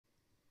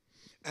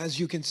As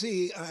you can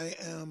see, I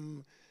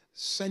am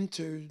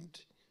centered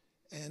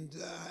and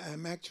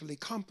I'm actually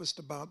compassed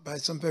about by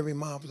some very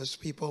marvelous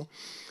people.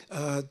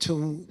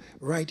 To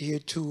right here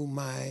to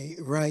my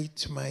right,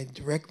 to my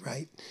direct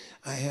right,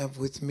 I have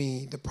with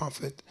me the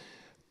prophet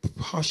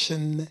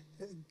Passion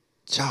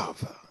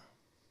Java.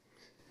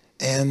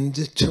 And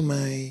to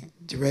my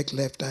direct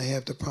left, I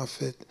have the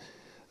prophet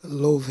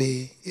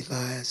Lovy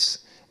Elias.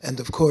 And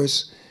of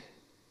course,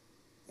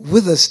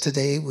 with us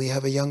today, we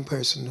have a young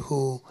person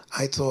who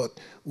I thought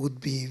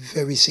would be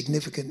very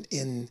significant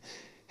in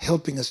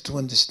helping us to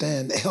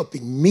understand,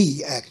 helping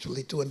me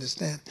actually to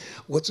understand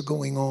what's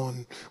going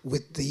on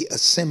with the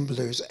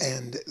assemblers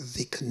and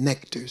the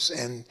connectors.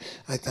 And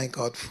I thank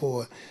God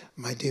for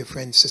my dear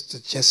friend, Sister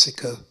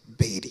Jessica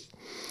Beatty.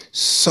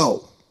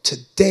 So,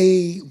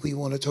 today we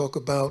want to talk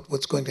about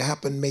what's going to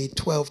happen May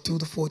 12th through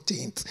the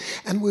 14th.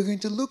 And we're going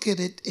to look at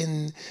it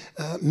in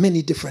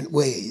many different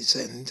ways.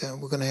 And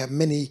we're going to have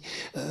many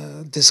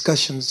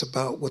discussions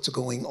about what's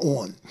going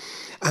on.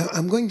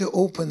 I'm going to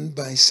open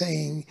by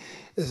saying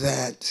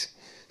that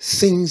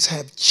things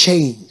have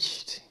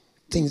changed.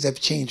 Things have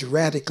changed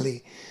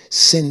radically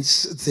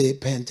since the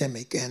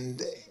pandemic.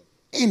 And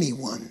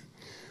anyone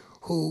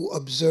who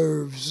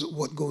observes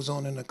what goes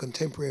on in a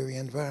contemporary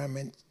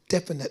environment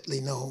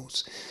definitely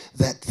knows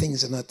that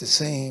things are not the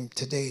same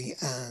today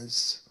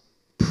as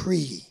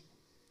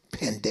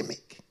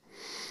pre-pandemic.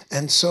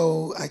 And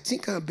so I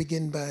think I'll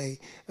begin by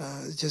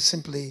just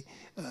simply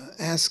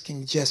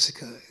asking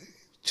Jessica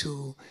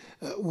to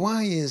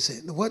why is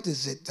it, what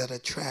is it that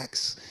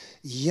attracts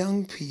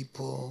young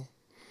people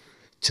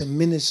to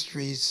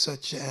ministries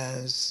such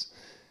as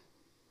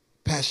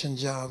Passion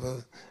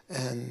Java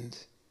and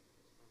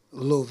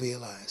Lovy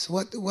Elias?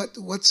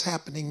 What's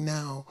happening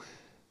now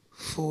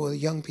for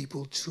young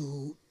people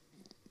to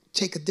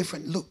take a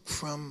different look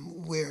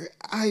from where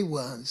I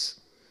was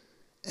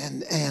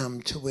and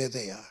am to where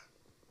they are?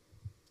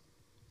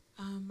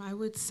 I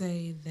would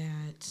say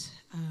that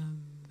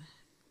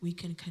we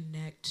can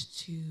connect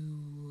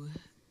to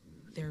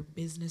their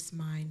business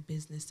mind,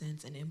 business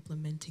sense, and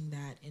implementing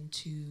that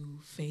into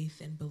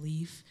faith and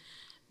belief.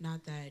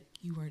 Not that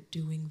you weren't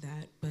doing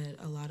that, but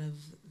a lot of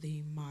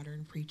the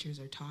modern preachers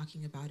are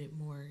talking about it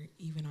more,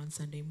 even on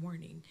Sunday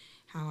morning,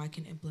 how I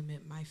can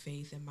implement my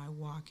faith and my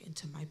walk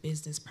into my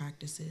business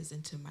practices,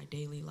 into my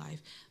daily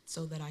life,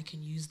 so that I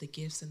can use the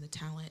gifts and the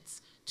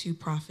talents to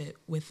profit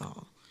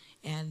withal.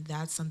 And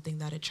that's something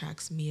that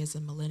attracts me as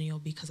a millennial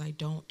because I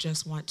don't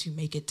just want to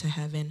make it to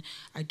heaven.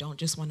 I don't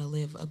just want to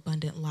live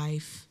abundant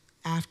life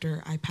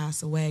after I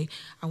pass away.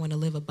 I want to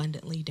live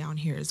abundantly down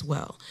here as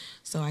well.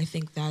 So I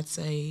think that's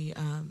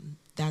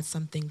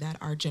something that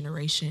our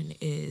generation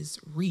is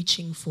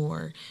reaching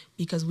for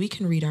because we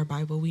can read our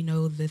Bible. We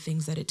know the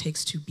things that it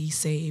takes to be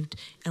saved,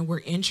 and we're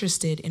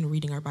interested in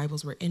reading our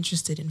Bibles. We're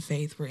interested in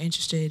faith. We're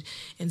interested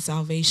in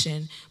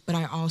salvation. But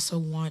I also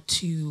want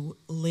to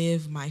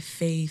live my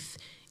faith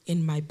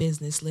in my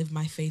business, live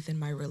my faith in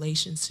my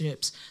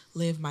relationships,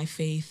 live my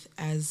faith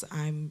as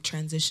I'm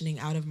transitioning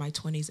out of my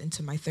 20s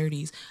into my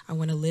 30s. I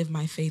want to live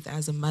my faith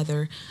as a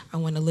mother. I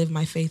want to live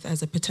my faith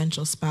as a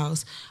potential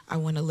spouse. I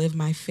want to live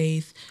my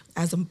faith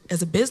as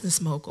a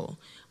business mogul.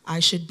 I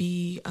should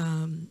be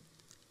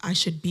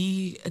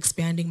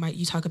expanding my.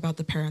 You talk about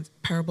the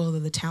parable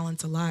of the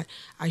talents a lot.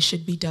 I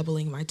should be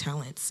doubling my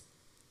talents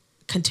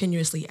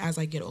continuously as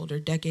I get older,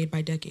 decade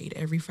by decade,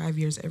 every 5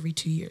 years, every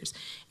 2 years.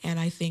 And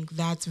I think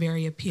that's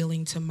very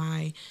appealing to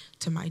my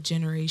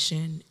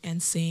generation,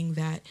 and seeing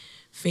that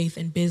faith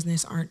and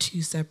business aren't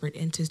two separate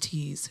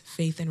entities.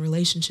 Faith and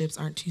relationships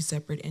aren't two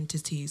separate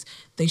entities.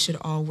 They should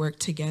all work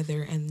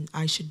together, and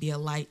I should be a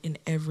light in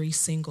every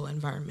single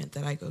environment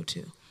that I go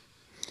to.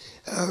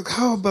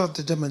 How about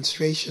the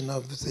demonstration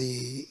of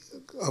the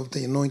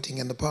anointing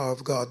and the power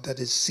of God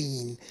that is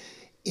seen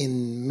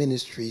in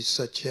ministries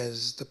such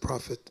as the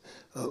prophet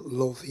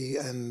Lovy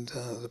and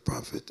the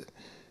prophet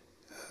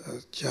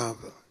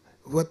Java?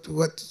 What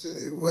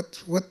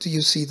do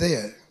you see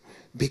there?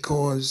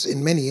 Because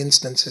in many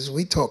instances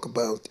we talk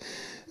about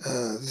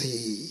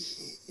the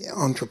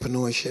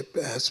entrepreneurship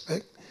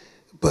aspect,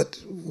 but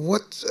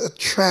what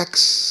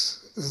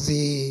attracts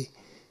the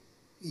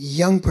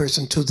young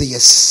person to the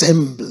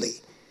assembly?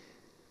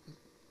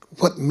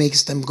 What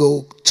makes them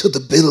go to the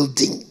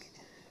building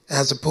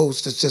as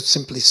opposed to just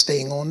simply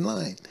staying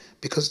online?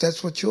 Because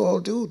that's what you all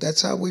do.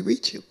 That's how we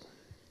reach you.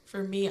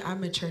 For me,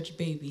 I'm a church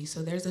baby,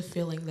 so there's a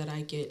feeling that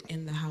I get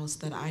in the house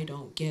that I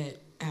don't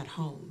get at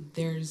home.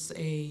 There's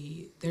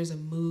a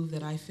move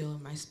that I feel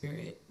in my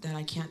spirit that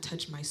I can't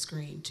touch my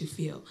screen to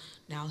feel.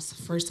 Now,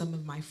 for some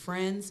of my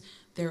friends,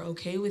 they're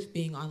okay with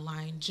being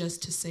online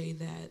just to say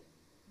that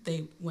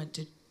they went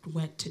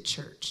to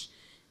church.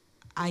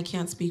 I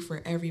can't speak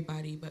for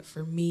everybody, but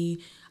for me,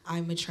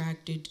 I'm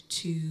attracted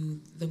to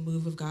the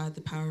move of God,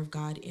 the power of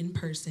God in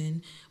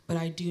person. But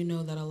I do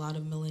know that a lot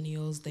of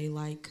millennials, they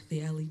like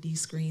the LED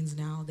screens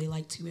now. They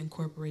like to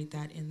incorporate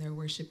that in their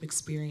worship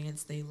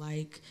experience. They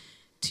like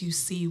to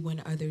see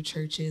when other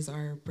churches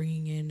are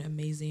bringing in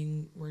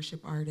amazing worship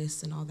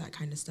artists and all that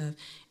kind of stuff.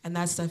 And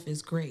that stuff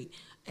is great.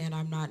 And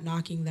I'm not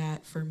knocking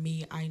that. For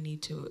me, I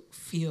need to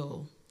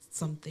feel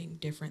something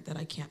different that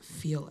I can't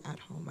feel at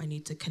home. I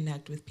need to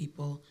connect with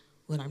people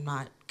when I'm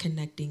not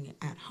connecting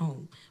at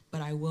home.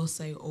 But I will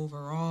say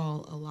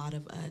overall, a lot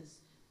of us,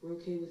 we're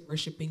okay with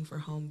worshiping for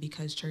home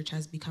because church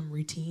has become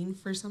routine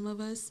for some of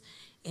us.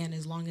 And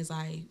as long as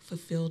I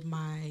fulfilled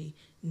my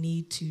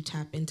need to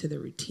tap into the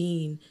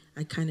routine,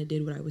 I kind of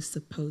did what I was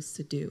supposed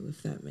to do,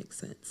 if that makes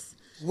sense.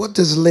 What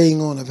does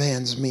laying on of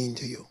hands mean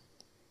to you?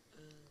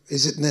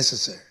 Is it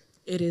necessary?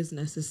 It is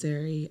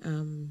necessary.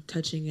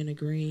 Touching and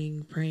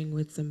agreeing, praying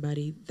with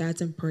somebody,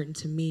 that's important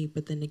to me.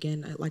 But then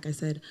again, like I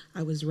said,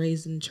 I was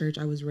raised in church.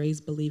 I was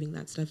raised believing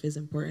that stuff is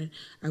important.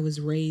 I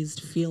was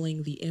raised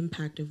feeling the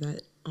impact of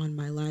that on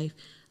my life.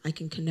 I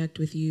can connect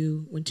with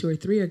you when 2 or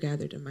 3 are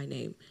gathered in my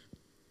name.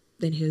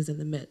 Then he is in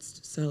the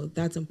midst. So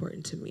that's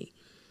important to me.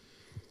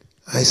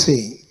 I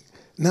see.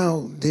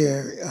 Now,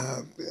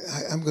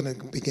 I'm going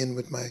to begin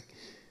with my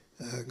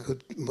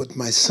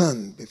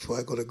son before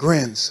I go to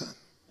grandson.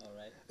 All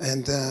right.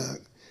 And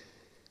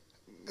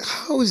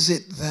how is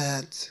it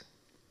that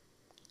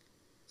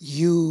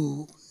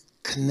you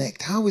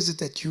connect? How is it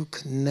that you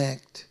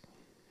connect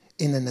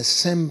in an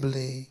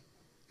assembly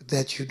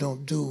that you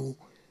don't do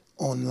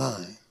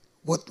online?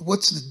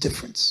 What's the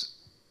difference?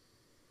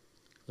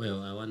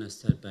 Well, I want to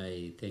start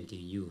by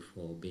thanking you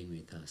for being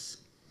with us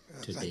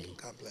today. Thank you.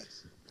 God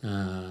bless.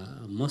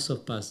 Most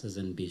of pastors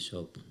and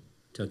bishops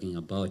talking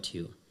about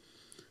you,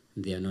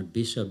 they are not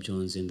Bishop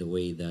Jones in the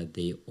way that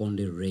they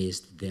only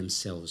raised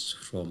themselves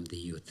from the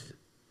youth,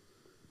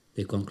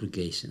 the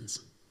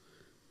congregations.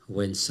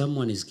 When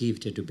someone is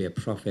gifted to be a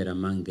prophet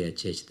among their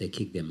church, they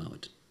kick them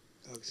out.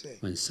 Okay.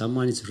 When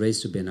someone is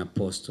raised to be an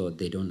apostle,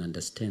 they don't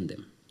understand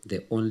them.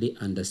 They only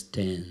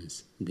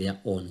understand their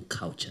own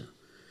culture,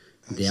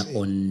 their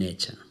own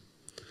nature.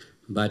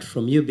 But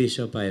from you,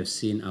 Bishop, I have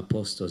seen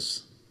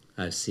apostles,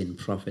 I've seen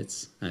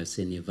prophets, I've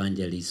seen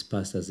evangelists,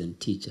 pastors, and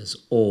teachers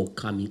all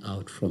coming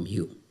out from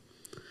you,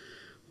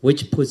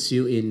 which puts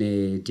you in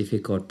a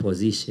difficult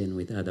position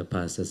with other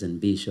pastors and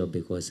bishops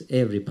because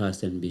every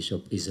pastor and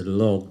bishop is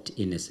logged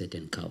in a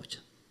certain culture.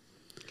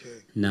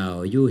 Okay.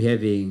 Now, you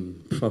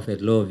having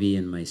Prophet Lovy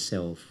and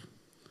myself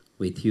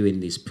with you in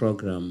this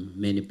program,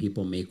 many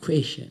people may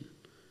question,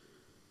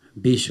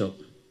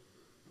 Bishop,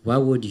 why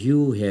would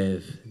you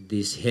have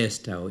this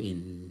hairstyle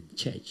in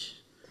church?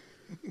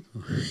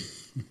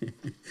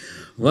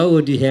 Why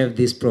would you have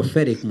this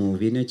prophetic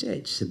move in a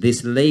church,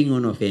 this laying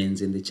on of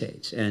hands in the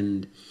church?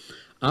 And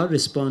I'll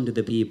respond to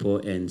the people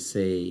and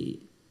say,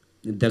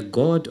 the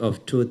God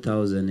of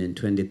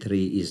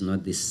 2023 is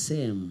not the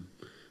same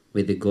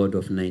with the God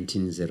of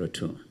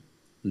 1902,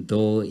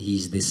 though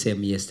he's the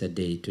same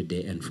yesterday,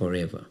 today, and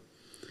forever.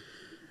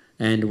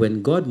 And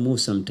when God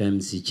moves,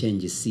 sometimes he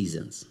changes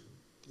seasons.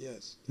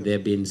 Yes. There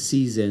have been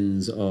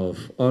seasons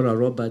of Oral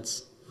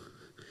Roberts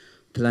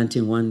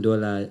planting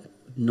 $1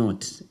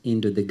 note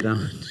into the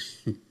ground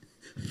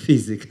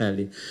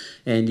physically.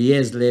 And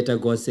years later,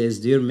 God says,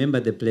 do you remember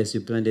the place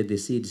you planted the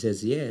seed? He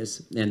says,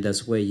 yes. And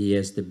that's where he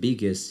has the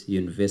biggest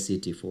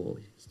university for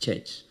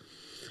church.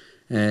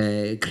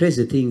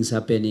 Crazy things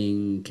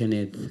happening,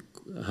 Kenneth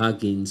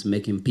Huggins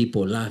making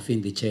people laugh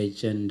in the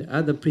church, and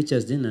other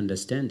preachers didn't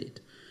understand it.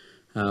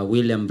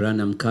 William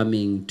Branham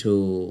coming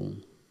to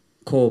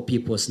call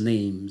people's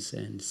names,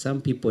 and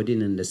some people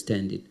didn't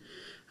understand it.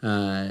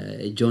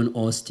 John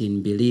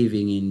Austin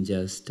believing in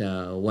just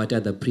what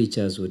other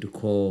preachers would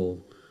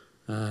call,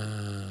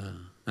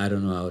 I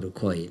don't know how to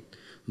call it.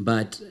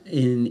 But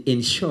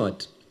in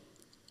short,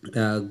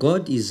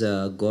 God is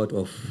a God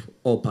of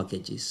all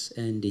packages,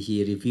 and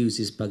he reveals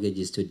his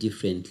packages to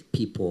different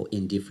people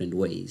in different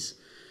ways.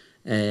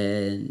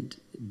 And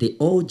the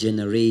old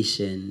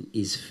generation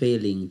is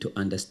failing to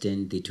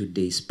understand the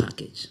today's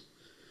package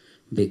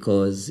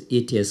because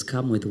it has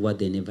come with what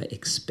they never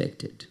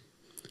expected,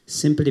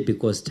 simply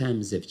because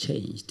times have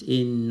changed.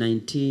 In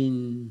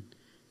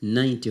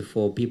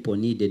 1994, people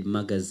needed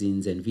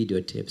magazines and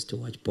videotapes to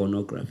watch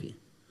pornography.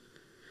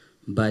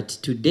 But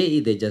today,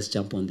 they just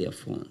jump on their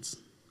phones.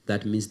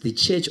 That means the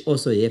church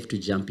also have to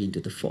jump into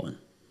the phone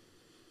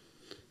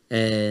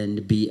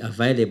and be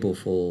available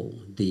for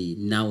the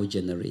now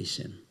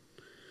generation.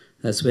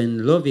 That's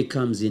when Lovy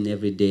comes in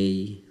every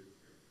day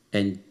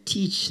and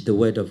teach the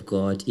word of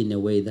God in a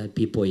way that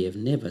people have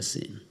never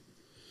seen.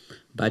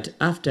 But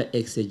after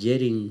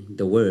exegeting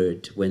the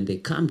word, when they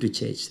come to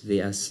church, they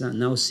are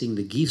now seeing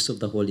the gifts of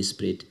the Holy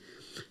Spirit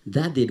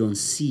that they don't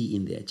see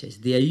in their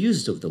church. They are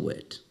used of the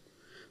word.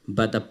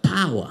 But the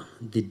power,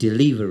 the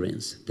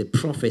deliverance, the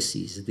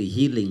prophecies, the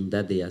healing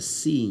that they are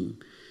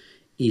seeing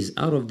is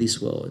out of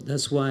this world.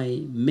 That's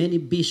why many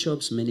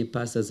bishops, many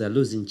pastors are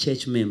losing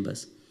church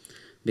members,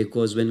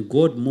 because when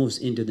God moves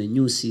into the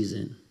new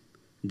season,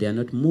 they are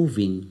not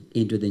moving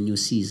into the new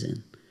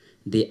season.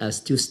 They are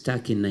still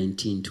stuck in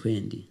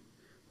 1920,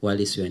 while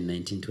we are in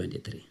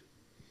 1923.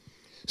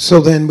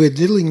 So then we're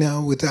dealing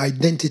now with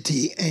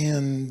identity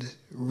and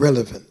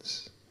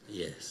relevance.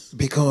 Yes.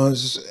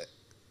 Because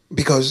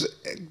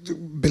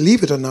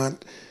believe it or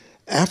not,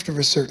 after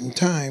a certain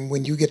time,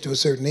 when you get to a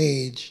certain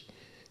age,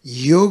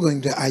 you're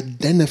going to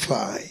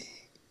identify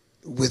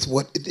with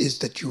what it is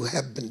that you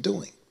have been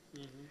doing.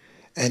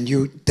 And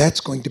that's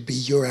going to be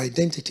your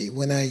identity.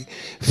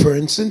 For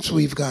instance,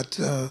 we've got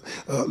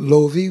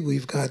Lovy,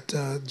 we've got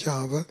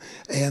Java,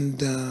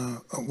 and,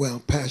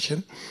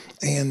 Passion,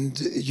 and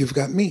you've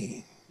got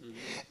me.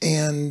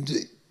 And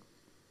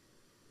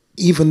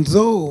even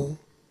though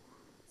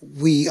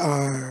we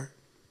are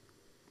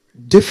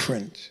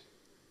different,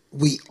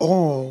 we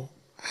all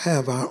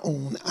have our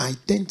own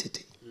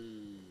identity.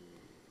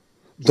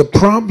 The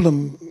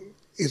problem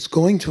is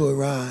going to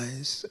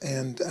arise,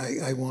 and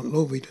I want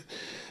Lovy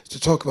to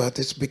talk about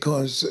this,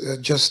 because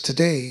just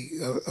today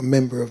a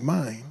member of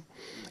mine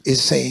is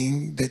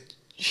saying that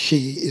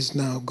she is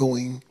now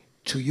going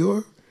to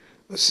your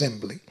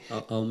assembly.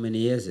 How many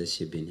years has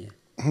she been here?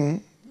 Hmm?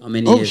 How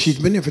many Oh, years? she's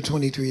been here for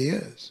 23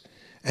 years.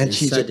 And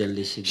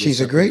suddenly she's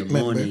a great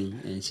member.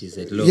 And she's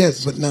at Love's.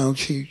 Yes, but now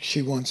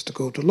she wants to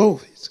go to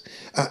Lovy's.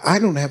 I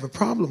don't have a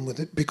problem with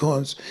it,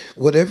 because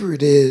whatever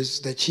it is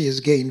that she has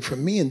gained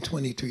from me in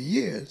 23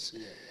 years,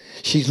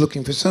 she's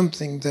looking for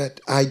something that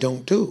I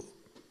don't do.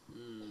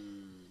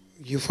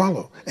 You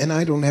follow? And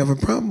I don't have a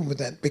problem with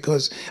that,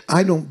 because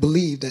I don't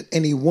believe that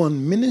any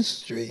one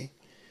ministry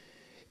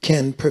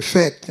can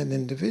perfect an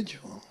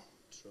individual.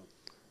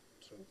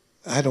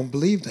 I don't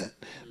believe that,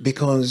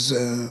 because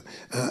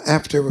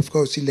after, of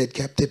course, he led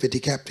captivity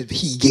captive,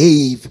 he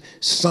gave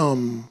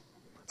some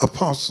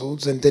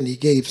apostles, and then he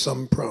gave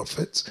some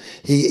prophets,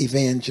 he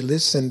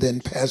evangelists, and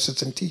then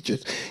pastors and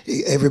teachers.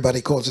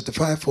 Everybody calls it the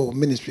fivefold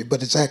ministry,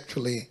 but it's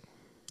actually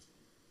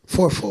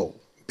fourfold,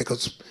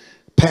 because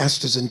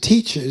pastors and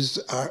teachers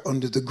are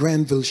under the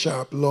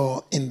Granville-Sharp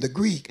law in the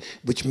Greek,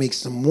 which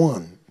makes them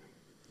one.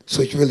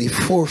 So it's really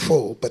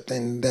fourfold, but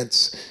then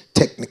that's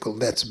technical,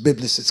 that's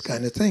biblicist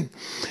kind of thing.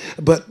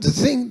 But the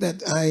thing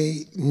that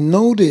I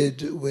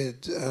noted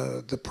with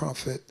the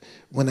prophet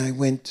when I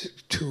went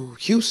to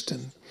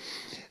Houston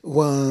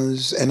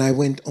was, and I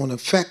went on a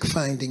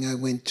fact-finding, I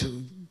went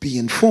to be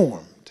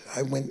informed.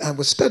 I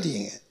was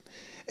studying it.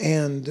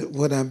 And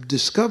what I've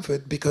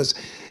discovered,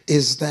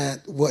 is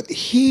that what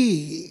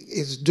he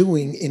is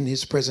doing in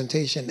his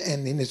presentation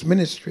and in his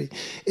ministry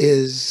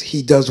is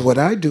he does what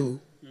I do,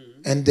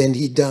 and then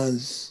he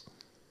does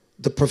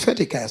the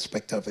prophetic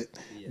aspect of it,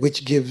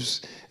 which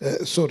gives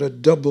sort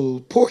of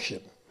double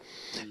portion.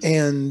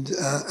 And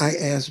I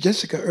asked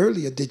Jessica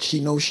earlier, did she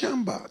know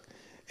Shambach?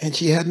 And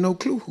she had no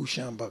clue who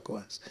Shambach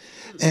was.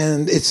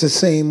 And it's the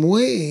same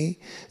way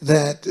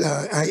that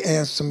I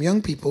asked some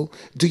young people,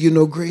 do you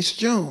know Grace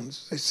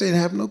Jones? They said, I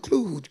have no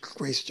clue who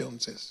Grace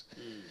Jones is.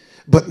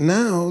 But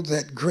now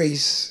that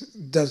Grace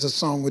does a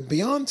song with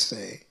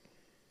Beyonce,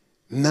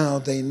 now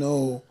they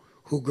know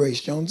who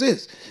Grace Jones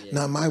is. Yeah.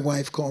 Now my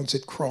wife calls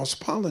it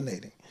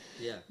cross-pollinating.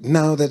 Yeah.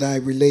 Now that I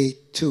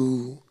relate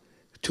to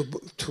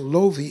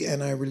Lovy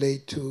and I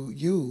relate to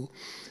you,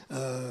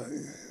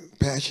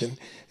 Passion,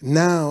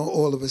 now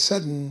all of a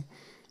sudden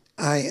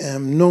I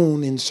am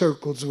known in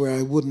circles where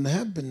I wouldn't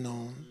have been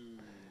known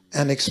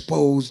and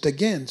exposed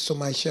again. So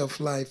my shelf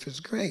life is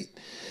great.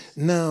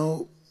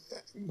 Now,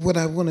 what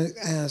I want to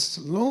ask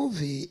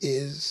Lovy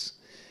is,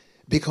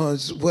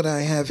 because what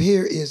I have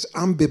here is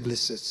I'm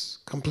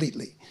biblicist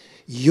completely.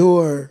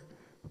 You're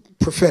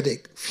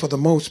prophetic for the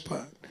most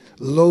part.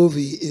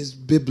 Lovy is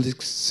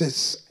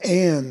biblicist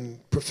and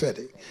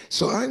prophetic.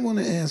 So I want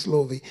to ask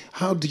Lovy,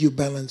 how do you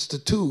balance the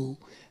two,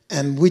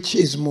 and which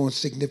is more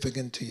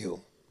significant to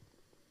you?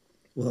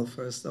 Well,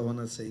 first I want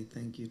to say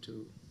thank you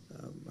to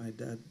my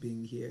dad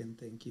being here, and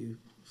thank you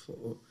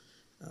for,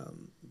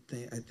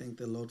 I thank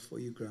the Lord for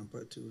you, Grandpa,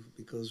 too,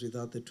 because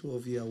without the two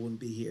of you, I wouldn't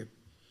be here.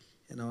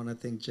 And I want to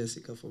thank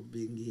Jessica for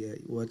being here.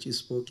 What you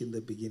spoke in the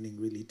beginning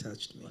really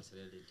touched me.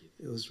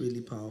 It was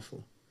really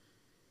powerful.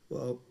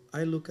 Well,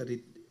 I look at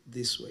it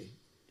this way.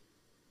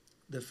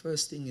 The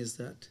first thing is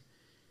that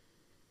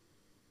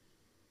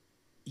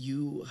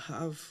you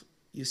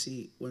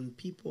see, when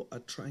people are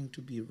trying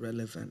to be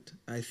relevant,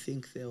 I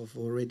think they have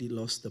already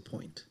lost the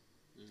point.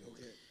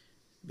 Okay.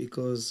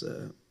 Because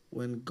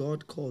when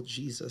God called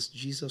Jesus,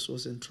 Jesus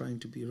wasn't trying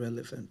to be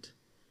relevant.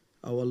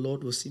 Our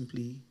Lord was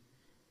simply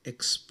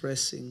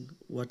expressing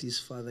what his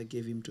Father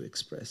gave him to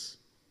express.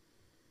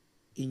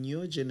 In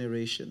your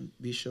generation,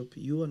 Bishop,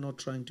 you are not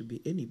trying to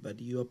be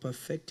anybody. You are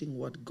perfecting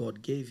what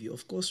God gave you.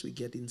 Of course, we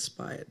get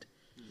inspired.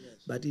 Yes.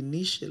 But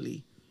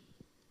initially,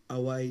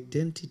 our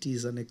identity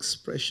is an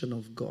expression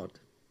of God,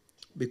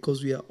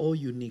 because we are all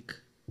unique.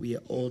 We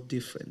are all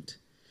different.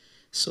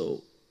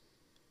 So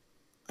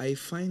I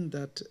find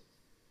that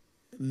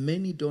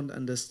many don't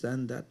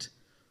understand that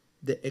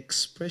the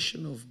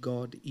expression of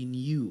God in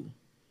you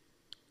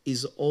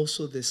is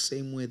also the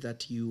same way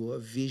that your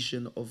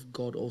vision of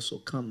God also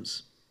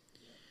comes.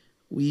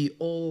 We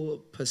all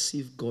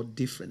perceive God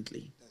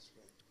differently.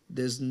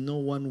 There's no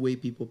one way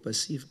people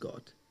perceive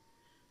God.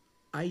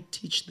 I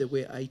teach the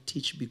way I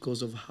teach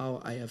because of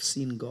how I have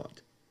seen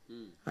God.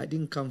 I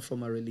didn't come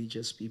from a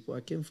religious people.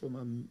 I came from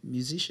a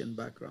musician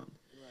background.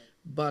 Right.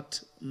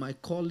 But my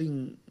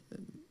calling,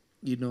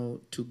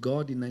 to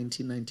God in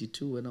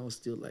 1992, when I was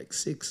still like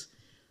 6,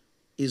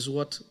 is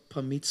what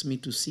permits me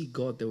to see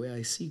God the way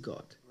I see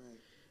God. Right.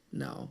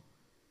 Now,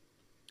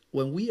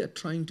 when we are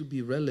trying to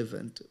be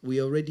relevant, we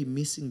are already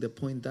missing the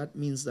point. That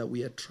means that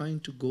we are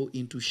trying to go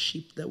into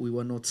sheep that we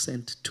were not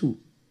sent to.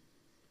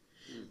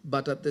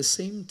 But at the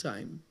same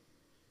time,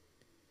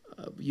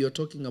 you're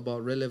talking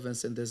about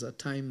relevance, and there's a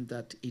time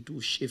that it will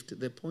shift.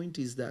 The point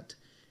is that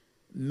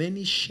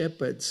many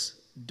shepherds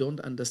don't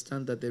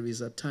understand that there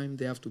is a time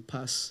they have to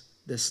pass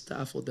the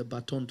staff or the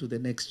baton to the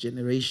next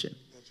generation.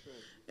 That's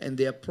right. And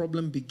their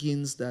problem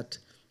begins that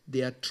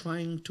they are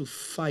trying to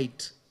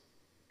fight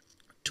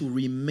to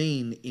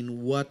remain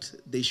in what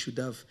they should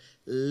have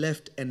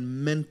left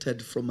and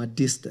mentored from a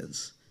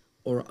distance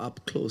or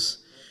up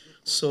close.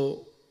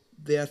 So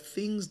there are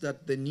things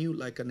that the new,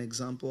 like an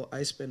example,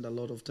 I spend a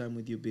lot of time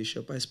with you,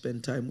 Bishop. I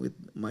spend time with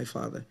my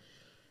father.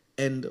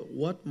 And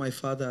what my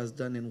father has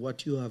done and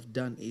what you have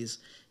done is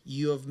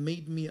you have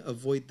made me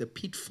avoid the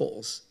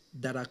pitfalls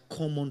that are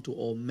common to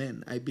all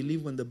men. I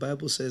believe when the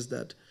Bible says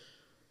that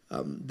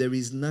there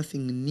is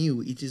nothing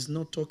new, it is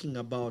not talking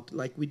about,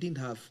 like we didn't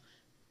have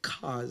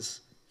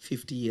cars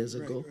 50 years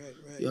ago.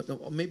 Right. You know,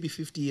 or maybe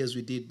 50 years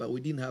we did, but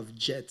we didn't have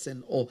jets.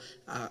 And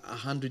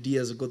 100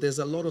 years ago, there's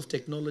a lot of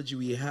technology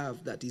we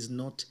have that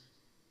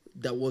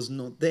was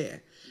not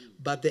there.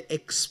 But the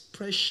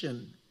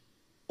expression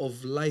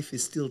of life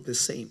is still the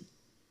same.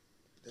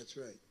 That's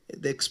right.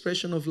 The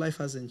expression of life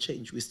hasn't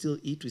changed. We still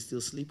eat, we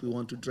still sleep, we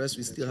want to dress,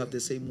 we still have the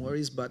same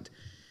worries. But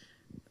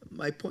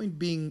my point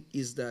being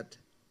is that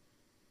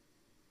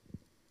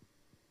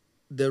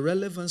the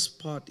relevance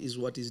part is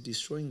what is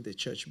destroying the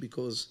church,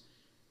 because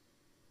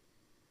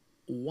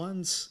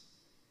once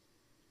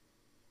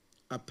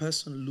a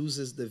person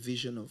loses the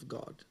vision of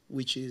God,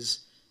 which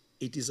is,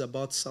 it is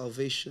about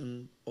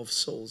salvation of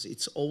souls.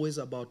 It's always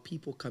about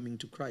people coming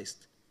to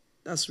Christ.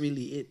 That's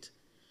really it.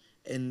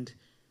 And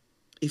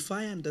if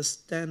I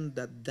understand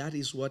that that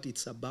is what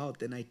it's about,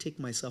 then I take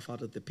myself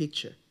out of the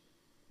picture.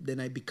 Then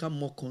I become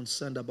more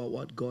concerned about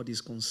what God is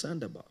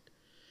concerned about.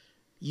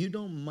 You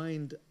don't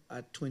mind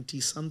a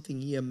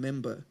 20-something-year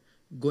member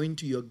going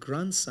to your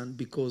grandson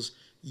because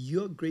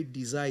your great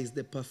desire is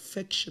the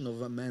perfection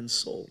of a man's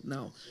soul.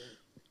 Now,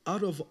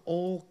 out of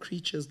all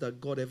creatures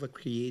that God ever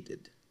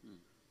created,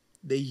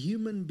 the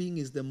human being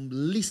is the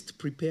least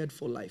prepared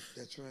for life.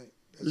 That's right.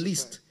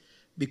 Least.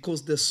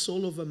 Because the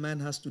soul of a man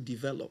has to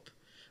develop.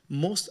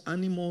 Most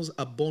animals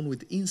are born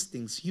with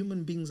instincts.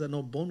 Human beings are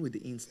not born with the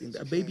instinct.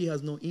 A baby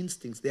has no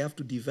instincts. They have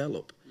to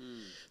develop.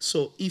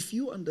 So if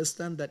you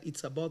understand that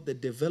it's about the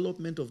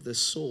development of the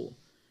soul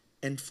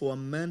and for a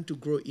man to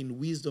grow in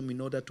wisdom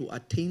in order to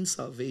attain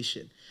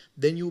salvation,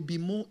 then you'll be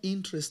more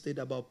interested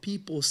about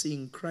people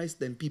seeing Christ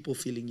than people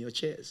filling your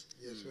chairs.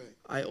 Yes, right.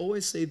 I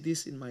always say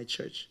this in my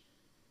church.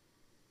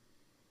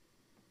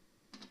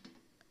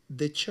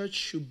 The church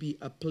should be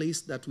a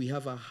place that we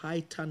have a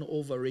high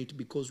turnover rate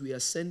because we are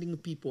sending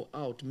people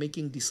out,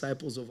 making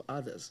disciples of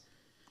others.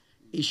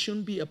 It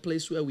shouldn't be a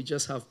place where we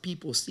just have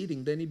people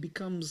sitting. Then it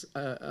becomes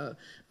a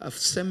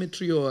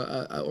cemetery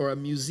or a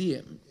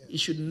museum. It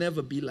should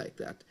never be like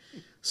that.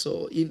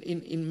 So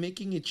in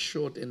making it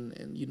short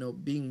and you know,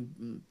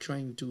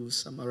 trying to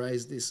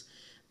summarize this,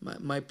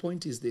 my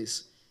point is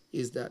this,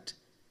 is that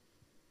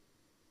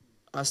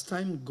as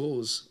time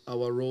goes,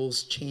 our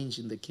roles change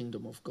in the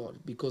kingdom of God,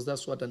 because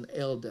that's what an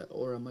elder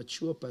or a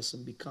mature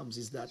person becomes,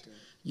 is that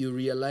you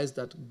realize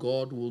that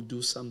God will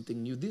do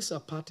something new. These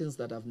are patterns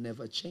that have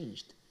never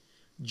changed.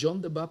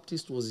 John the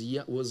Baptist was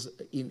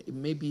in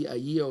maybe a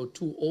year or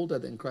two older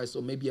than Christ,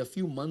 or maybe a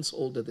few months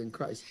older than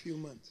Christ.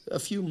 A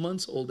few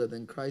months older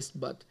than Christ,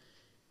 but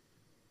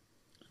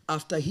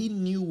after he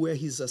knew where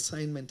his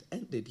assignment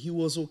ended, he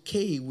was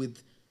okay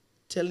with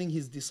telling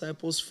his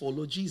disciples,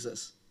 follow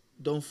Jesus.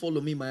 Don't follow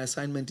me. My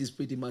assignment is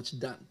pretty much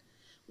done.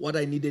 What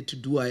I needed to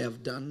do, I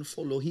have done.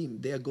 Follow him.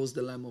 There goes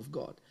the Lamb of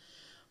God.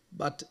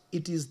 But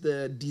it is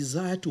the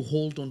desire to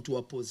hold on to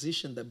a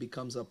position that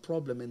becomes a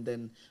problem, and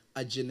then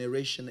a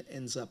generation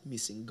ends up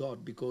missing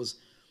God, because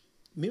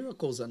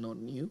miracles are not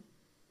new,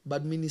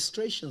 but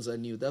ministrations are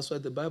new. That's why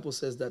the Bible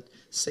says that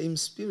same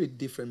spirit,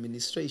 different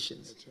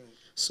ministrations. That's right.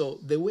 So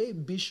the way,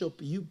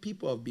 Bishop, you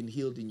people have been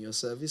healed in your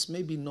service,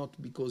 maybe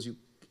not because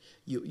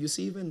you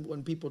see, even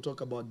when people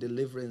talk about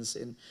deliverance,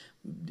 and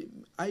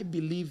I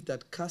believe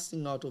that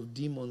casting out of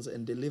demons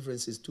and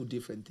deliverance is two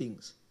different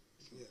things.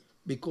 Yeah.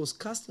 Because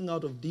casting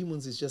out of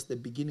demons is just the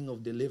beginning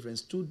of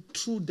deliverance.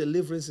 True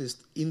deliverance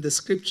is in the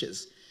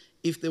scriptures.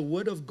 If the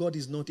word of God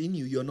is not in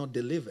you, you're not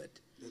delivered.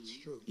 That's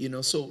true. You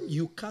know, so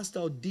you cast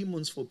out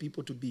demons for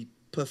people to be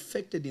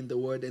perfected in the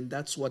word, and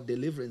that's what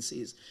deliverance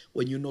is.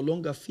 When you no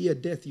longer fear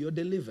death, you're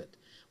delivered.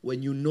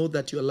 When you know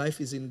that your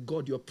life is in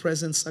God, your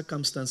present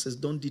circumstances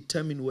don't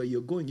determine where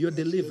you're going, you're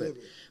delivered.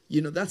 You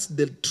know, that's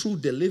the true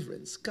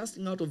deliverance.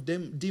 Casting out of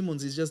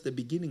demons is just the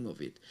beginning of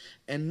it.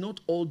 And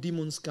not all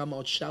demons come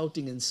out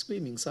shouting and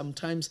screaming.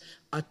 Sometimes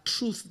a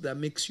truth that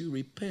makes you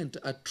repent,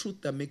 a truth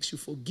that makes you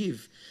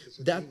forgive,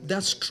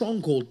 that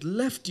stronghold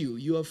left you,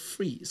 you are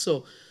free.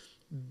 So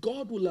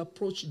God will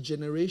approach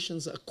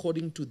generations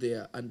according to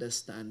their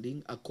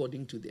understanding,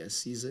 according to their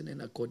season,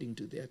 and according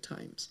to their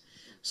times.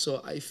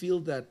 So I feel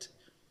that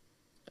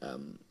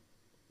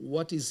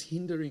what is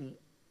hindering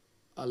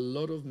a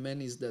lot of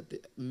men is that the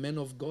men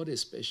of God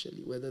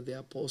especially, whether they're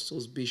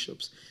apostles,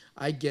 bishops,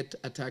 I get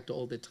attacked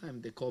all the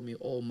time. They call me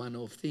all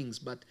manner of things,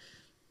 but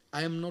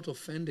I am not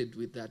offended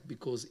with that,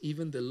 because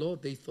even the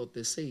Lord, they thought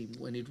the same.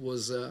 When it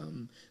was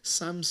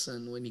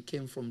Samson, when he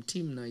came from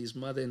Timnah, his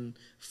mother and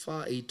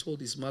father, he told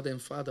his mother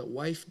and father,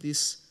 wife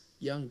this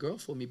young girl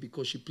for me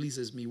because she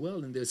pleases me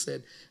well. And they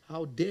said,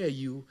 how dare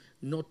you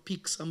not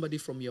pick somebody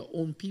from your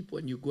own people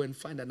and you go and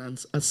find an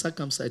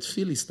uncircumcised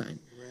Philistine?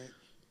 Right.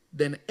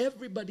 Then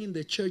everybody in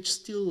the church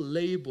still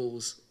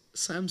labels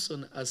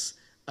Samson as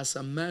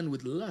a man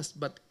with lust.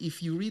 But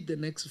if you read the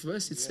next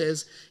verse, it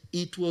says,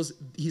 it was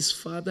his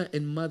father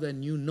and mother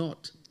knew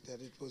not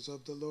that it was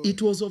of the Lord.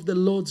 It was of the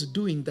Lord's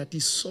doing that he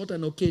sought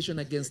an occasion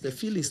against the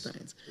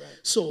Philistines. Right.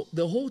 So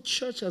the whole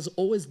church has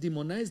always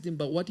demonized him,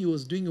 but what he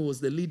was doing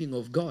was the leading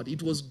of God.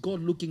 It was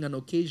God looking for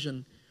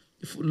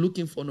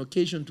an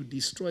occasion to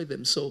destroy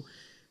them. So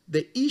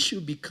the issue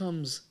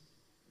becomes,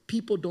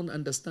 people don't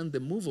understand the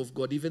move of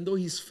God. Even though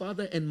his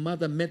father and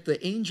mother met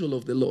the angel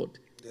of the Lord,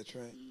 that's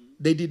right,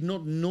 they did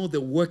not know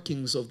the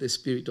workings of the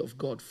Spirit of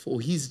God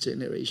for his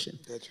generation.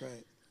 That's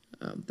right.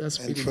 That's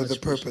and for the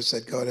purpose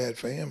that God had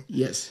for him.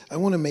 Yes. I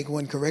want to make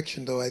one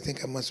correction, though, I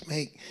think I must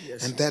make.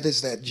 Yes. And that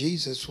is that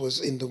Jesus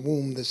was in the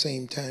womb the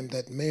same time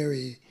that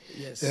Mary,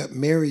 yes.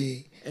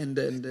 Mary and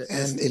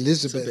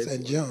Elizabeth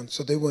and John.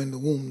 So they were in the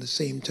womb the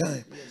same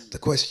time. Yes. The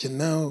question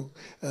now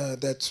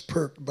that's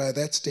perked by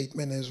that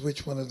statement is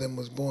which one of them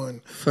was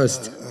born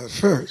first.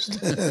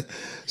 First.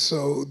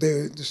 So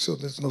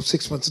there's no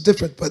 6 months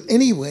difference. But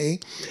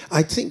anyway,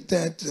 I think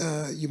that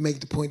you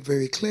make the point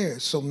very clear.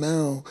 So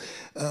now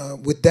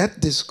with that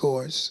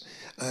discourse,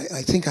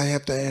 I think I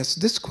have to ask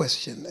this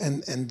question,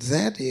 and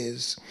that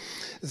is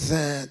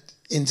that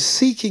in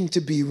seeking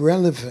to be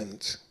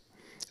relevant,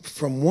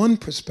 from one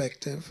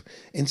perspective,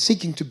 in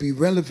seeking to be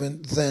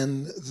relevant,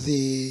 then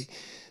the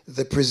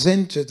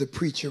presenter, the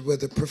preacher,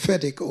 whether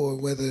prophetic or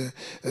whether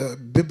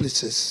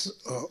biblicist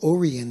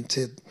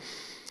oriented,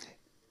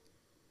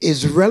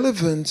 is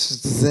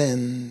relevance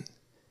then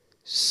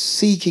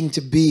seeking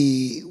to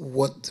be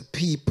what the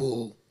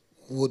people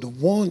would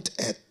want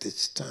at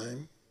this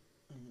time?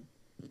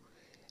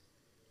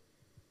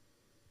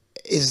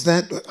 Is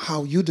that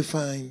how you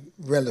define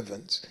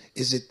relevance?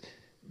 Is it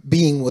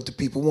being what the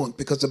people want?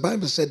 Because the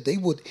Bible said they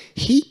would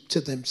heap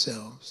to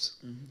themselves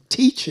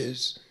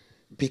teachers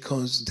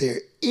because their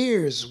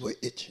ears were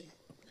itching.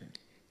 Okay.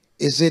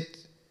 Is it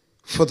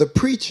for the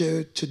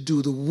preacher to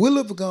do the will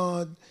of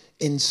God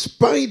in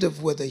spite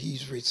of whether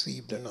he's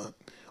received or not?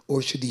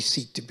 Or should he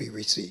seek to be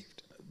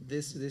received?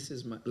 This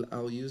is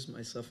I'll use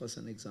myself as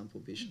an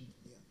example, Bishop.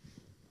 Yeah.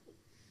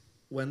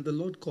 When the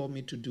Lord called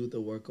me to do the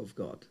work of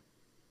God,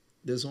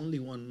 there's only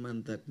one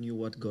man that knew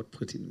what God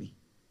put in me.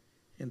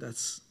 And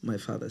that's my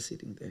father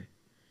sitting there.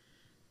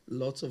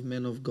 Lots of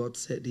men of God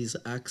said his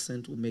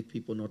accent will make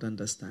people not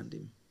understand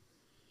him.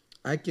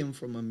 I came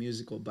from a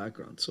musical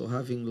background, so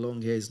having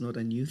long hair is not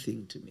a new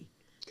thing to me.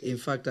 In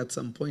fact, at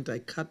some point, I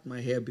cut my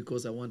hair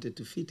because I wanted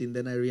to fit in.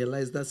 Then I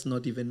realized that's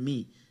not even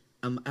me.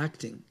 I'm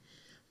acting.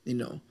 You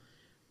know,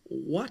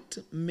 what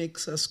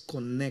makes us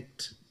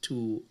connect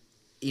to,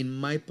 in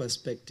my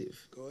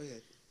perspective, go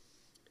ahead,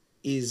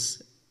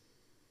 is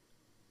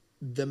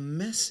the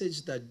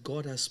message that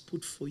God has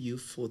put for you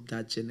for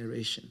that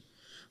generation.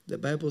 The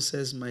Bible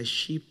says, my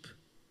sheep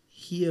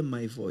hear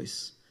my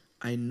voice.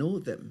 I know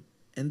them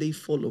and they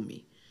follow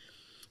me.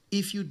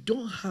 If you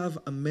don't have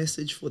a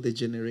message for the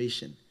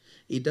generation,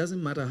 it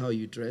doesn't matter how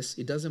you dress,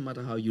 it doesn't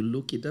matter how you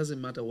look, it doesn't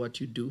matter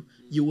what you do,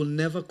 you will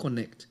never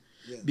connect.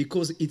 Yeah.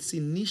 Because it's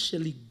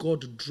initially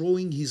God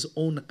drawing his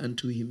own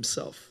unto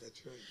himself.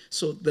 That's right.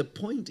 So the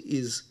point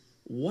is,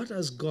 what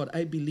has God,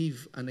 I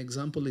believe an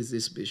example is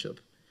this, Bishop.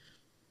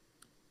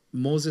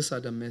 Moses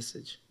had a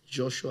message.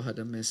 Joshua had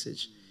a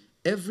message.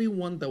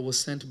 Everyone that was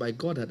sent by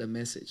God had a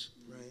message.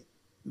 Right.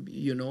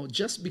 You know,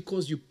 just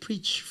because you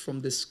preach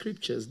from the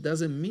scriptures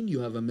doesn't mean you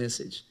have a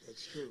message.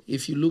 That's true.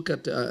 If you look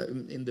at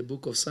in the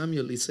book of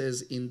Samuel, it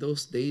says in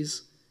those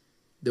days,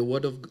 the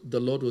word of the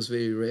Lord was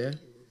very rare.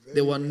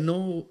 There were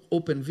no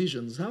open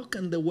visions. How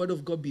can the word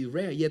of God be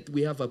rare? Yet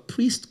we have a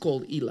priest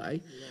called Eli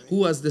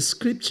who has the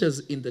scriptures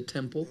in the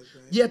temple.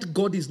 Yet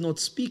God is not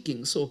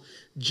speaking. So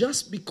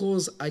just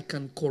because I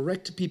can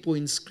correct people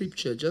in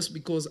scripture, just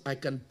because I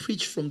can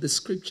preach from the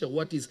scripture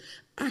what is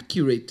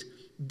accurate,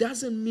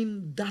 doesn't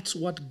mean that's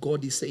what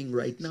God is saying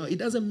right now. It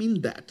doesn't mean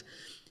that.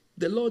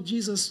 The Lord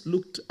Jesus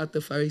looked at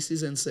the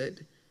Pharisees and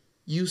said,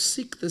 you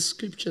seek the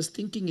scriptures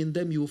thinking in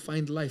them you will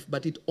find life,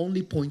 but it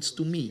only points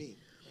to me.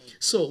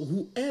 So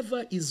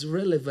whoever is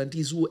relevant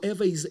is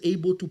whoever is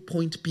able to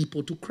point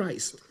people to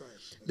Christ.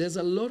 There's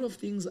a lot of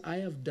things I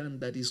have done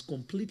that is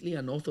completely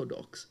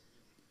unorthodox.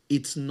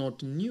 It's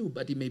not new,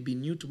 but it may be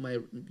new to my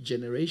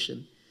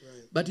generation.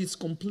 But it's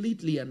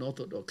completely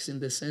unorthodox in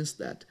the sense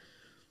that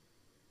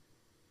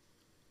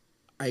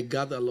I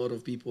gather a lot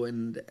of people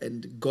and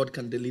God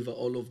can deliver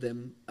all of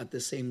them at the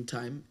same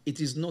time. It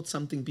is not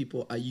something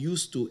people are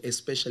used to,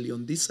 especially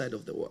on this side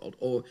of the world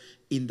or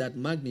in that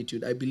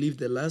magnitude. I believe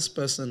the last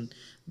person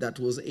that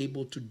was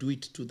able to do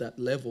it to that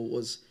level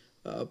was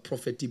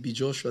Prophet T.B.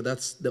 Joshua.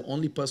 That's the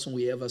only person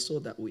we ever saw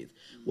that with.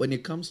 When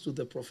it comes to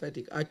the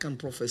prophetic, I can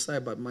prophesy,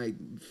 but my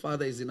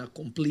father is in a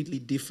completely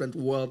different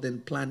world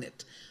and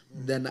planet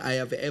than I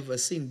have ever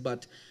seen.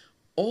 But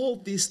all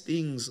these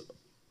things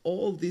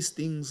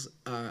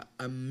are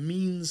a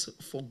means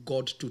for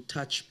God to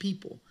touch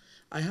people.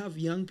 I have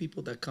young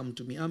people that come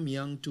to me. I'm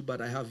young too,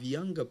 but I have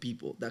younger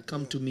people that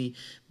come to me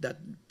that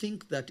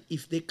think that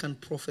if they can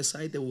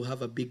prophesy, they will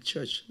have a big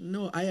church.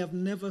 No, I have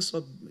never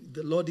sought,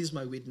 the Lord is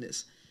my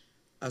witness,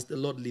 as the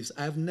Lord lives.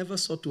 I have never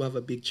sought to have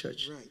a big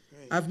church. Right.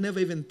 I've never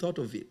even thought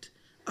of it.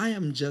 I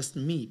am just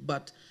me,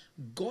 but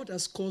God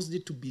has caused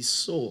it to be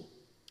so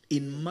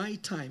in my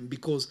time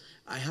because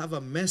I have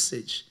a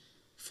message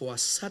for a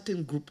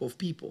certain group of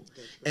people.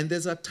 Right. And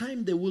there's a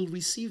time they will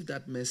receive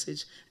that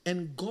message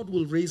and God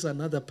will raise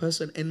another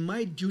person. And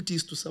my duty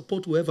is to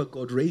support whoever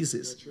God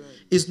raises. Right.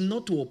 It's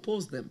not to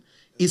oppose them.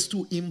 It's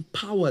to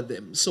empower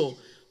them. So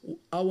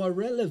our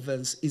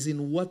relevance is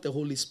in what the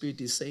Holy Spirit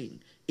is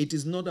saying. It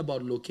is not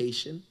about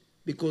location.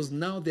 Because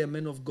now there are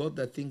men of God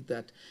that think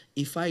that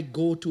if I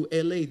go to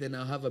LA, then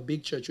I'll have a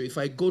big church. Or if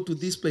I go to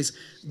this place.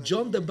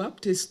 John the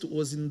Baptist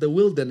was in the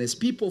wilderness.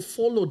 People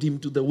followed him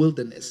to the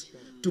wilderness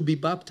to be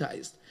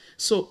baptized.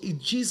 So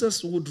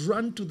Jesus would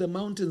run to the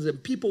mountains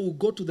and people would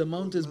go to the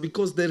mountains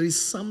because there is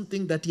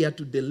something that he had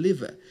to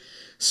deliver.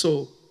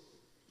 So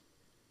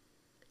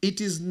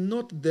it is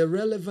not the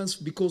relevance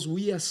because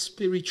we are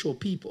spiritual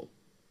people.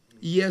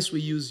 Yes, we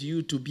use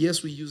YouTube.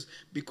 Yes, we use,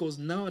 because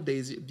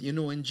nowadays,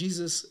 when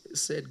Jesus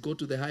said, go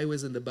to the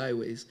highways and the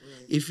byways,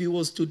 right. If he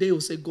was today, he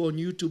would say, go on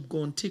YouTube,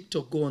 go on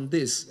TikTok, go on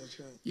this. That's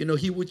right.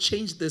 He would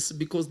change this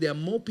because there are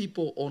more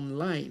people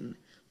online.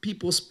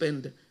 People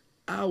spend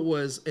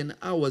hours and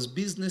hours.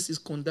 Business is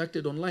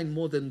conducted online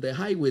more than the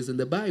highways and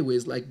the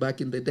byways like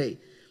back in the day.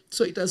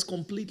 So it has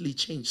completely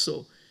changed.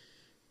 So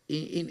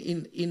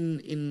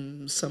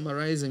in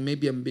summarizing,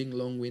 maybe I'm being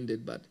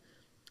long-winded, but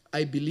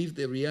I believe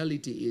the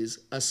reality is,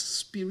 as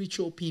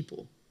spiritual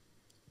people,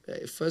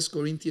 1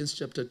 Corinthians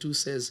chapter 2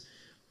 says,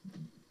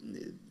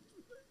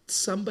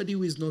 somebody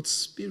who is not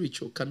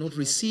spiritual cannot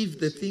receive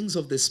the things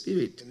of the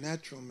Spirit. The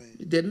natural man.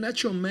 The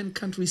natural man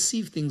can't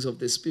receive things of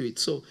the Spirit.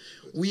 So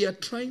we are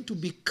trying to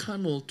be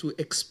carnal to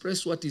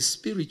express what is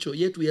spiritual,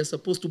 yet we are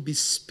supposed to be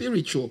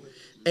spiritual,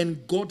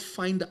 and God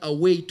find a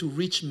way to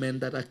reach men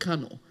that are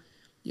carnal.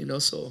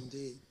 So...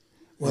 Indeed.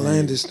 Well, I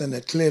understand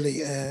that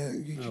clearly.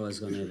 I was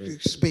going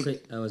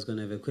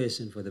to have a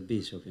question for the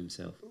bishop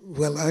himself.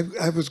 Well,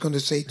 I was going to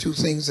say two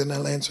things, and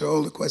I'll answer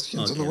all the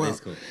questions in a while.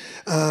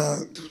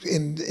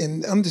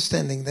 In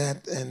understanding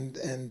that,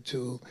 and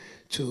to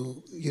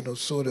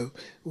sort of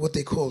what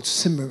they call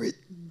simmer it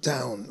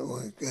down,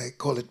 or I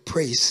call it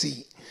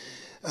praise.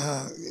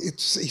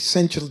 It's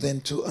essential then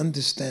to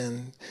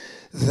understand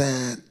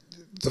that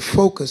the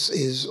focus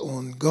is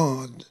on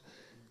God,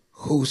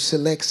 who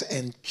selects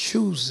and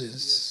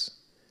chooses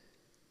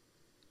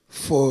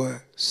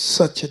for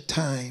such a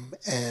time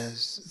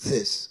as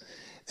this.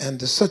 And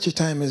the such a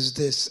time as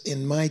this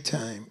in my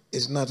time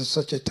is not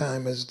such a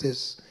time as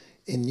this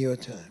in your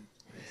time.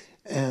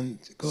 And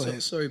go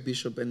ahead. Sorry,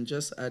 Bishop, and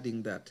just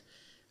adding that,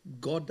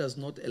 God does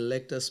not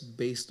elect us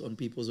based on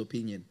people's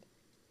opinion.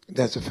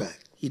 That's a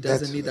fact. He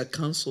doesn't need a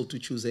council to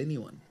choose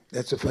anyone.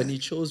 That's a fact. When he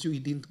chose you, he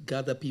didn't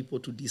gather people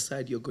to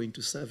decide you're going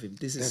to serve him.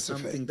 This is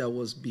something that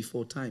was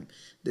before time.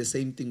 The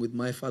same thing with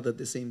my father,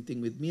 the same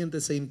thing with me, and the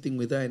same thing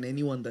with her and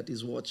anyone that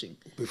is watching.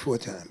 Before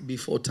time.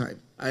 Before time.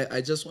 I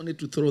just wanted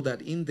to throw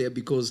that in there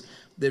because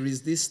there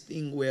is this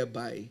thing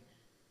whereby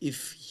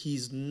if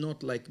he's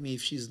not like me,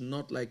 if she's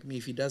not like me,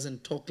 if he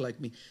doesn't talk like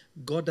me,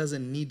 God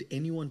doesn't need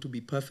anyone to be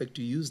perfect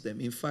to use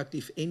them. In fact,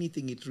 if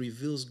anything, it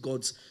reveals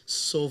God's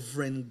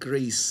sovereign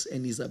grace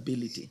and his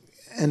ability.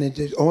 And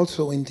it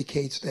also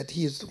indicates that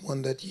he is the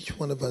one that each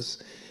one of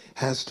us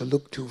has to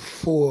look to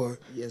for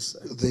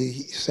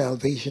the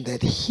salvation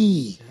that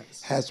he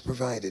has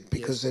provided,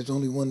 because there's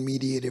only one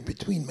mediator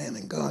between man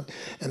and God,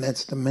 and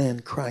that's the man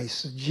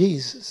Christ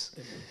Jesus.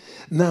 Amen.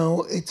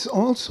 Now, it's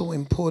also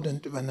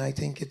important, and I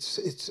think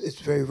it's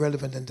very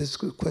relevant, and this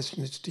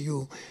question is to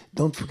you.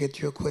 Don't forget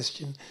your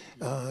question.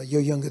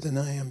 You're younger than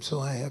I am, so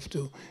I have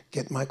to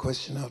get my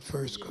question out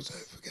first because I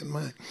forget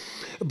mine.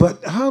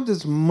 But how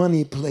does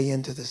money play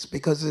into this?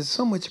 Because there's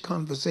so much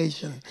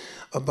conversation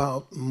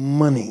about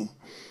money.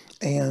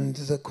 And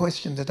the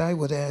question that I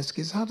would ask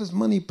is, how does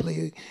money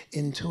play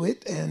into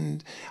it?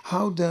 And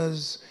how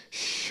does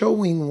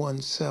showing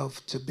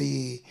oneself to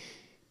be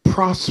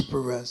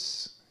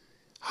prosperous,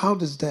 how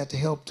does that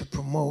help to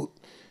promote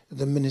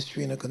the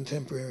ministry in a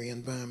contemporary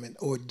environment?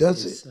 Or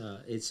does it?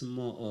 It's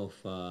more of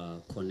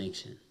a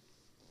connection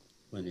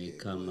when we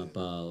come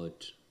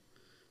about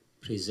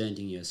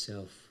presenting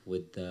yourself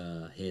with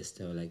the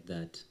hairstyle like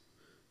that.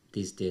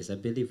 These days, I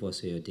believe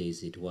also your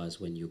days it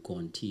was when you go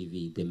on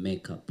TV, the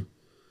makeup.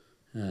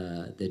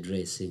 the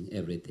dressing,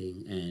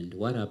 everything. And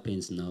what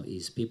happens now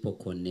is people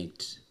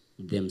connect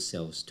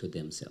themselves to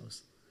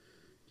themselves.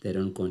 They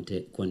don't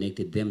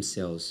connect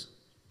themselves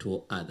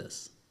to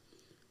others.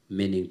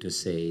 Meaning to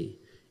say,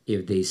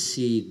 if they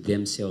see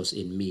themselves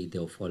in me,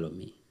 they'll follow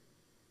me.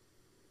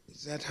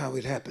 Is that how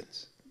it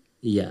happens?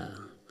 Yeah.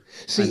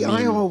 See,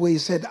 I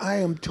always said I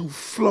am too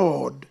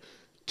flawed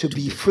to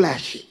be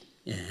flashy.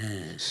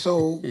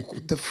 So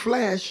the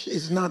flash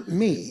is not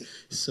me.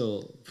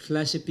 So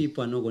flashy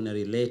people are not going to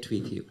relate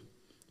with you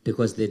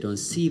because they don't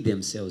see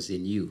themselves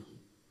in you.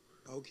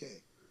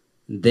 Okay.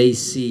 They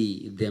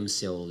see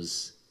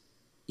themselves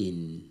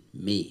in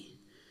me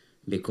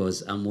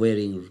because I'm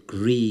wearing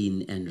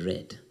green and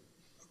red.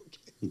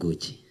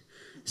 Gucci.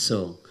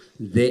 So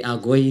they are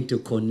going to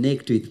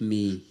connect with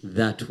me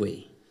that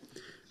way.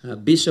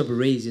 Bishop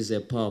raises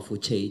a powerful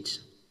church,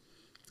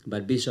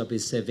 but Bishop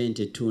is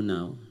 72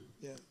 now.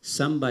 Yeah.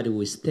 Somebody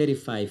who is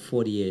 35,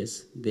 40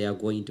 years, they are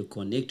going to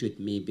connect with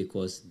me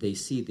because they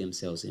see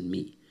themselves in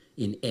me,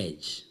 in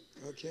age.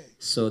 Okay.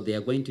 So they are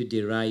going to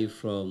derive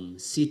from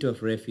Seat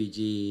of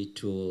Refugee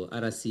to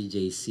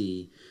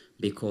RCJC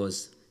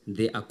because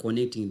they are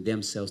connecting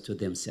themselves to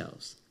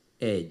themselves.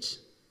 Age,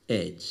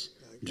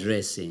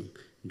 dressing.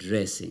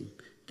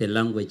 The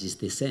language is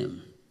the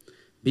same.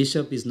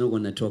 Bishop is not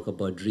going to talk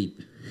about drip.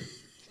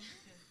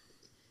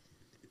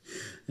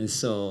 And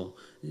so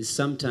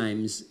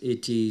sometimes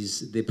it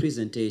is the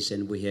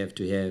presentation we have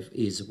to have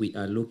is we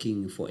are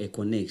looking for a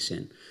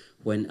connection.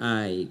 When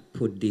I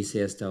put this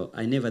hairstyle,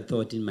 I never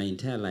thought in my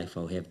entire life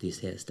I'll have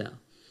this hairstyle.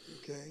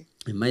 Okay.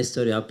 And my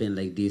story happened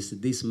like this.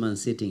 This man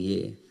sitting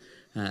here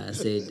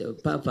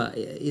said, Papa,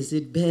 is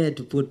it bad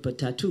to put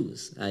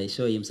tattoos? I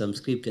show him some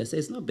scripture. I said,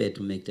 it's not bad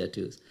to make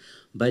tattoos.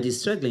 But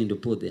he's struggling to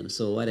put them.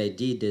 So what I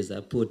did is I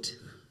put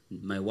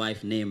my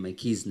wife's name, my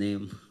kid's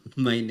name,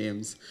 my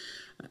names.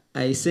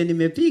 I sent him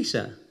a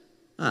picture.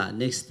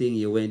 Next thing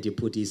he went to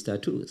put his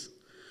tattoos.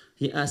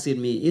 He asked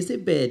me, is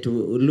it bad to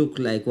look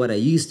like what I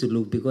used to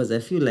look because I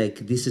feel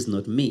like this is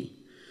not me?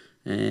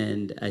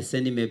 And I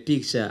sent him a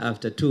picture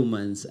after 2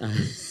 months,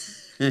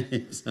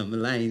 some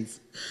lines.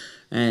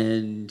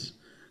 And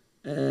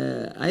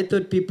I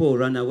thought people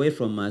run away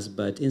from us,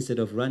 but instead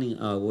of running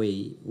our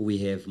way, we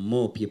have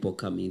more people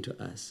coming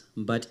to us.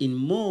 But in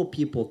more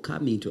people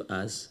coming to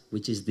us,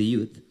 which is the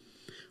youth,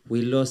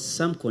 we lost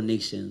some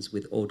connections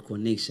with old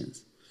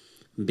connections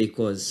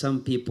because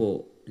some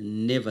people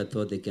never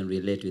thought they can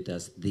relate with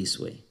us this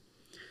way.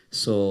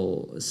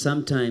 So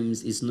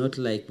sometimes it's not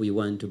like we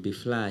want to be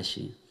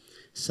flashy.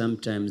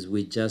 Sometimes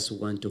we just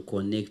want to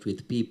connect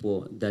with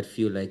people that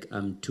feel like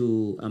I'm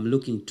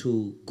looking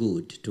too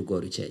good to go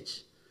to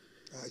church.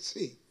 I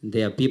see.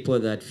 There are people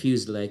that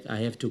feels like I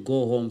have to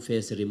go home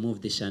first,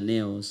 remove the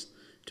Chanels,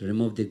 to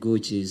remove the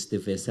Gucci's, the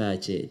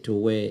Versace, to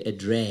wear a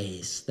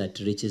dress that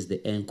reaches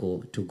the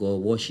ankle to go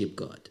worship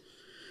God.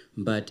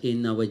 But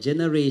in our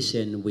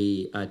generation,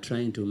 we are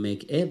trying to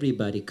make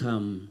everybody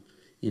come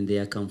in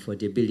their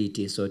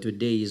comfortability. So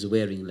today he's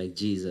wearing like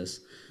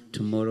Jesus.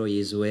 Tomorrow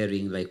he's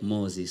wearing like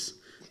Moses.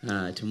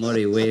 Tomorrow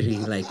he's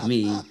wearing like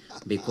me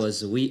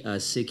because we are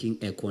seeking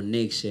a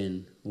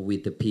connection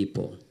with the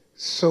people.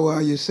 So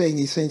are you saying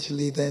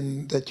essentially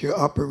then that you're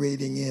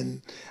operating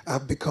in,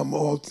 I've become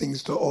all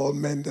things to all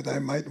men that I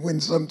might win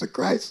some to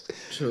Christ?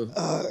 True.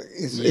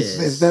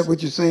 Is that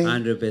what you're saying?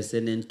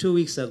 100%. And 2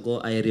 weeks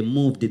ago, I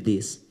removed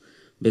this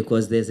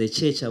because there's a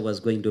church I was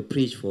going to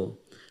preach for.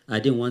 I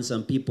didn't want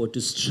some people to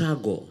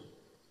struggle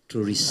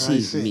to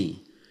receive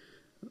me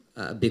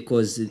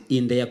because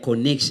in their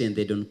connection,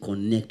 they don't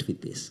connect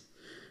with this.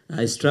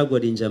 I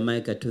struggled in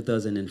Jamaica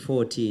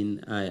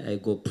 2014. I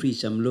go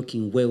preach. I'm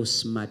looking well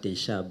smart and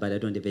sharp, but I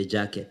don't have a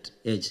jacket,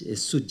 a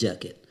suit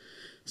jacket.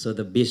 So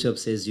the bishop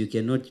says, you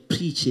cannot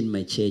preach in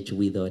my church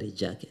without a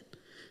jacket.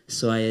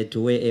 So I had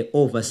to wear an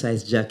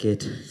oversized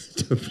jacket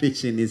to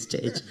preach in his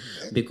church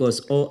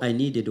because all I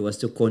needed was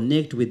to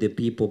connect with the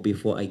people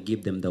before I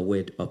give them the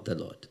word of the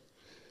Lord.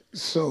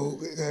 So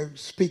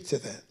speak to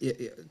that.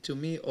 Yeah. To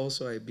me,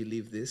 also, I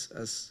believe this,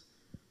 as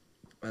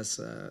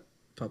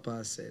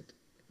Papa said.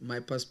 My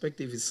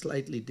perspective is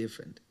slightly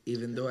different,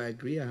 even though I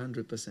agree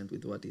 100%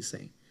 with what he's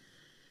saying.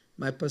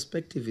 My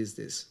perspective is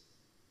this.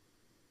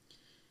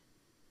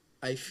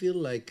 I feel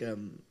like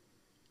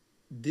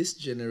this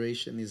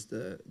generation is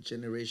the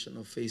generation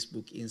of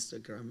Facebook,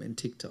 Instagram, and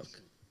TikTok.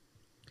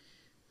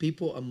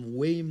 People are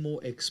way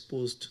more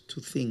exposed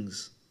to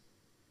things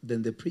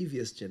than the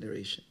previous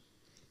generation.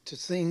 To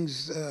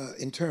things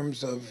in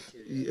terms of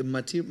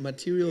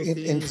material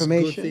things,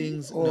 information, good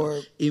things,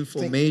 or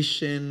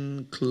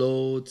information,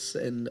 clothes,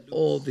 and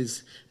all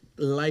this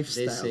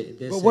lifestyle.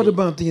 But what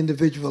about the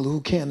individual who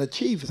can't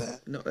achieve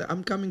that? No,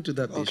 I'm coming to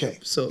that, Bishop. Okay.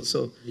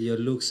 So your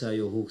looks are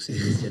your hooks in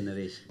this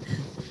generation.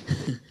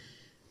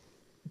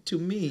 to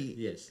me,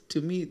 yes.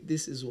 To me,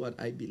 this is what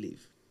I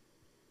believe.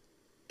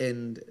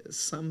 And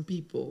some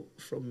people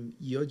from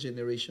your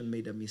generation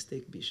made a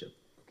mistake, Bishop.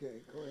 Okay,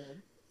 go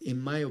ahead. In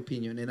my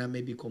opinion, and I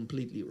may be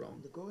completely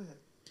wrong. Go ahead.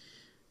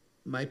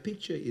 My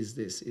picture is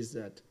this, is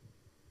that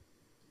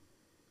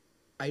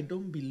I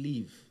don't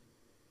believe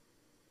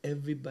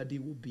everybody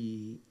will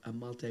be a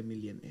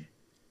multimillionaire.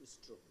 It's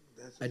true.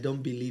 I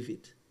don't believe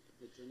it.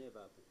 It will never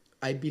happen.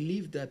 I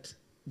believe that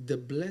the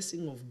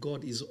blessing of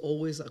God is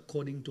always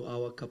according to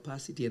our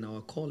capacity and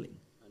our calling.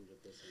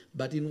 100%.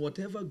 But in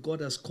whatever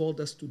God has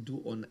called us to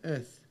do on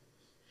earth,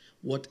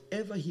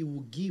 whatever he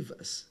will give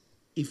us,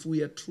 if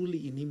we are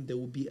truly in him, there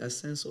will be a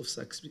sense of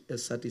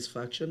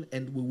satisfaction,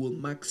 and we will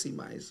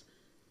maximize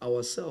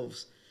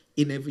ourselves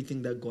in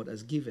everything that God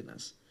has given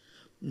us.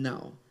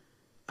 Now,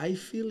 I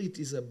feel it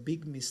is a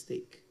big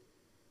mistake.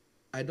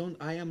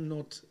 I am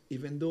not,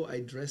 even though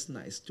I dress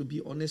nice, to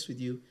be honest with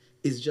you,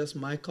 it's just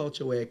my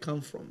culture where I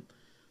come from.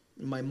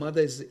 My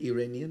mother is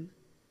Iranian.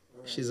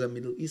 Right. She's a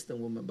Middle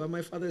Eastern woman, but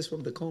my father is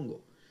from the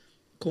Congo.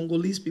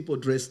 Congolese people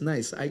dress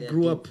nice. I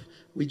grew up,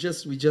 we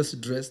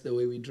just dress the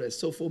way we dress.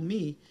 So for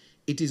me,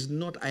 it is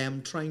not I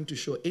am trying to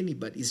show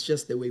anybody, it's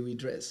just the way we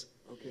dress.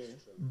 Okay.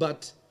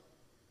 But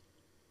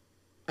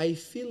I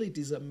feel it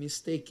is a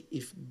mistake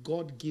if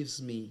God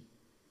gives me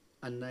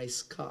a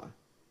nice car,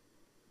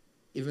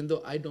 even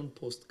though I don't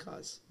post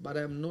cars, but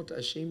I'm not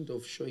ashamed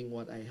of showing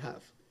what I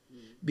have,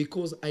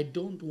 because I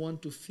don't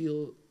want to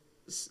feel,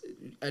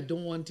 I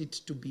don't want it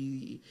to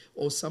be,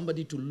 or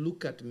somebody to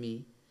look at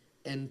me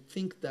and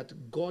think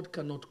that God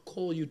cannot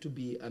call you to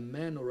be a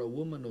man or a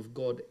woman of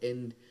God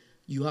and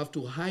you have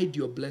to hide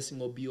your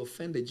blessing or be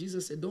offended.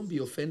 Jesus said, don't be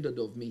offended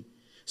of me.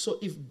 So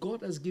if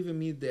God has given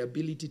me the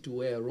ability to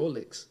wear a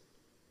Rolex,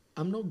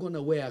 I'm not going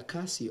to wear a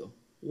Casio.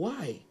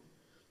 Why?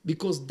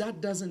 Because that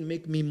doesn't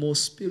make me more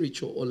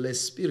spiritual or less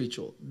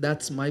spiritual.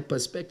 That's my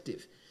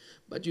perspective.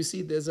 But you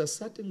see, there's a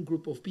certain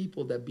group of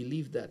people that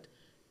believe that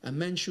a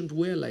man shouldn't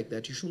wear like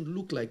that. You shouldn't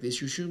look like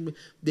this. You shouldn't.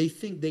 They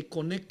think they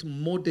connect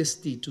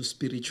modesty to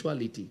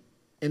spirituality.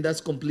 And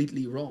that's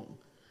completely wrong.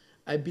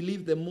 I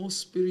believe the most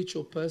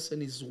spiritual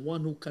person is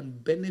one who can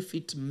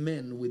benefit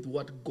men with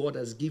what God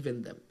has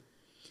given them.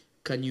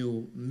 Can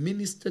you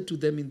minister to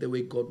them in the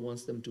way God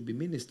wants them to be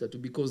ministered to?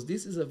 Because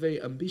this is a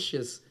very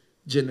ambitious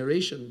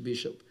generation,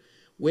 Bishop,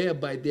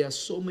 whereby there are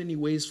so many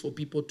ways for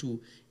people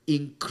to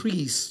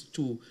increase,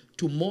 to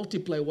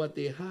multiply what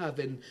they have,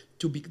 and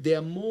there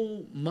are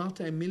more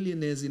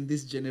multimillionaires in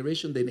this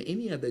generation than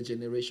any other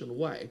generation.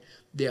 Why?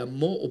 There are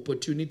more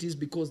opportunities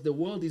because the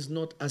world is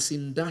not as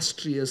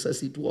industrious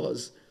as it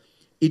was.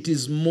 It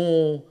is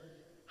more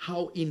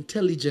how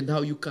intelligent,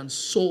 how you can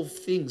solve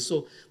things.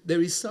 So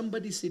there is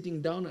somebody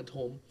sitting down at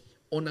home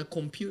on a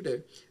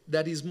computer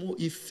that is more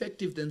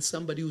effective than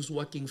somebody who's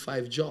working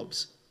 5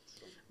 jobs.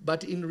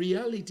 But in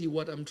reality,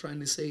 what I'm trying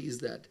to say is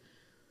that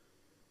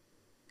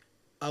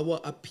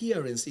our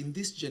appearance in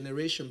this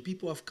generation,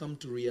 people have come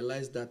to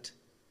realize that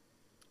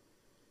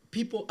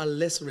people are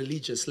less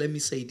religious. Let me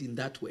say it in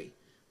that way.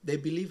 They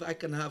believe I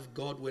can have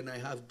God when I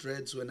have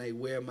dreads, when I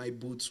wear my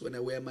boots, when I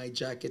wear my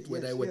jacket,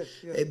 when I wear...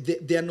 Yes.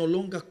 They are no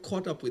longer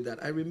caught up with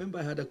that. I remember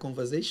I had a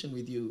conversation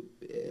with you,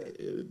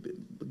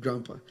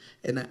 Grandpa,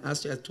 and I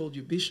asked you, I told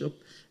you,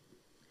 Bishop,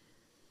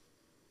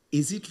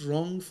 is it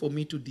wrong for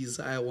me to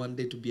desire one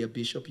day to be a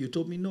bishop? You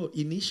told me no.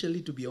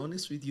 Initially, to be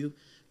honest with you,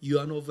 you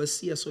are an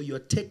overseer, so you're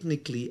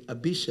technically a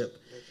bishop.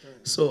 That's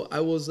right. So I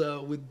was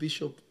with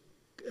Bishop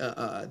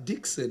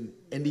Dixon,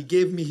 and he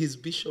gave me his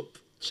bishop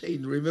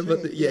chain. Remember?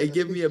 He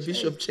gave me a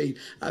bishop chain,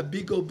 a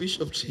big old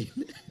bishop chain.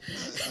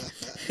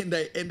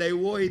 and I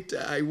wore it.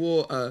 I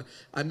wore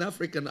an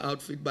African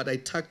outfit, but I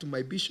tucked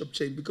my bishop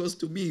chain because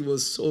to me it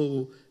was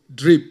so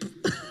drip.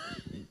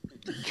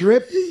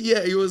 Drip?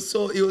 Yeah, it was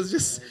so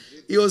swagalicious.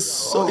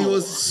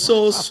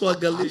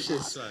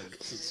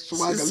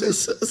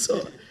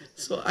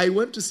 So I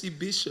went to see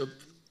Bishop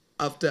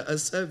after a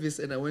service,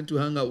 and I went to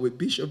hang out with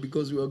Bishop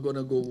because we were going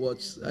to go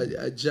watch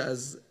a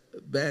jazz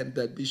band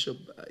that Bishop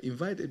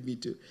invited me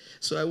to.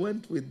 So I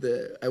went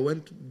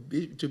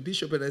to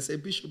Bishop, and I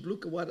said, Bishop,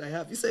 look at what I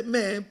have. He said,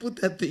 man, put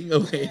that thing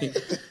away.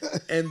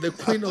 and the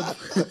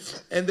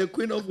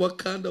Queen of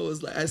Wakanda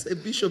was like, I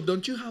said, Bishop,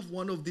 don't you have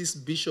one of these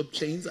bishop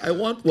chains? I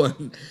want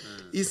one.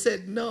 He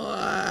said, no,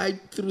 I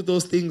threw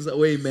those things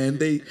away, man.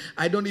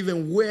 I don't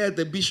even wear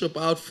the bishop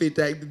outfit.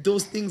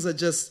 Those things are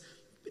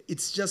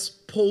it's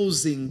just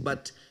posing,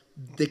 but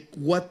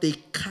what they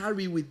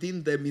carry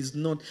within them it's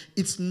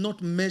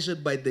not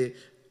measured by the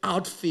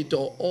outfit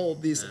or all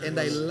this. And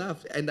I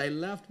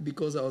laughed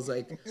because I was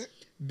like,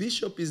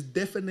 Bishop is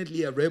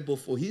definitely a rebel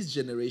for his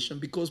generation,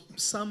 because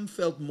some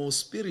felt more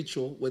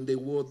spiritual when they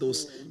wore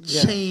those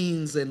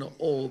chains and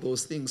all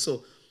those things.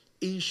 So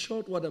in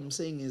short, what I'm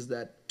saying is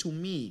that to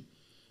me,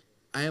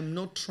 I am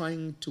not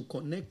trying to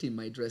connect in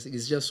my dressing.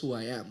 It's just who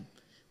I am.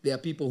 There are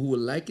people who will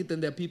like it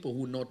and there are people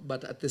who not.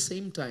 But at the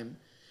same time,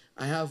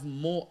 I have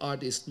more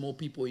artists, more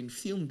people in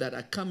film that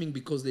are coming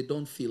because they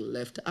don't feel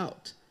left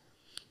out.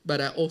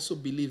 But I also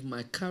believe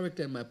my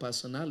character and my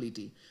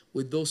personality,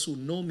 with those who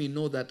know me,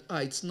 know that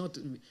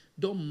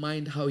don't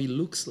mind how he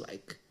looks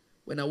like.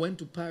 When I went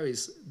to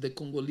Paris, the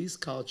Congolese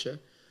culture,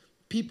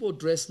 people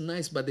dress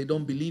nice, but they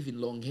don't believe in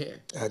long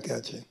hair. I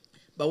got you.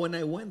 But when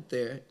I went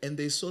there and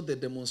they saw the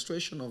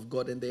demonstration of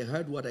God and they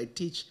heard what I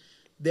teach,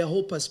 their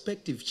whole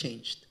perspective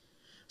changed.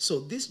 So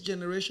this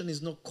generation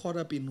is not caught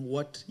up in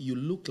what you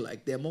look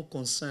like. They're more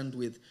concerned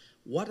with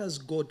what has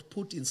God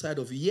put inside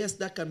of you. Yes,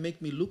 that can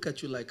make me look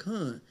at you like,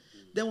 huh?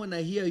 Then when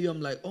I hear you, I'm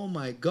like, oh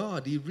my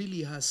God, he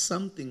really has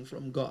something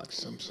from God.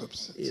 Some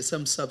substance.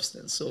 Some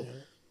substance. So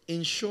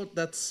in short,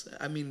 that's,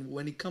 I mean,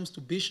 when it comes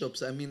to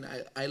bishops, I mean,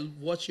 I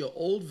watch your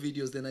old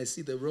videos, then I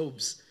see the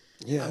robes.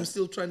 Yeah. I'm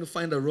still trying to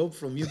find a robe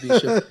from you,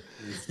 Bishop.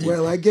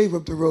 Well, I gave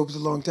up the robes a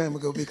long time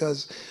ago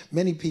because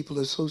many people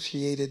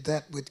associated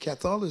that with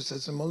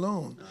Catholicism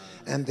alone,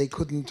 and they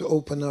couldn't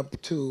open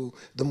up to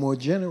the more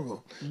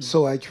general.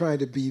 So I try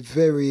to be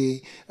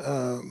very,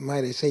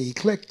 might I say,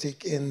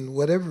 eclectic in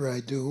whatever I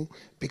do,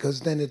 because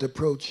then it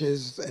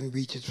approaches and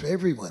reaches for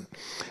everyone.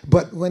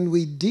 But when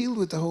we deal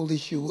with the whole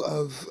issue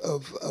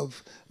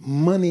of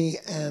money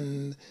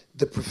and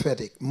the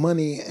prophetic,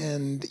 money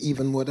and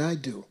even what I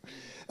do,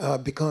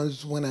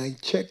 because when I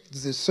checked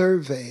the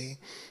survey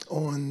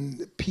on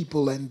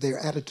people and their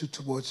attitude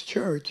towards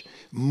church,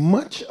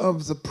 much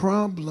of the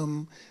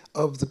problem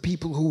of the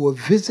people who were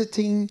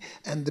visiting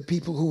and the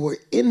people who were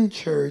in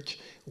church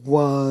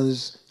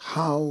was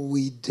how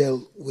we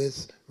dealt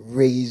with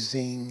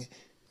raising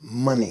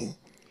money.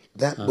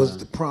 That was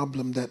the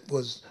problem that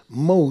was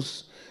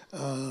most...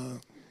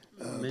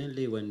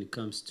 mainly when it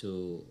comes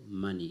to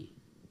money,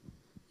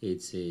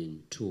 it's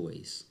in two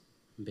ways,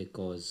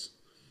 because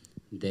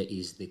there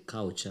is the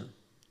culture,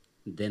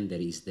 then there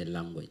is the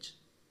language.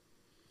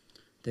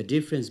 The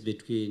difference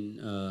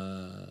between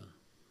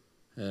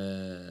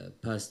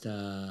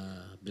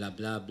Pastor blah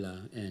blah blah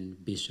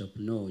and Bishop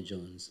Noel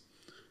Jones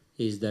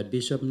is that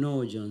Bishop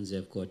Noel Jones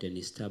have got an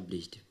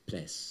established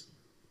place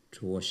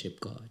to worship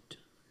God.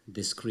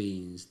 The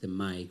screens, the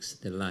mics,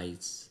 the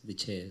lights, the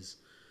chairs.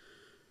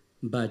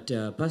 But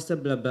Pastor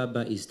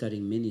Blababa is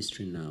starting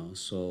ministry now,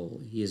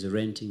 so he is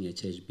renting a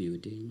church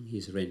building.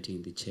 He's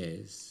renting the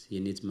chairs. He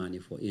needs money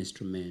for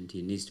instrument.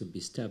 He needs to be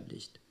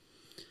established.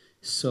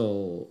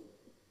 So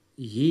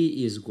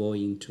he is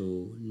going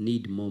to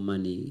need more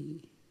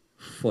money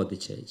for the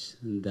church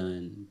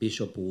than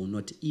Bishop will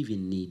not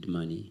even need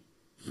money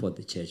for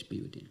the church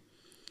building.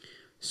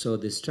 So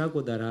the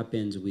struggle that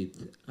happens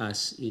with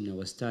us in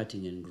our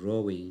starting and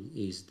growing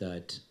is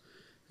that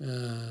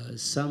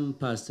some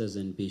pastors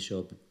and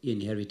bishops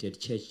inherited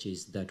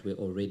churches that were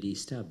already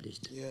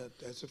established. Yeah,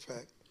 that's a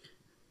fact.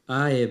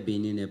 I have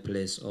been in a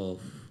place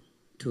of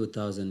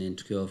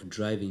 2012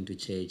 driving to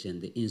church,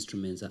 and the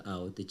instruments are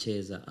out, the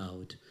chairs are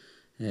out.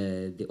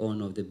 The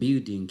owner of the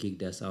building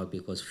kicked us out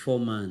because 4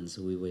 months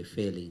we were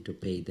failing to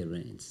pay the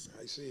rents.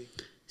 I see.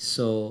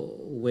 So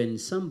when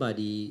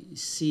somebody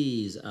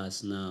sees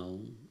us now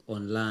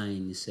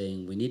online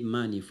saying we need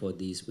money for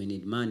this, we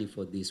need money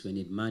for this, we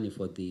need money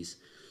for this,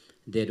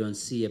 they don't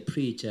see a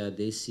preacher,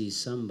 they see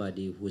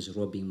somebody who's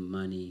robbing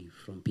money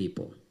from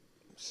people.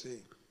 See.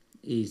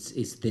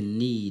 It's the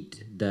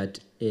need that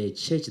a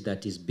church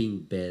that is being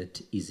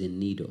built is in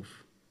need of.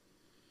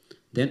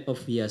 Then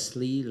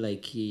obviously,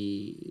 like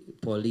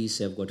police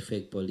have got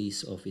fake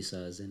police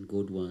officers and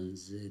good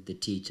ones, the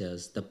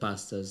teachers, the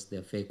pastors,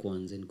 they're fake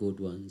ones and good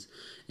ones.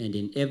 And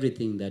in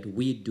everything that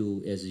we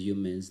do as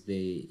humans,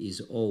 there is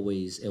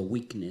always a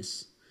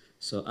weakness.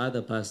 So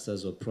other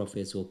pastors or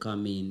prophets will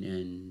come in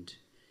and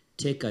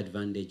take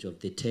advantage of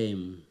the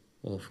term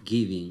of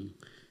giving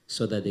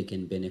so that they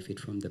can benefit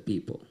from the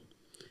people.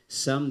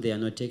 Some, they are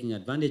not taking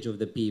advantage of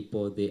the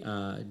people. They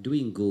are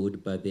doing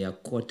good, but they are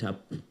caught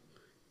up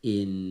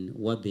in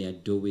what they are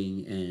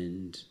doing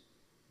and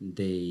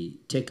they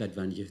take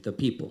advantage of the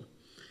people.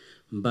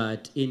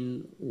 But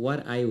in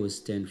what I will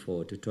stand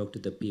for to talk to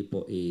the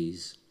people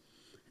is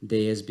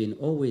there has been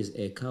always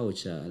a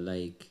culture,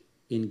 like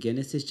in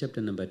Genesis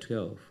chapter number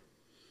 12,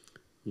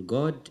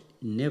 God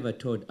never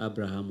told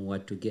Abraham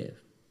what to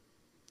give.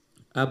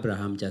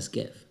 Abraham just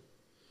gave.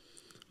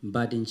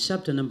 But in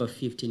chapter number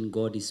 15,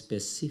 God is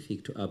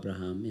specific to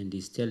Abraham and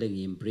is telling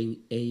him, bring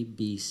A,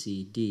 B,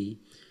 C, D,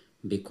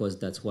 because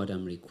that's what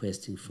I'm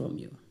requesting from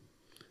you.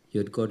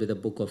 You'd go to the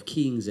book of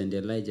Kings and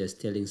Elijah is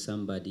telling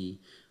somebody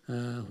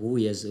who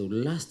has a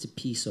last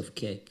piece of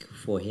cake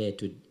for her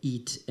to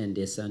eat and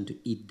their son to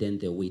eat, then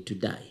they're way to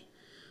die.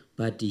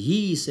 But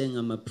he is saying,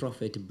 I'm a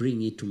prophet,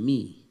 bring it to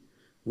me,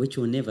 which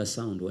will never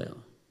sound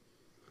well.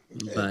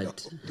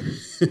 But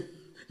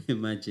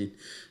imagine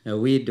a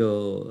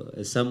widow,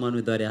 someone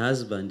without a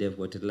husband, they've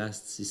got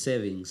last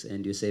savings,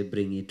 and you say,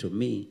 bring it to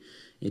me.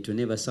 It will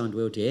never sound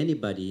well to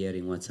anybody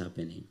hearing what's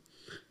happening.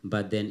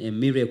 But then a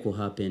miracle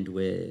happened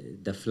where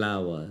the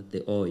flour,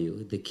 the oil,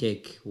 the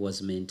cake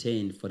was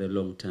maintained for a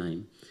long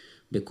time,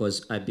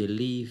 because I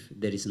believe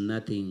there is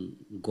nothing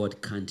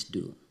God can't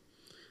do.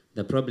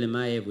 The problem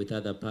I have with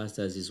other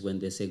pastors is when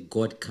they say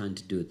God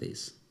can't do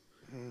this.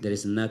 There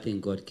is nothing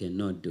God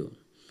cannot do.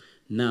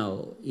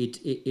 Now,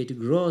 it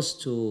grows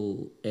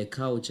to a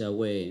culture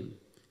where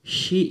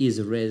she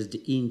is raised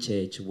in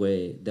church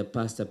where the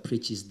pastor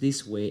preaches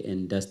this way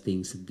and does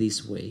things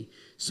this way.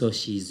 So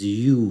she's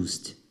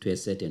used to a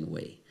certain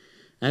way.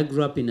 I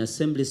grew up in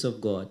Assemblies of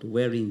God.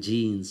 Wearing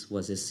jeans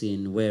was a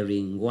sin.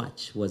 Wearing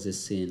watch was a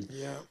sin.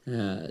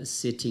 Yeah.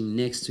 Sitting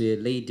next to a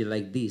lady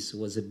like this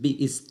was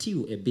it's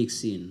still a big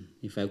sin.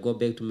 If I go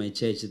back to my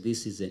church,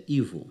 this is an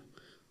evil.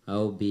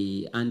 I'll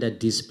be under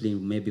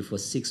discipline maybe for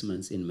 6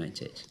 months in my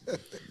church.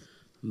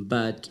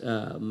 But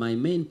my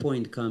main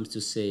point comes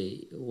to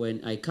say,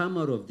 when I come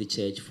out of the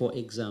church, for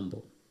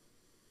example,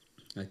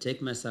 I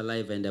take my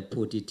saliva and I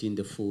put it in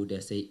the food. I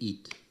say,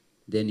 eat,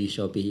 then you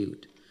shall be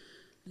healed.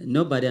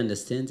 Nobody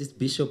understands it.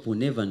 Bishop will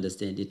never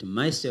understand it.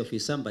 Myself,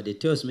 if somebody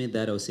tells me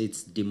that, I'll say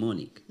it's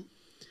demonic.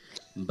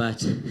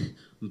 But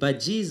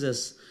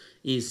Jesus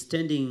is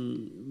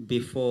standing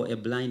before a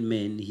blind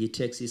man. He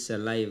takes his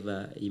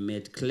saliva, he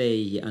made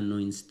clay, he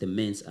anoints the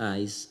man's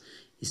eyes.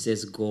 He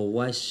says, go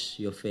wash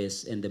your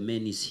face, and the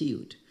man is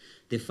healed.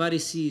 The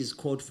Pharisees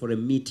called for a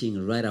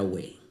meeting right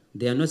away.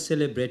 They are not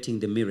celebrating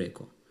the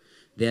miracle.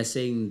 They are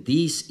saying,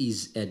 this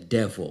is a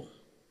devil.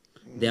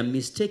 They are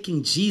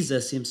mistaking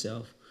Jesus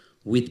himself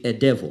with a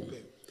devil,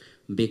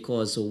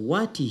 because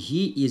what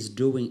he is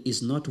doing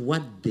is not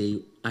what they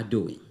are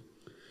doing.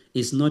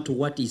 It's not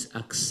what is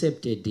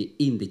accepted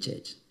in the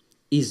church.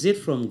 Is it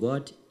from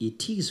God?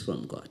 It is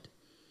from God.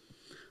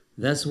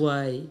 That's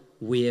why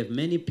we have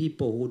many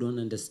people who don't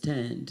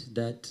understand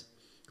that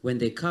when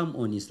they come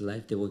on his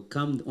life, they will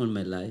come on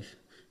my life.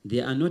 They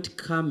are not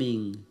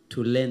coming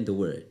to learn the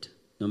word,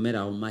 no matter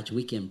how much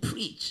we can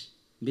preach.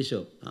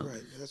 Bishop,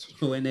 Right, that's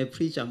true. when I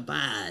preach, I'm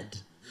bad.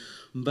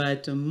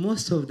 But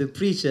most of the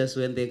preachers,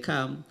 when they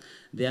come,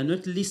 they are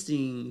not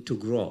listening to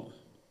grow.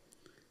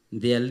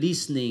 They are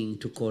listening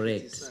to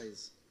correct.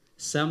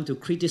 Some to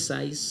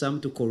criticize,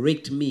 some to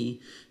correct me,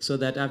 so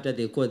that after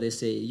they call, they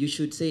say, you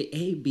should say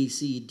A, B,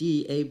 C,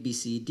 D, A, B,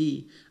 C,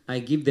 D. I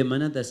give them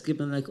another script,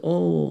 and I'm like,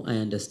 oh, I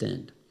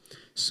understand.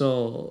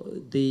 So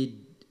the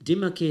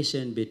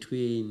demarcation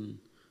between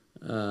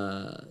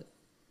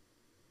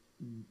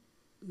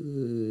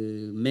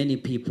many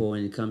people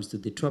when it comes to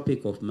the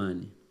topic of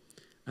money,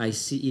 I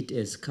see it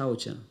as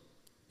culture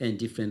and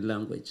different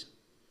language.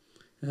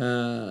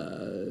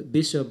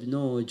 Bishop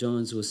Noel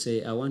Jones will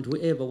say, I want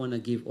whoever want to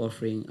give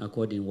offering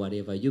according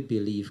whatever you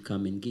believe,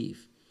 come and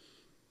give.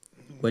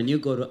 When you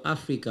go to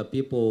Africa,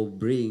 people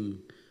bring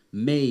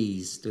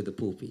maize to the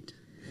pulpit.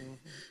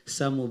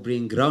 Some will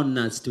bring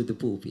groundnuts to the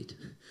pulpit.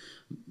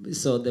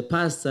 So the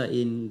pastor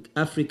in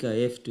Africa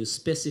have to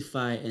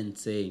specify and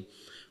say,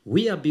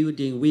 we are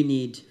building, we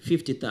need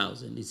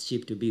 50,000. It's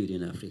cheap to build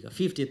in Africa.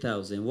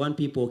 50,000. One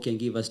people can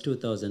give us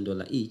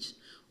 $2,000 each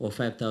or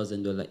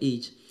 $5,000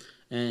 each.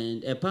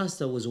 And a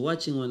pastor who's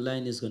watching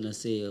online is going to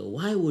say,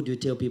 why would you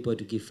tell people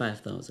to give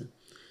 5,000?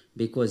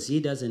 Because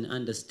he doesn't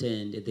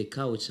understand the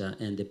culture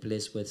and the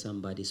place where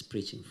somebody is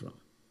preaching from.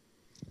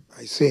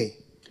 I see.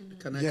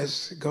 Can I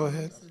Yes, go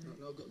ahead.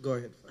 No, go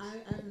ahead.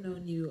 I've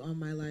known you all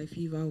my life.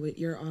 You've always,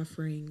 your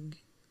offering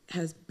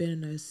has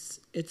been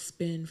it's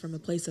been from a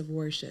place of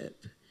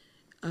worship.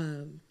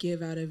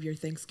 Give out of your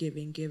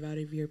thanksgiving, give out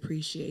of your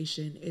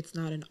appreciation. It's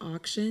not an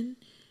auction,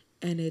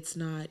 and it's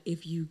not,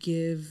 if you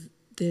give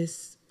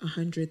this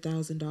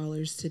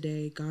 $100,000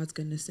 today, God's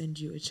going to send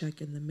you a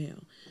check in the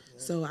mail. Yeah.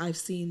 So I've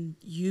seen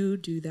you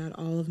do that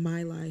all of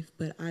my life,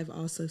 but I've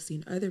also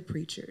seen other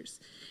preachers,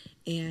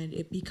 and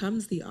it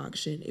becomes the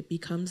auction. It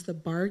becomes the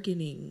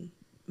bargaining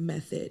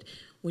method.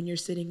 When you're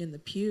sitting in the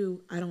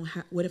pew,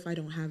 what if I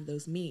don't have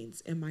those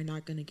means? Am I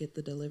not going to get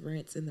the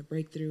deliverance and the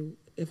breakthrough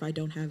if I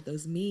don't have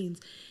those means?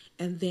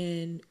 And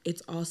then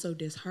it's also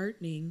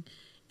disheartening.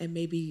 And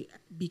maybe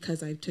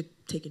because I've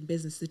taken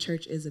business, the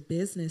church is a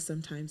business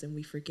sometimes, and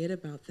we forget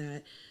about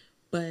that.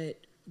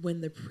 But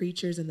when the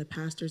preachers and the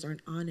pastors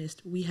aren't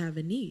honest, we have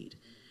a need.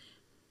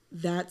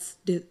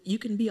 You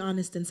can be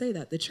honest and say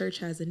that the church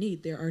has a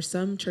need. There are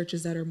some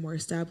churches that are more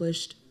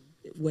established.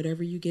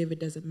 Whatever you give, it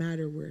doesn't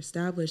matter. We're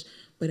established.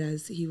 But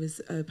as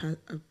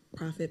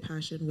Prophet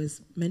Passion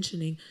was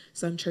mentioning,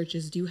 some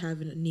churches do have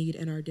a need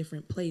and are a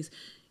different place.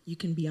 You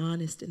can be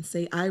honest and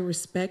say, I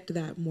respect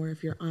that more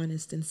if you're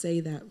honest and say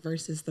that,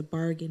 versus the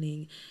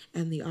bargaining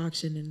and the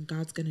auction and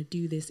God's going to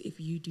do this if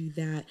you do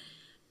that.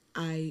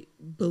 I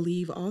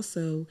believe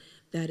also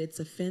that it's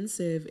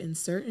offensive in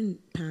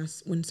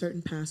when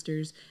certain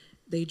pastors,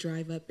 they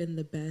drive up in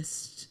the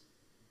best,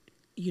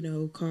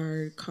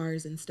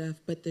 cars and stuff,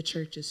 but the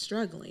church is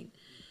struggling.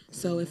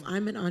 So if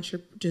I'm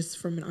just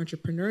from an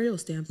entrepreneurial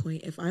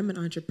standpoint, if I'm an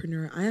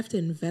entrepreneur, I have to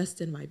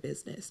invest in my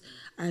business.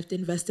 I have to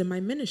invest in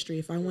my ministry.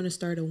 If I want to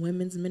start a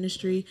women's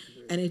ministry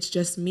and it's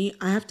just me,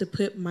 I have to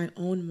put my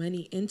own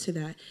money into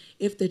that.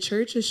 If the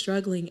church is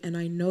struggling and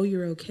I know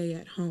you're okay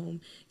at home,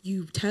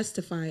 you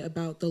testify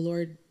about the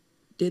Lord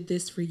did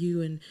this for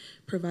you and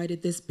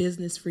provided this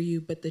business for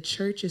you, but the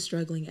church is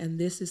struggling and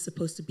this is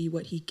supposed to be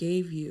what he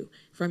gave you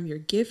from your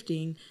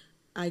gifting.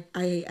 I,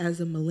 as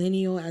a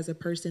millennial, as a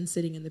person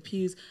sitting in the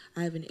pews,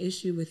 I have an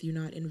issue with you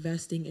not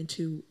investing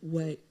into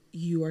what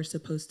you are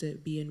supposed to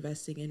be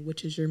investing in,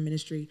 which is your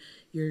ministry,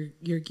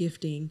 your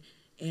gifting,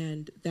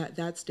 and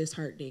that's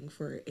disheartening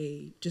for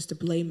just a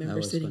lay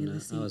member sitting in the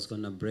seat. I was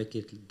gonna break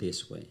it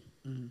this way.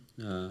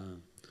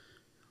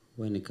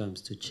 When it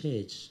comes to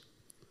church,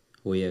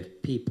 we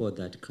have people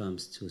that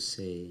comes to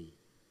say,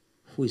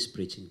 who is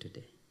preaching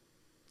today?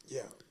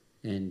 Yeah,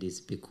 And it's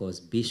because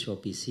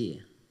Bishop is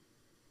here.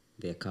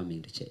 They're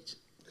coming to church.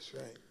 that's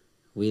right.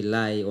 We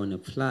lie on a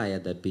flyer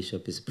that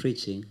Bishop is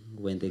preaching.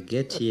 When they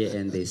get here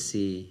and they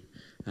see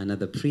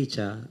another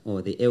preacher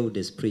or the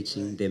elders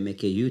preaching, Right. they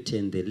make a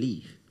U-turn, they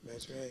leave.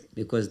 That's right.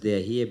 Because they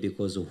are here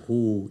because of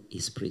who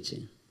is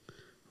preaching.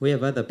 We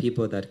have other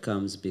people that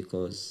comes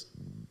because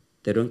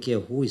they don't care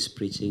who is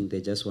preaching,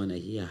 they just want to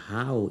hear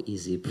how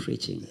is he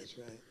preaching. That's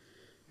right.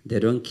 They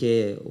don't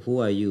care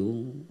who are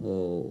you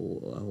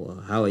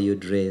or how are you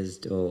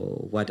dressed or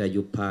what are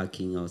you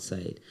parking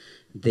outside.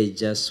 They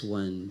just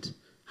want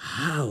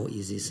how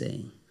is he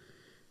saying.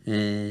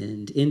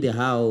 And in the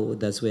how,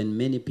 that's when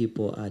many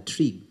people are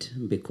tricked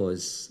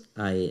because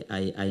I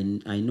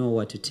know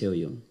what to tell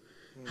you,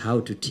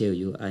 how to tell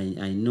you.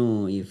 I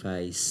know if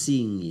I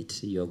sing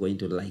it, you're going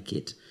to like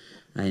it.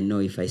 I know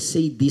if I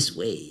say it this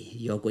way,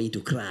 you're going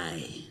to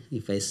cry.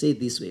 If I say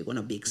it this way, you're going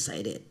to be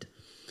excited.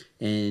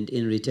 And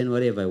in return,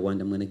 whatever I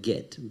want, I'm going to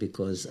get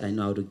because I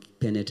know how to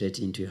penetrate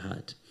into your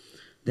heart.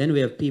 Then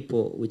we have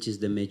people, which is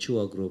the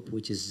mature group,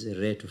 which is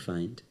rare to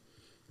find.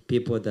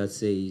 People that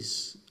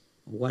says,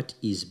 what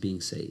is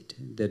being said?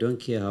 They don't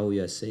care how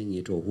you are saying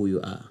it or who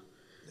you are.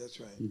 That's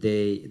right.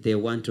 They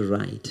want to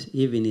write.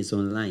 Even it's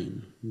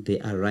online, they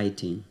are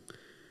writing.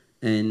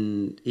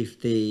 And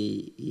if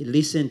they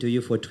listen to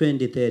you for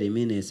 20, 30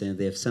 minutes and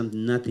they have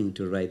nothing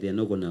to write, they're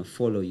not going to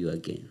follow you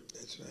again.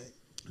 That's right.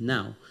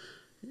 Now,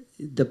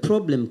 the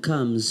problem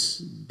comes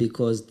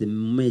because the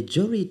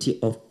majority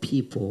of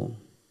people,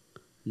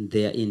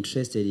 they are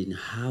interested in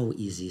how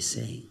is he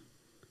saying.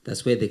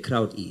 That's where the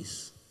crowd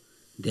is,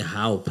 the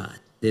how part.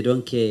 They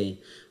don't care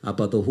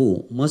about the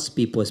who. Most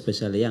people,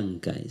 especially young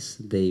guys,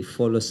 they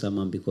follow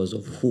someone because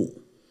of who.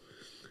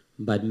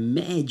 But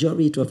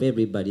majority of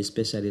everybody,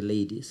 especially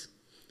ladies,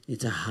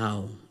 it's a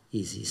how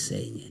is he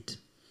saying it.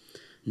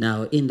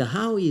 Now, in the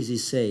how is he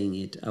saying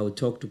it, I will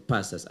talk to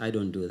pastors. I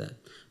don't do that.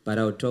 But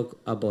I will talk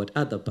about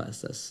other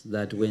pastors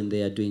that when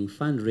they are doing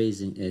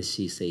fundraising, as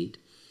she said,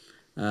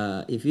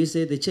 if you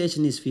say the church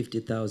needs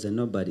 50,000,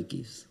 nobody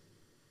gives.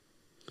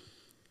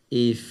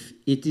 If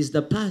it is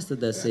the pastor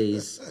that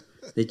says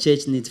the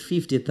church needs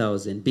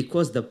 50,000,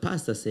 because the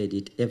pastor said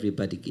it,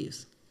 everybody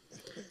gives.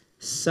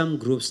 Some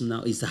groups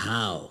now is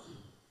how.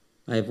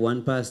 I have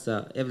one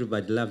pastor,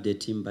 everybody loved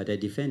him, but I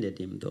defended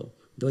him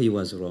though he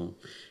was wrong.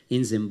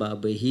 In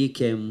Zimbabwe, he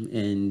came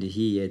and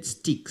he had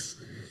sticks.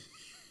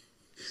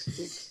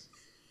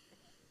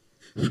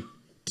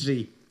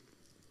 Tree.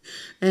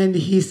 And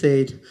he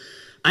said,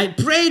 I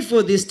prayed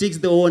for these sticks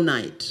the whole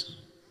night.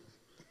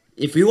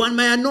 If you want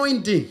my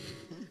anointing,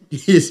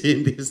 he's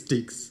in these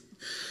sticks.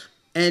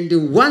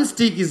 And one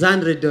stick is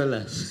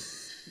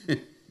 $100.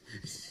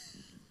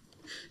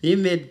 He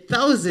made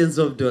thousands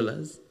of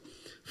dollars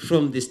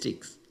from the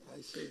sticks.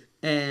 I see.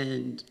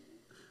 And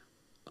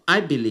I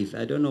believe,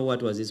 I don't know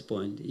what was his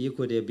point. He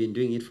could have been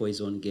doing it for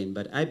his own gain,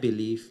 but I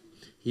believe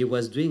he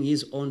was doing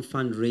his own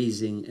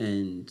fundraising,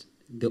 and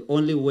the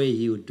only way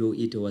he would do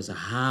it was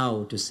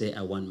how to say,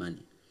 I want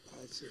money.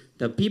 I see.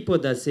 The people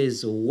that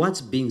says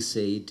what's being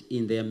said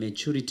in their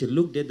maturity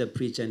looked at the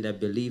preacher and I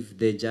believe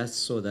they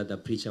just saw that the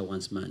preacher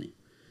wants money.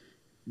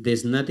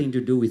 There's nothing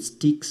to do with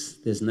sticks.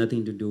 There's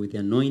nothing to do with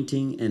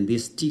anointing. And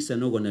these sticks are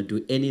not going to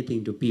do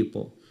anything to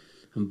people.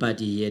 But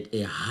he had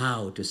a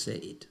how to say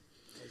it.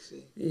 I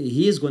see.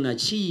 He is going to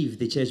achieve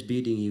the church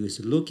building he was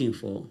looking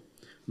for.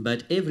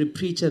 But every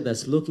preacher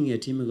that's looking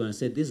at him is going to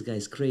say, this guy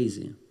is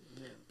crazy.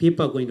 Yeah.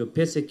 People are going to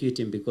persecute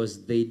him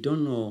because they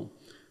don't know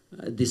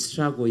the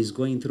struggle he's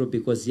going through,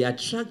 because he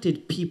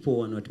attracted people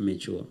who are not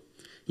mature.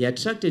 He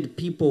attracted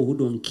people who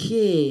don't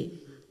care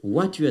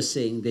what you are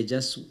saying. They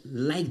just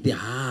like the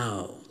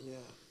how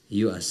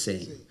you are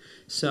saying.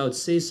 So I would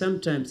say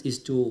sometimes is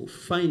to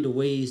find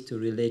ways to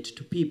relate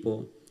to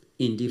people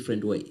in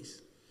different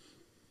ways.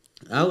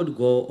 I would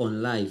go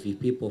on live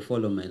if people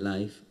follow my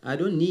life. I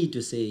don't need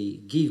to say,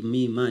 give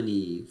me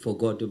money for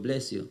God to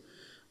bless you.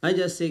 I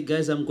just say,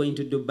 guys, I'm going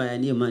to Dubai. I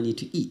need money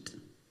to eat.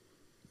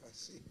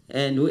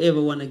 And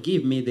whoever want to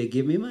give me, they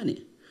give me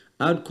money.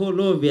 I would call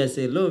Lovy. I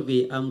say,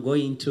 Lovy, I'm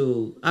going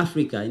to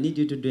Africa. I need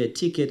you to do a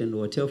ticket and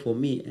hotel for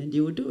me. And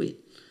you will do it.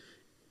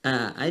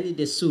 I need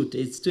a suit.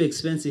 It's too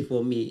expensive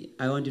for me.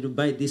 I want you to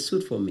buy this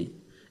suit for me.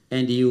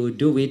 And you will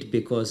do it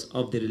because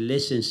of the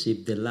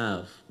relationship, the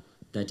love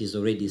that is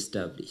already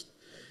established.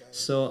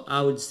 So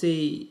I would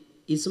say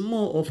it's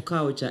more of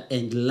culture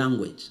and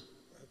language.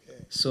 Okay.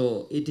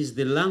 So it is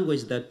the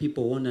language that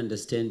people won't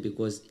understand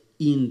because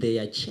in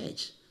their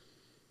church,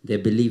 they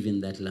believe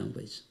in that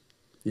language.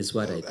 That's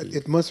what I think.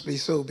 It must be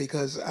so,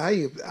 because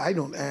I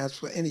don't ask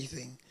for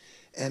anything.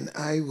 And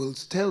I will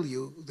tell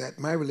you that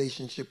my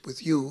relationship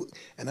with you,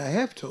 and I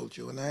have told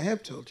you,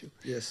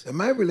 yes, that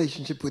my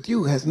relationship with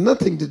you has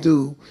nothing to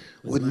do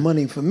with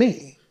money for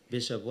me.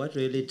 Bishop, what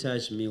really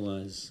touched me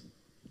was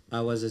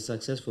I was a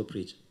successful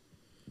preacher.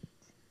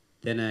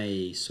 Then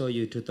I saw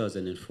you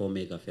 2004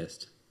 Mega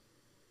Fest.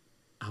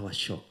 I was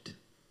shocked.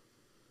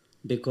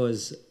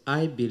 because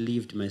I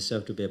believed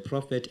myself to be a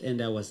prophet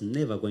and I was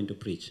never going to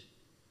preach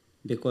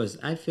because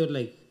I felt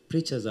like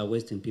preachers are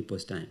wasting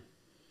people's time.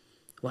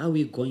 Why are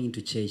we going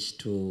to church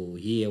to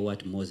hear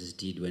what Moses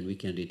did when we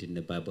can read it in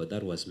the Bible?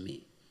 That was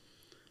me.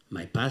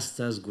 My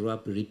pastors grew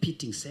up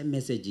repeating same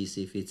messages.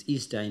 If it's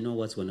Easter, I know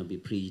what's going to be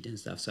preached and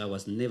stuff. So I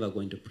was never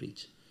going to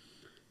preach.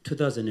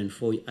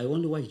 2004, I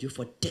only watched you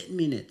for 10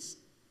 minutes.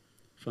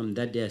 From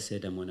that day, I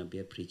said, I'm going to be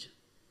a preacher.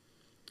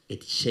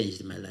 It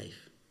changed my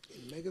life.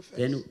 Megafest.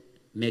 Then,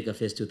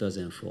 Megafest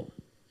 2004.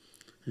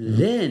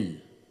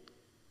 Then,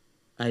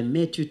 I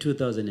met you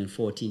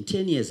 2014,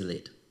 10 years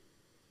later.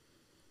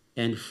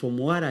 And from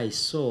what I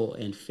saw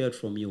and felt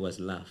from you was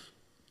love,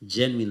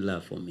 genuine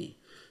love for me.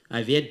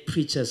 I've had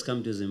preachers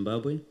come to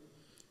Zimbabwe,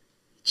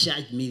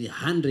 charge me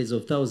hundreds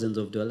of thousands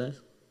of dollars.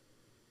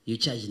 You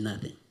charge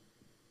nothing.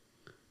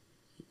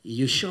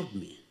 You shocked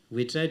me.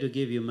 We tried to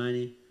give you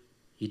money.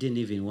 You didn't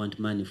even want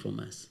money from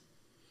us.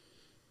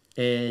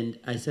 And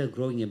I started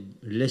growing a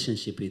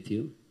relationship with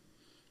you.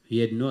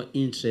 You had no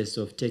interest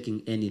of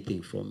taking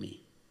anything from me.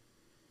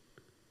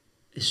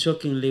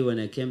 Shockingly, when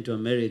I came to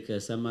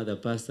America, some other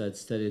pastors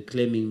started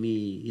claiming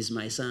me, he's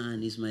my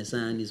son, he's my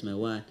son, he's my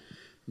what,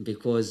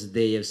 because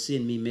they have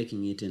seen me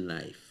making it in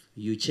life.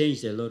 You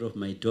changed a lot of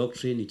my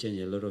doctrine, you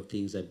changed a lot of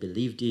things I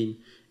believed in,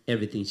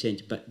 everything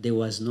changed, but there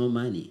was no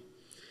money.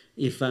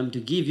 If I'm to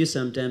give you,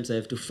 sometimes I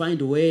have to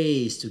find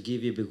ways to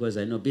give you because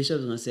I know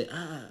Bishop's going to say,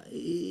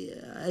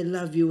 I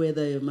love you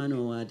whether you're a man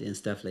or what, and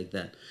stuff like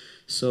that.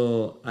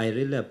 So I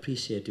really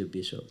appreciate you,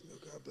 Bishop.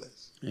 God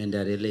bless. And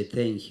I really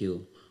thank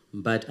you.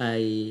 But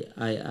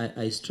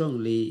I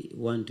strongly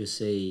want to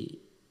say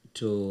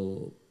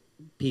to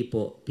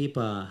people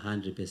are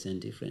 100%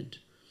 different.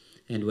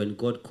 And when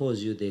God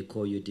calls you, they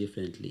call you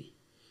differently.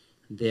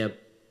 There are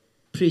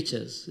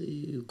preachers,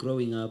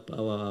 growing up,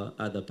 our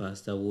other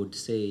pastor would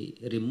say,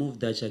 remove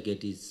that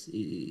jacket,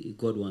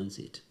 God wants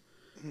it.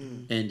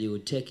 And he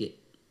would take it.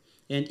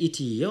 And it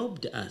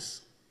helped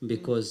us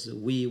because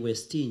we were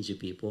stingy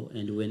people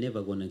and we were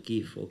never going to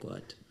give for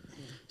God.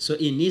 So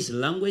in his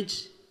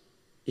language,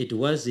 it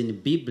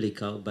wasn't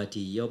biblical, but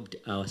he helped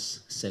us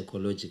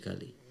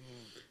psychologically.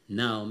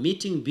 Now,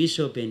 meeting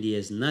Bishop and he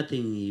has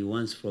nothing he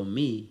wants from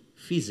me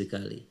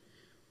physically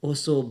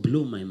also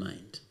blew my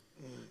mind.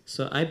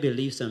 So I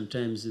believe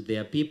sometimes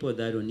there are people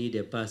that don't need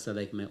a pastor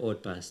like my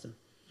old pastor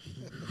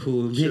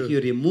who make you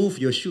remove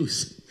your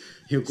shoes.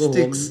 You go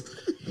Sticks.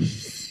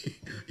 home.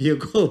 You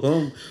go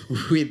home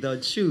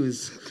without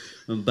shoes.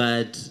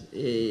 But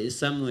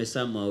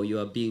somehow you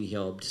are being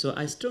helped. So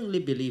I strongly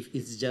believe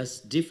it's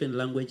just different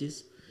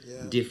languages,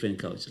 different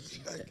cultures.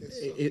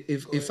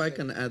 If I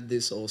can add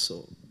this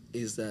also,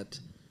 is that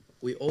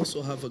we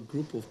also have a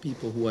group of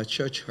people who are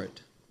church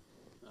hurt.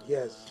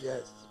 Yes,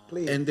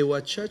 please. And they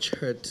were church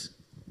hurt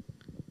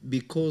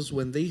because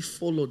when they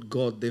followed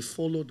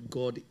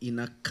God in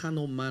a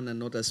carnal manner,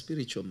 not a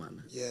spiritual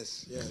manner.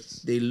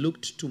 Yes. They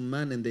looked to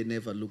man and they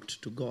never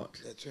looked to God.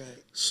 That's right.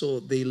 So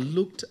they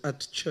looked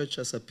at church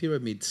as a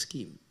pyramid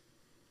scheme.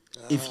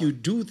 If you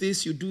do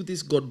this,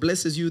 God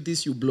blesses you,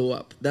 this, you blow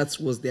up. That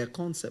was their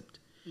concept.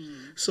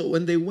 So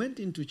when they went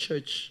into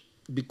church,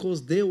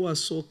 because they were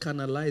so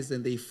canalized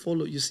and they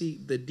follow, you see,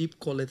 the deep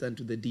calleth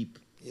unto the deep.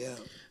 Yeah.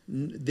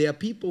 There are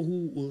people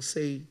who will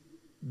say,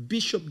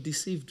 Bishop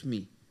deceived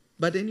me.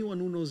 But anyone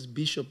who knows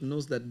Bishop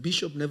knows that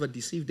Bishop never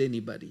deceived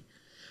anybody.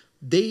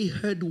 They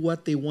heard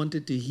what they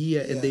wanted to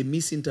hear and they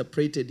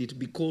misinterpreted it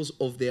because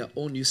of their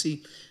own. You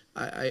see,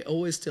 I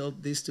always tell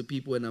this to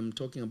people when I'm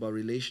talking about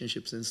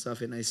relationships and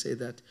stuff, and I say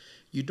that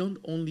you don't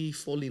only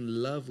fall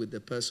in love with the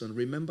person.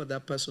 Remember,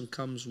 that person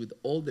comes with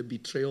all the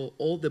betrayal,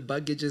 all the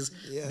baggages,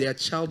 their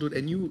childhood.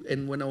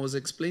 And when I was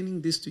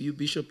explaining this to you,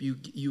 Bishop,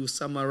 you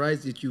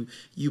summarized it,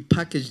 you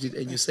packaged it,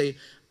 and you say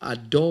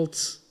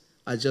adults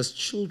are just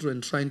children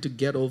trying to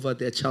get over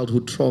their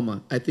childhood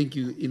trauma. I think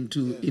you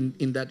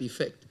in that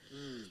effect.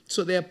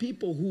 So there are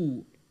people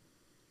who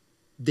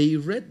they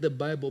read the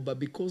Bible, but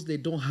because they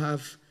don't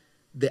have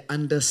the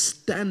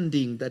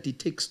understanding that it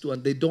takes to,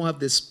 and they don't have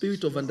the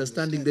spirit of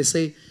understanding, they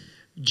say,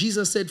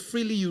 Jesus said,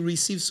 freely you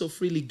receive, so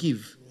freely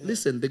give.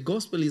 Listen, the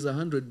gospel is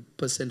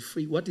 100%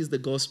 free. What is the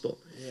gospel?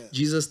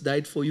 Jesus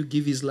died for you,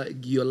 give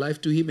your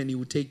life to him, and he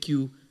will take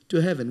you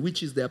to heaven,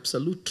 which is the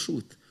absolute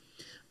truth.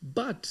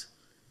 But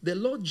the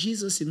Lord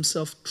Jesus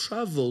himself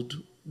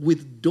traveled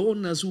with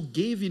donors who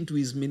gave into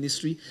his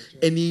ministry,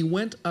 and he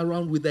went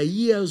around with a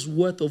year's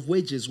worth of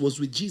wages was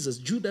with Jesus.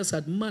 Judas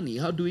had money.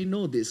 How do we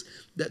know this?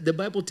 That the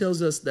Bible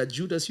tells us that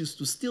Judas used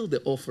to steal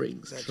the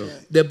offerings. That's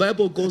right. The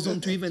Bible goes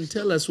on to even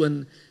tell us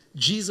when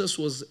Jesus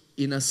was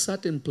in a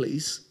certain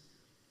place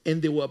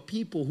and there were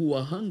people who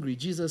were hungry,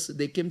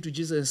 they came to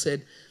Jesus and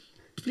said,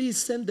 please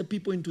send the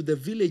people into the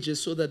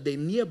villages so that they're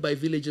nearby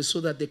villages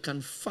so that they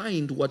can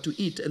find what to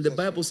eat. And the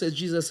Bible says,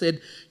 Jesus said,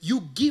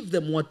 you give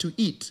them what to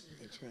eat.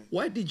 That's right.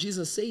 Why did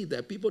Jesus say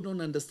that? People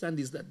don't understand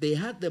is that they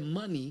had the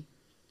money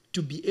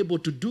to be able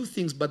to do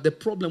things, but the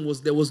problem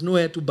was there was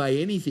nowhere to buy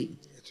anything.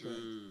 That's right.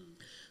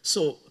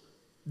 So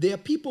there are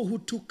people who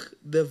took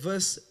the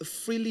verse,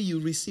 freely you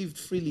received,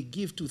 freely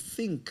give, to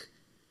think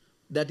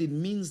that it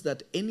means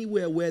that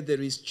anywhere where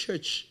there is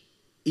church,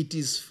 it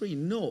is free.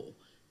 No,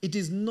 it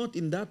is not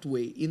in that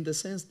way, in the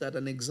sense that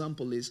an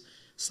example is,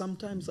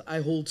 sometimes I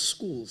hold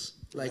schools.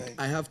 Like Right.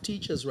 I have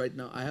teachers right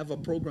now. I have a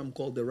program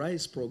called the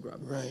RISE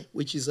program, Right.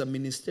 which is a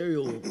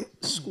ministerial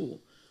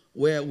school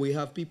where we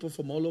have people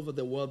from all over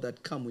the world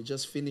that come. We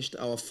just finished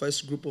our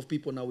first group of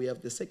people. Now we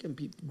have the second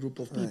group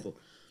of people.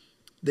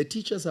 The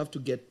teachers have to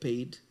get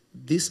paid.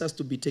 This has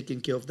to be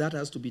taken care of. That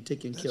has to be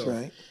taken care of.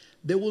 right.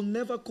 They will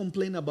never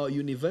complain about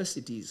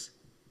universities.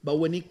 But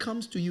when it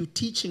comes to you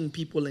teaching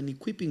people and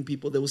equipping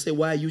people, they will say,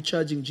 why are you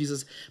charging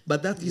Jesus?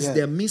 But that is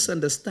their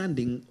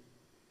misunderstanding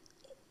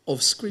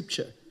of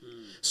Scripture.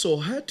 So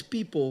hurt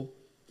people,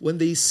 when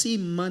they see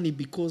money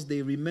because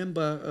they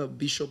remember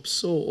Bishop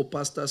so or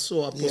Pastor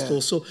so,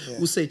 Apostle so,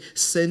 who say,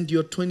 send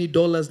your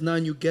 $20 now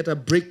and you get a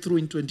breakthrough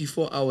in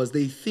 24 hours.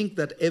 They think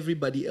that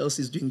everybody else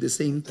is doing the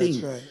same thing.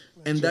 That's right.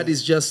 And that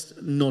is just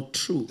not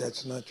true.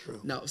 That's not true.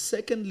 Now,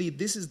 secondly,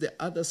 this is the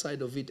other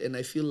side of it, and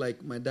I feel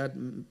like my dad,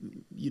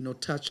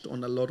 touched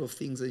on a lot of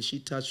things, and she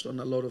touched on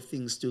a lot of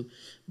things too.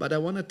 But I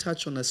want to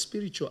touch on a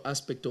spiritual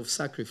aspect of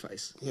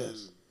sacrifice.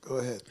 Yes, go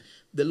ahead.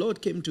 The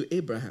Lord came to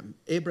Abraham.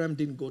 Abraham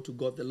didn't go to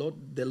God.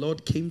 The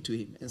Lord came to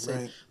him and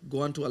said,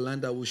 go unto a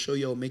land I will show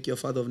you, I will make you a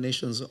father of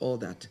nations, all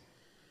that.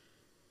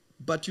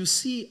 But you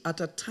see, at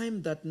a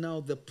time that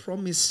now the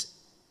promise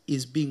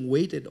is being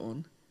waited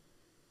on,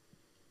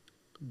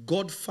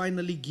 God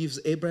finally gives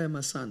Abraham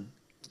a son.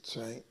 That's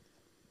right.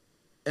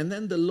 And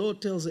then the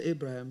Lord tells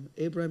Abraham,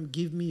 Abraham,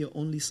 give me your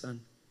only son.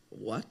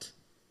 What?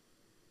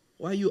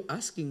 Why are you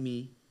asking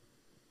me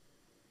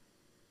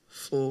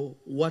for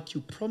what you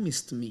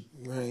promised me?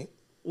 Right.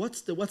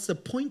 What's the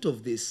point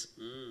of this?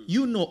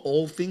 You know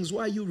all things.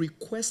 Why are you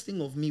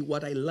requesting of me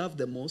what I love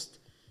the most?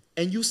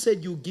 And you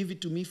said you give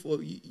it to me for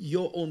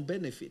your own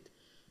benefit.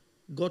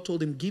 God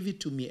told him, give it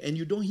to me. And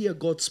you don't hear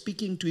God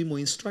speaking to him or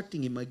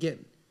instructing him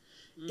again.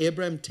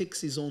 Abraham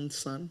takes his own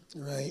son,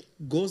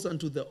 goes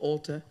unto the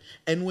altar,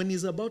 and when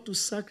he's about to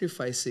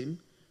sacrifice him,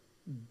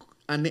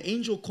 an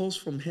angel calls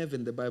from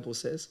heaven, the Bible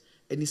says,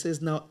 and he says,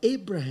 now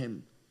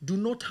Abraham, do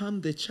not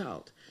harm the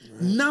child.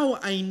 Right. Now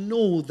I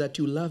know that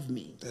you love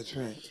me. That's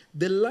right.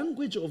 The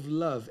language of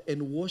love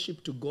and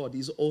worship to God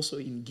is also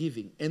in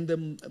giving.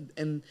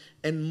 And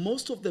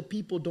most of the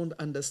people don't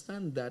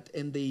understand that,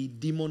 and they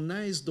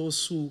demonize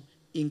those who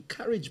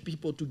encourage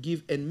people to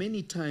give, and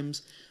many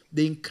times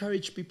they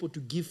encourage people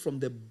to give from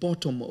the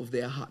bottom of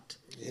their heart.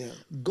 Yeah.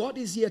 God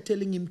is here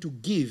telling him to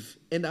give,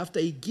 and after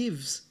he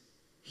gives,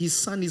 his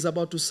son is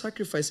about to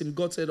sacrifice him.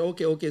 God said,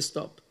 okay,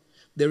 stop.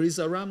 There is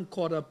a ram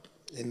caught up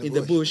in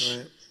the bush.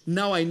 Right.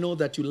 Now I know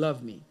that you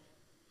love me.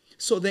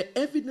 So the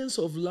evidence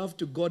of love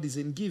to God is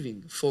in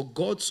giving. For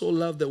God so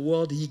loved the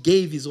world, he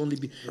gave his only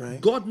begotten.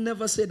 Right. God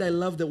never said, I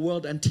love the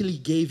world until he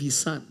gave his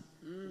son.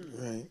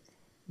 Right.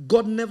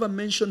 God never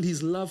mentioned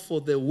his love for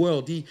the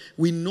world.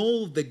 We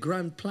know the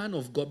grand plan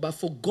of God, but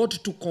for God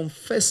to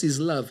confess his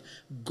love,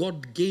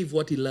 God gave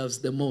what he loves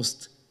the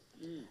most.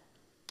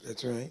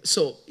 That's right.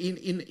 So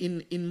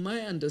in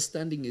my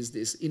understanding is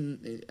this,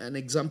 an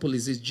example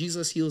is this: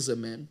 Jesus heals a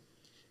man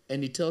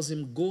and he tells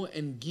him, go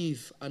and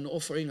give an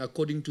offering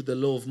according to the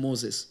law of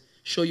Moses.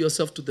 Show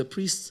yourself to the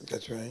priests.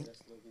 That's right.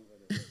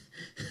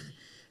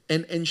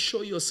 And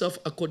show yourself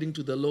according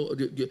to the law.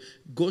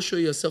 Go show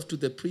yourself to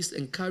the priest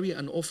and carry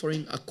an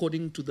offering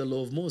according to the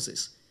law of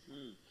Moses.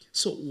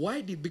 So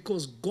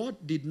because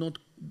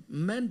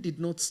man did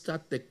not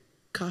start the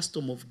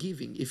custom of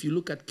giving. If you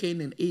look at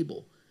Cain and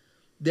Abel,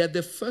 they're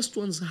the first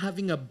ones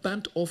having a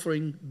burnt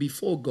offering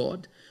before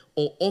God,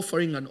 or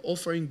offering an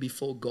offering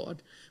before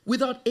God,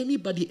 without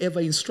anybody ever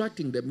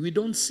instructing them. We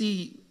don't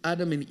see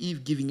Adam and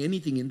Eve giving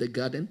anything in the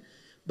garden,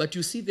 but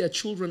you see their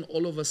children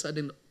all of a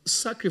sudden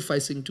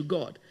sacrificing to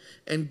God.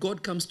 And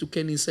God comes to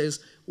Cain and says,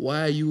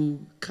 why are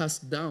you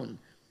cast down?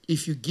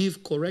 If you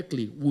give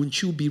correctly,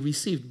 won't you be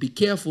received? Be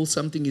careful,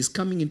 something is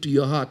coming into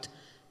your heart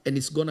and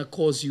it's going to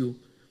cause you,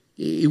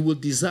 it will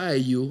desire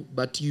you,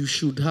 but you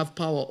should have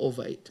power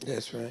over it.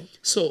 That's right.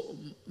 So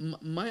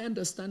my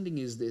understanding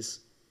is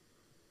this,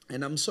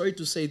 and I'm sorry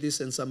to say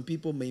this, and some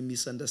people may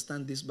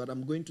misunderstand this, but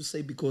I'm going to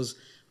say because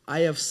I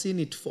have seen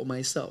it for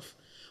myself,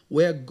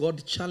 where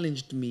God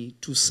challenged me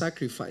to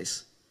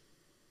sacrifice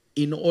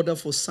in order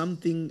for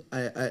something,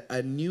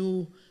 a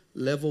new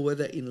level,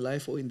 whether in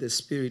life or in the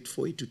spirit,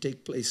 for it to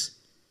take place.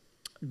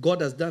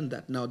 God has done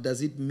that. Now,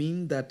 does it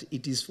mean that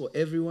it is for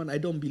everyone? I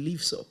don't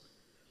believe so.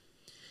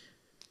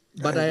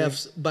 But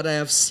I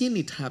have seen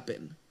it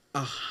happen.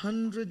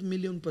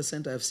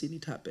 100,000,000% I have seen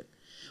it happen.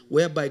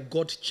 Whereby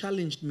God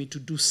challenged me to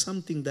do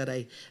something that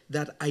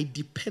I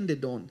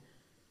depended on.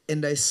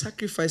 And I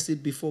sacrificed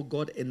it before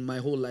God, and my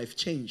whole life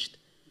changed.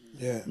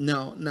 Yeah.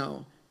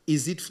 Now,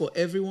 is it for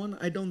everyone?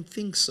 I don't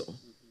think so.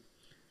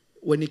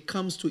 When it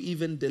comes to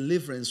even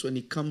deliverance, when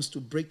it comes to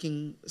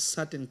breaking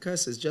certain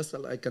curses, just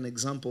like an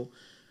example,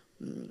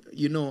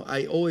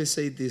 I always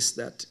say this,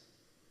 that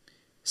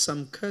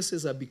some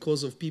curses are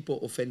because of people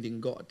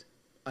offending God.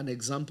 An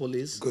example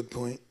is, good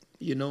point.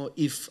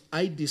 If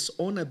I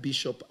disown a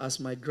bishop as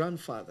my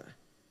grandfather,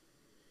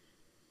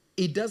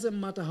 It doesn't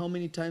matter how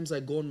many times I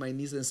go on my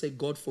knees and say,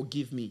 God,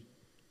 forgive me.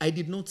 I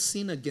did not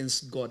sin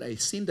against God. I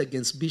sinned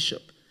against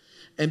Bishop.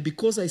 And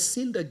because I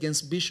sinned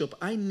against Bishop,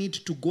 I need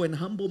to go and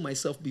humble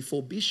myself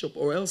before Bishop,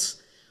 or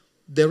else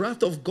the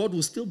wrath of God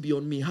will still be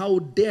on me. How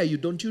dare you?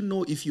 Don't you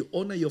know if you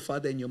honor your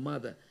father and your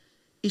mother,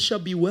 it shall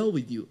be well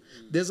with you?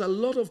 There's a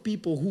lot of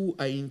people who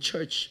are in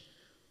church.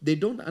 They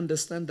don't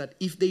understand that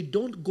if they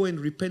don't go and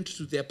repent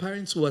to their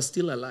parents who are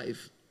still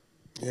alive,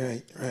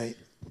 Right, right.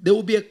 there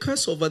will be a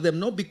curse over them,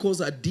 not because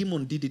a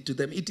demon did it to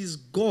them. It is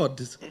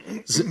God's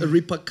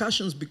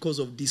repercussions because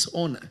of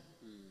dishonor.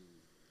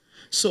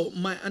 So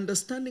my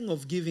understanding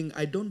of giving,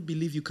 I don't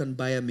believe you can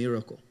buy a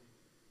miracle.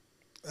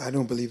 I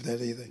don't believe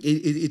that either.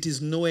 It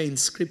is nowhere in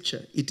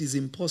Scripture. It is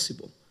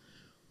impossible.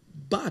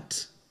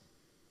 But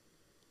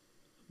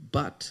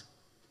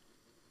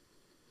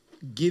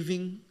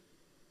giving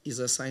is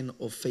a sign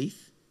of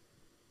faith.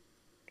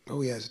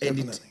 Oh, yes, And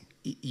definitely.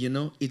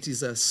 it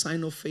is a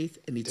sign of faith,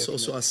 and it's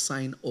also a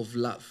sign of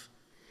love.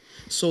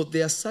 So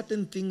there are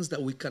certain things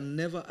that we can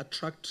never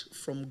attract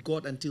from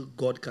God until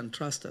God can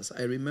trust us.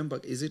 I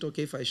remember, is it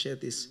okay if I share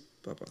this,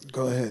 Papa?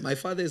 Go ahead. My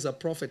father is a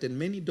prophet, and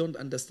many don't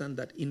understand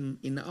that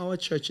in our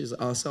churches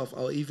ourselves,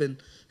 I'll even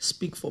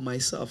speak for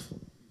myself.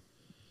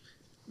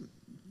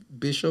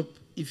 Bishop,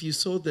 if you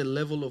saw the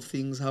level of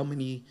things, how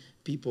many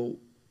people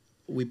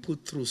we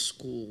put through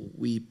school,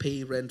 we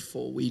pay rent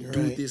for, we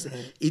do this.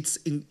 Right.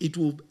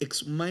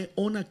 My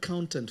own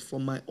accountant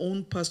from my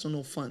own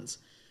personal funds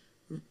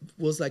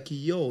was like,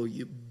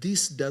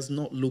 this does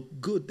not look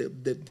good.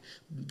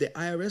 The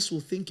IRS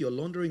will think you're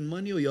laundering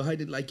money or you're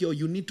hiding. Like,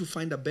 you need to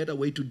find a better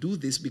way to do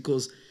this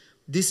because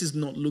this is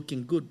not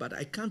looking good. But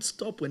I can't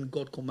stop when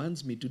God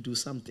commands me to do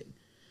something.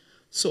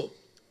 So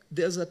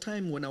there's a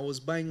time when I was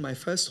buying my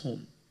first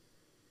home.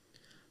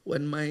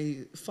 When my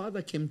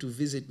father came to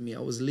visit me, I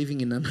was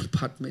living in an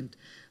apartment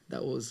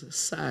that was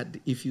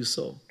sad, if you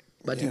saw.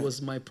 But it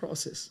was my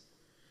process.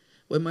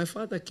 When my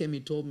father came, he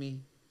told me,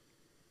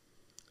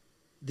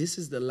 this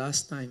is the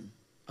last time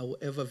I will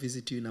ever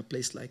visit you in a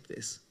place like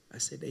this. I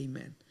said,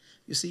 amen.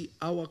 You see,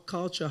 our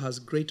culture has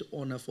great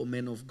honor for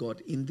men of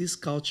God. In this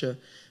culture,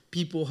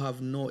 people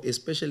have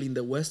especially in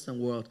the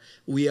Western world,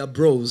 we are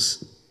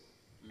bros,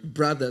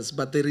 brothers,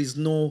 but there is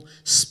no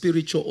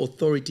spiritual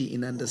authority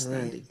in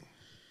understanding. Right.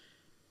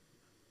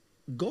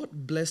 God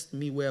blessed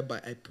me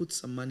whereby I put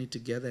some money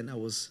together and I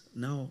was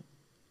I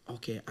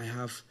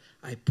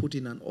put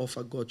in an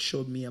offer. God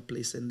showed me a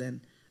place, and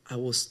then I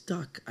was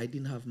stuck. I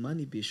didn't have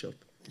money,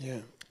 Bishop. Yeah.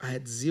 I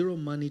had zero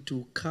money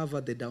to cover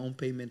the down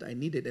payment I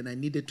needed, and I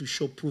needed to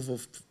show proof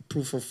of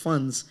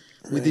funds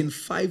within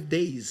 5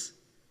 days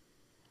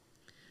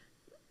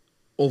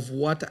of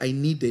what I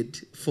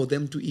needed for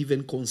them to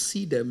even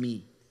consider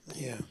me.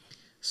 Yeah.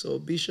 So,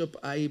 Bishop,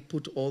 I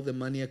put all the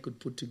money I could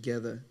put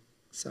together.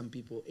 Some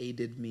people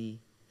aided me.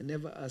 I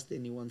never asked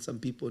anyone. Some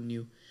people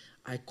knew.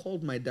 I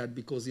called my dad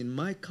because in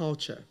my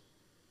culture,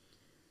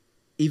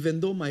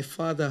 even though my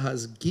father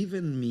has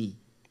given me,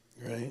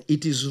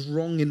 it is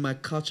wrong in my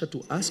culture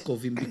to ask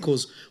of him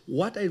because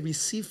what I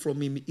receive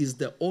from him is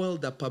the oil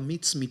that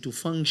permits me to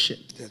function.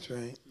 That's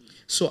right.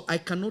 So I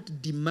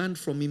cannot demand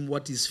from him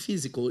what is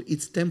physical.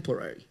 It's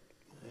temporary.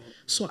 Right.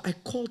 So I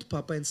called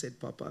Papa and said,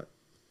 Papa,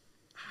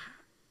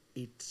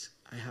 I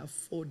have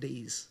 4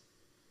 days.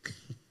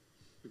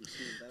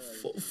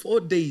 4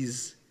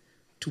 days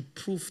to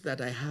prove that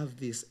I have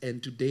this.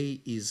 And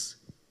today is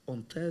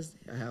on Thursday.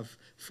 I have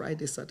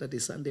Friday, Saturday,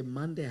 Sunday,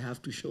 Monday. I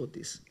have to show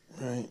this.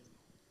 Right.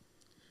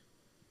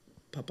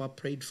 Papa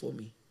prayed for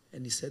me.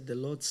 And he said, the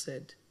Lord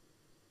said,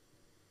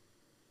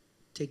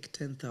 take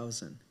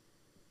 10,000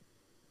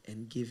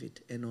 and give it.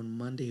 And on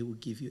Monday, he will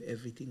give you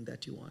everything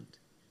that you want.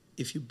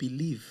 If you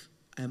believe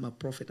I am a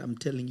prophet, I'm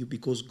telling you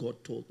because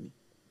God told me.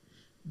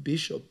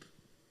 Bishop,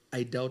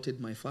 I doubted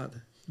my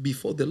father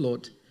before the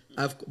Lord.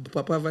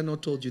 Papa, have I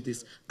not told you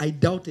this? I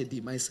doubted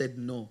him. I said,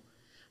 no.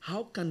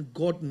 How can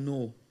God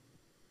know?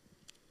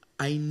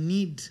 I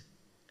need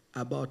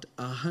about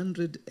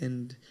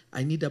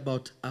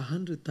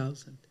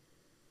 100,000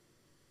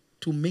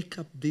 to make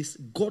up this.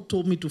 God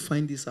told me to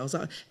find this house.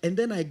 And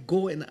then I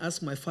go and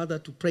ask my father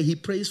to pray. He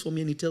prays for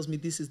me and he tells me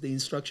this is the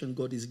instruction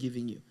God is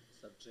giving you.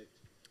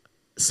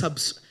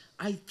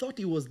 I thought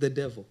it was the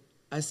devil.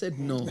 I said,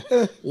 no.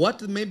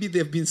 What maybe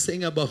they've been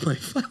saying about my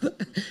father,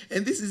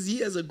 and this is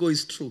years ago,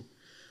 is true.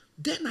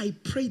 Then I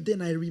prayed,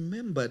 then I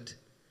remembered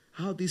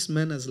how this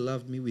man has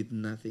loved me with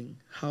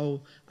nothing,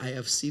 how I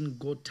have seen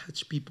God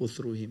touch people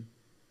through him.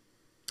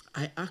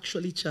 I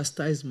actually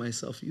chastised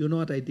myself. You know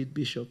what I did,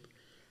 Bishop?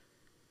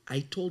 I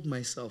told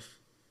myself,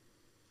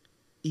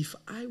 if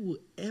I will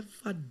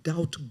ever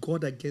doubt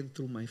God again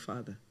through my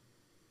father,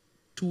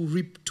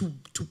 to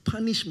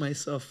punish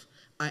myself,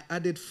 I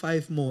added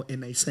 5 more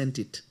and I sent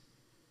it.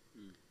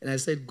 And I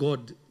said,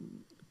 God,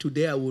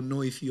 today I will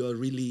know if you are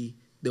really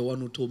the one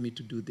who told me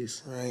to do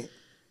this. Right.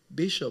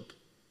 Bishop,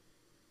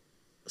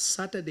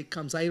 Saturday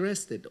comes. I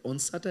rested. On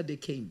Saturday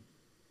came.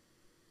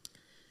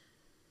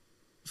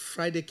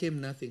 Friday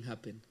came, nothing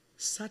happened.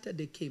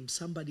 Saturday came,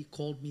 somebody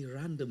called me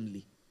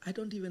randomly. I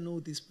don't even know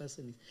who this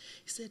person is.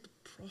 He said,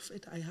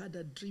 Prophet, I had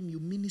a dream. You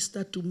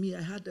ministered to me.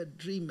 I had a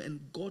dream, and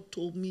God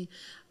told me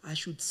I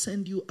should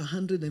send you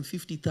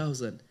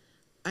 150,000.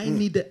 I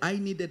needed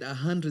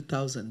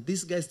 100,000.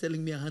 This guy's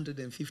telling me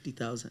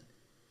 150,000.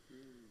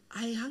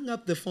 I hung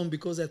up the phone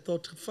because I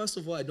thought, first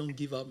of all, I don't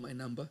give out my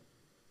number.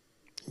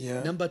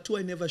 Yeah. Number two,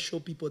 I never show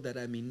people that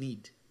I'm in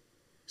need.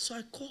 So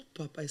I called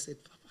Papa. I said,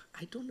 Papa,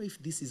 I don't know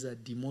if this is a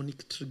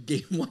demonic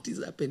game. What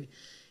is happening?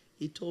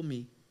 He told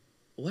me,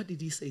 what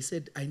did he say? He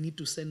said, I need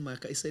to send my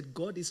car. He said,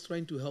 God is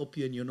trying to help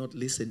you and you're not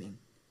listening.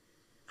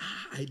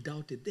 I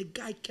doubted. The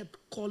guy kept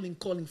calling.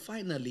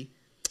 Finally,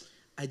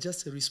 I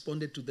just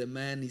responded to the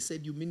man. He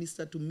said, you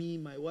ministered to me,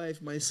 my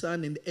wife, my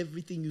son, and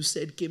everything you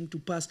said came to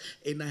pass.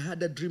 And I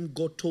had a dream.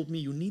 God told me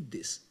you need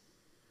this.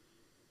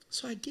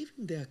 So I gave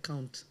him the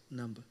account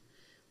number.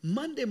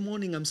 Monday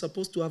morning, I'm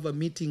supposed to have a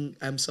meeting.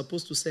 I'm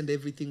supposed to send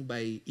everything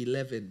by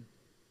 11.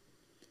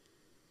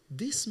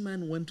 This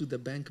man went to the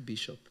bank,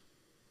 Bishop,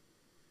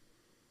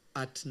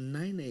 at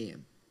 9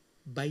 a.m.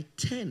 By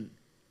 10,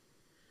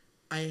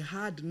 I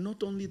had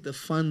not only the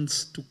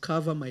funds to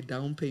cover my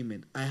down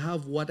payment, I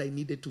have what I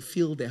needed to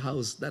fill the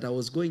house that I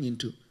was going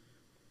into.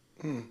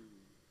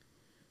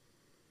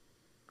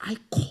 I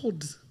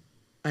called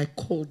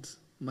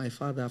my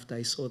father after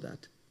I saw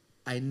that.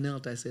 I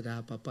knelt, I said,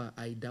 Papa,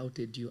 I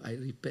doubted you. I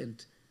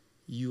repent.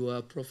 You are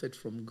a prophet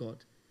from God.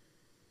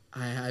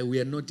 We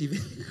are not even...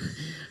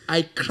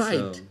 I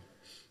cried.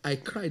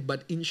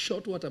 But in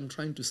short, what I'm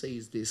trying to say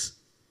is this.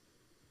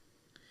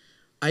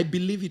 I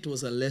believe it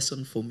was a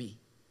lesson for me,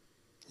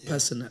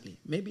 personally.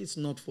 Maybe it's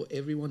not for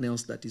everyone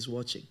else that is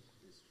watching.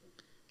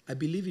 I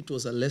believe it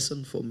was a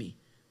lesson for me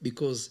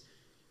because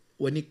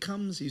when it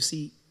comes, you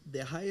see,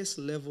 the highest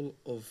level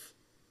of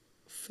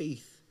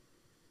faith,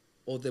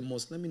 or the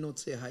most, let me not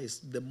say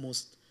highest, the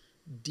most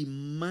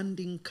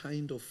demanding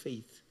kind of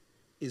faith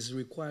is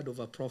required of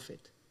a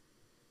prophet,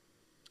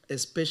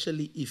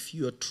 especially if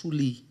you are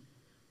truly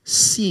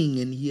seeing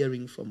and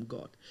hearing from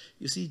God.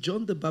 You see,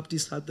 John the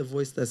Baptist had the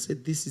voice that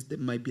said, this is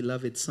my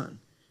beloved son,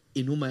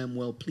 in whom I am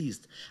well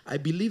pleased. I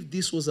believe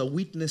this was a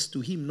witness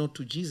to him, not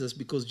to Jesus,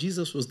 because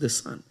Jesus was the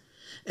son.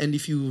 And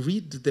if you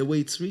read the way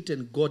it's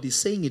written, God is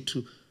saying it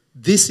to,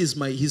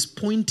 he's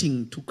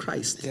pointing to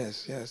Christ.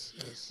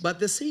 Yes. But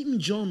the same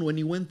John, when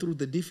he went through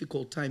the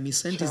difficult time, he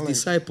sent his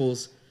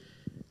disciples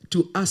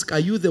to ask, are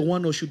you the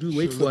one or should we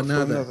wait for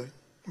another?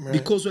 Right.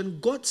 Because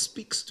when God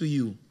speaks to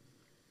you,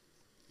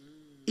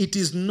 it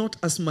is not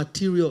as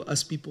material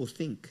as people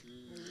think.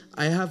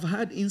 I have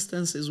had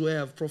instances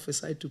where I've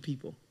prophesied to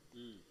people.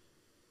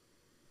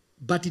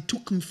 But it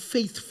took me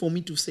faith for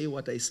me to say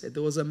what I said.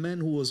 There was a man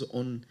who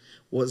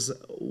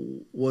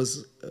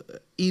was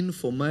in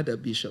for murder,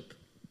 Bishop.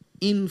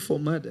 In for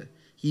murder.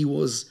 He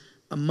was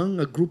among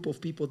a group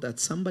of people that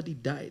somebody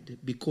died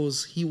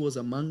because he was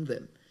among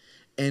them.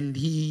 And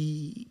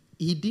he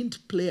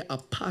didn't play a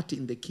part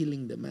in the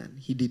killing the man.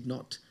 He did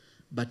not.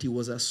 But he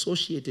was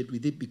associated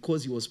with it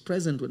because he was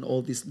present when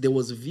all this, there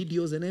was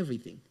videos and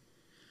everything.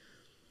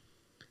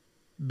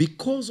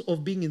 Because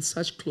of being in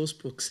such close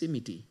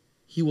proximity,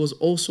 he was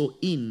also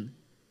in,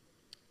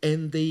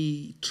 and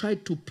they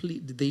tried to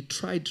plead, they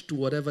tried to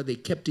whatever, they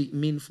kept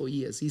him in for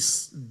years.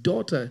 His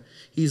daughter,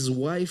 his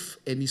wife,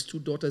 and his two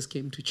daughters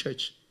came to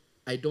church.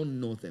 I don't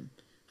know them.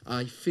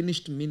 I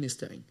finished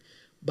ministering.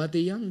 But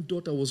the young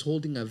daughter was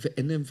holding an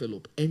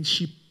envelope, and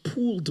she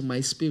pulled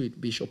my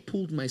spirit, Bishop,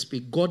 pulled my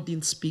spirit. God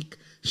didn't speak.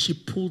 She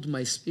pulled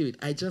my spirit.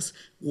 I just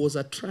was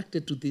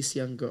attracted to this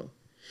young girl.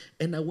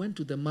 And I went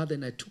to the mother,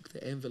 and I took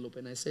the envelope,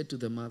 and I said to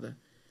the mother,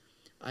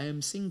 I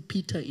am seeing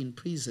Peter in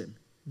prison.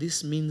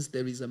 This means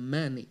there is a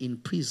man in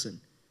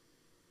prison.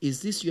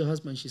 Is this your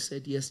husband? She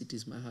said, yes, it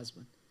is my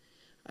husband.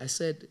 I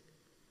said,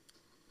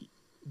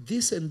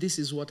 this and this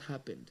is what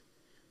happened.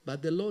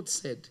 But the Lord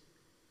said,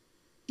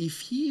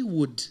 if he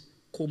would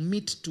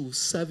commit to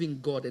serving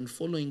God and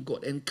following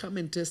God and come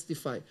and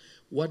testify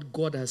what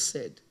God has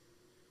said,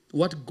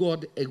 what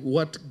God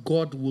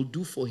will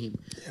do for him,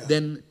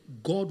 then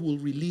God will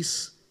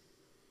release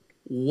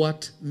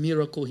what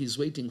miracle he's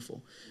waiting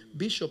for.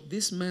 Bishop,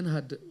 this man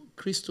had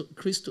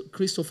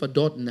Christopher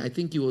Doughton. I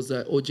think he was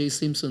O.J.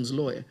 Simpson's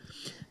lawyer.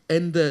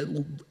 And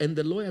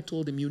the lawyer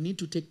told him, you need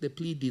to take the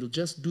plea deal.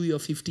 Just do your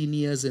 15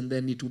 years and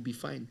then it will be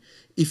fine.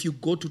 If you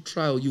go to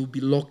trial, you'll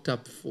be locked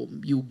up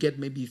you'll get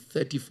maybe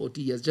 30,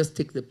 40 years. Just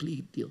take the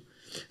plea deal.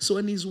 So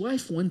when his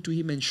wife went to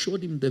him and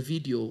showed him the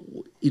video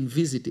in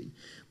visiting,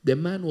 the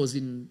man was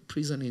in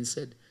prison and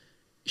said,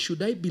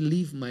 should I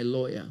believe my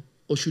lawyer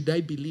or should I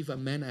believe a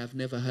man I have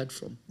never heard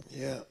from?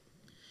 Yeah.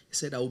 He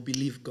said, I will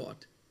believe God.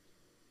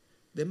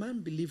 The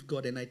man believed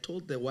God, and I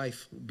told the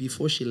wife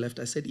before she left,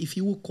 I said, if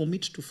you will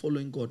commit to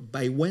following God,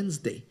 by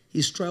Wednesday,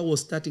 his trial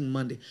was starting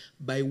Monday,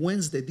 by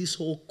Wednesday, this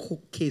whole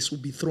case will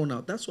be thrown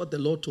out. That's what the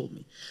Lord told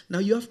me. Now,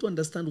 you have to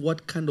understand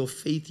what kind of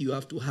faith you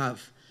have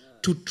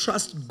to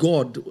trust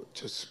God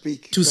to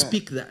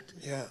speak that.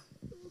 Yeah.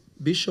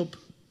 Bishop,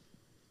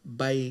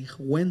 by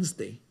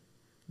Wednesday,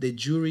 the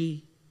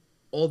jury,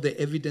 all the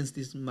evidence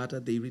didn't matter,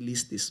 they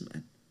released this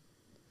man.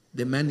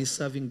 The man is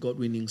serving God,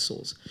 winning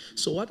souls.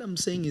 So what I'm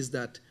saying is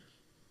that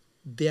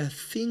there are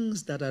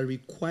things that are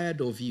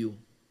required of you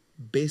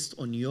based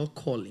on your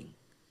calling.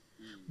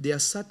 There are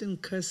certain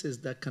curses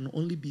that can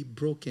only be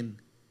broken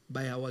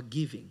by our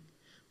giving.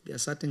 There are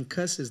certain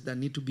curses that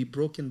need to be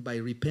broken by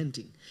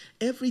repenting.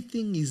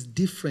 Everything is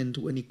different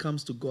when it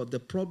comes to God. The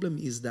problem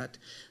is that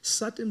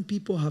certain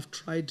people have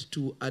tried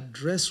to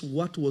address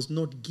what was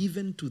not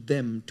given to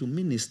them to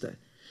minister.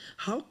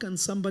 How can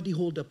somebody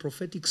hold a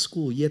prophetic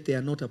school yet they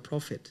are not a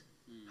prophet?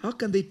 How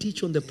can they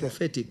teach on the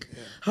prophetic?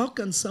 How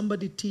can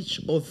somebody teach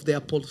of the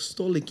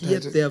apostolic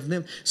yet they have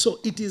never? So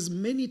it is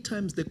many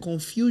times the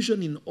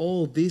confusion in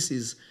all this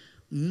is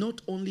not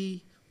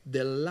only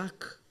the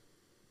lack,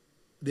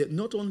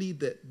 not only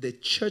the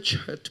church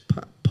hurt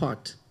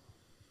part,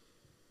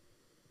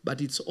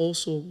 but it's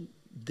also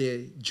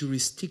the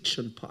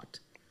jurisdiction part.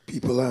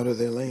 People out of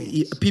their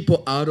lanes.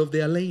 People out of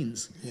their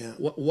lanes. Yeah.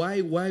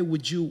 Why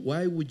would you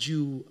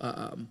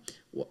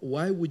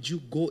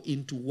go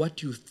into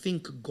what you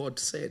think God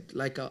said?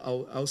 Like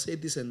I'll say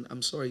this, and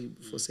I'm sorry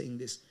for saying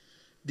this.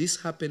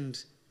 This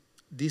happened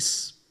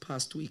this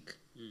past week.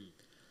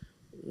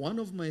 One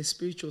of my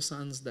spiritual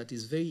sons that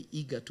is very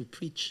eager to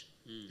preach,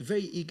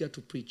 very eager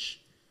to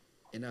preach.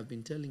 And I've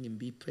been telling him,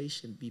 be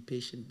patient, be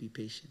patient, be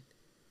patient.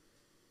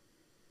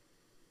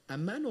 A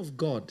man of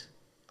God,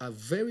 a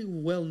very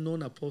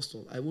well-known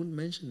apostle, I won't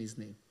mention his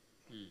name.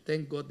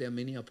 Thank God there are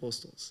many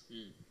apostles.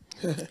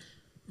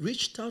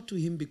 Reached out to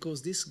him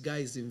because this guy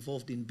is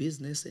involved in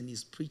business and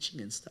he's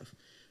preaching and stuff.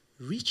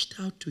 Reached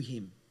out to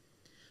him,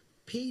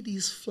 paid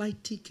his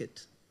flight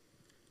ticket,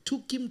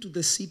 took him to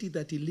the city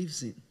that he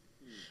lives in,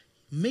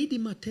 made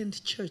him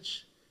attend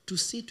church to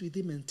sit with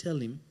him and tell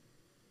him,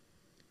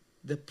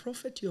 the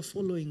prophet you're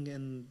following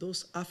and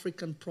those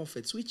African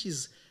prophets, which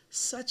is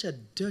such a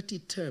dirty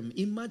term.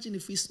 Imagine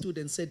if we stood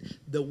and said,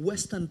 the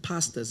Western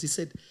pastors. He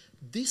said,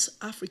 these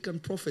African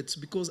prophets,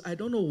 because I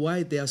don't know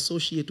why they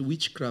associate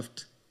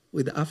witchcraft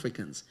with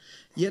Africans.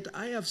 Yet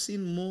I have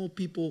seen more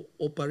people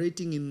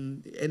operating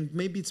in, and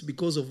maybe it's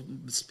because of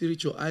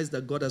spiritual eyes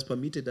that God has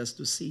permitted us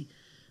to see,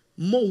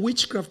 more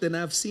witchcraft than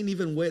I've seen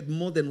even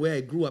more than where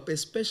I grew up.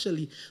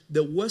 Especially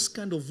the worst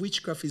kind of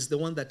witchcraft is the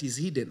one that is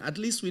hidden. At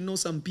least we know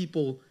some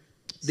people,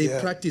 they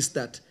practice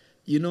that,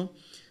 you know.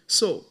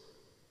 So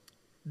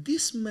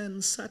this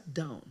man sat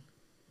down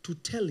to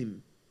tell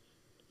him,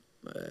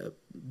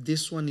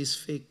 this one is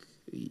fake.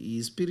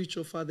 His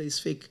spiritual father is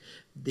fake.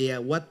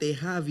 What they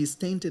have is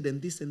tainted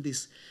and this and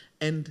this.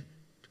 And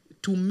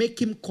to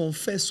make him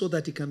confess so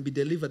that he can be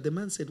delivered. The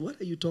man said, what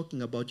are you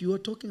talking about? You are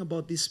talking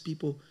about these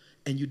people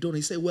and you don't.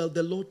 He said, well,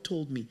 the Lord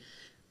told me,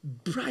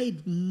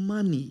 bribe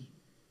money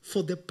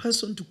for the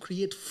person to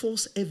create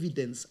false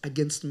evidence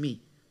against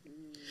me.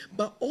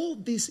 But all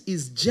this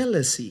is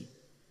jealousy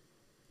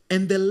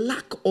and the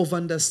lack of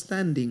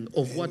understanding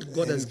of what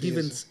God has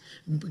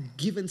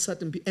given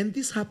certain people. And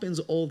this happens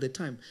all the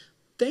time.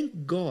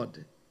 Thank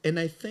God, and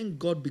I thank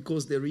God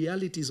because the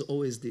reality is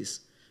always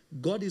this.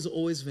 God is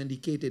always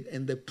vindicated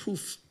and the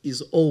proof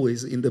is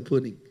always in the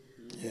pudding.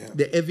 Yeah.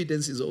 The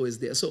evidence is always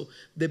there. So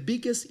the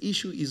biggest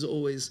issue is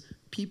always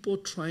people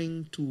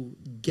trying to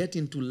get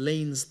into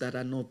lanes that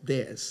are not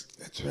theirs.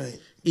 That's right.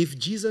 If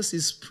Jesus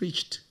is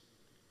preached,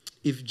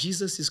 if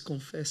Jesus is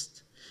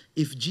confessed,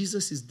 if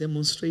Jesus is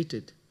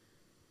demonstrated,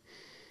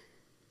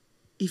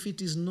 if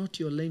it is not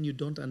your lane, you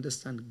don't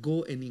understand,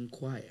 go and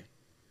inquire.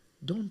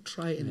 Don't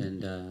try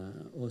and...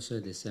 And also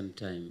at the same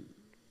time,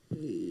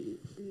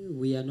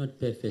 we are not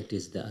perfect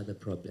is the other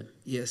problem.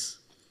 Yes.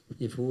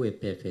 If we were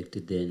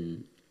perfect,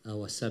 then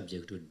our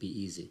subject would be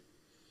easy.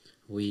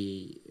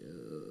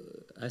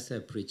 As I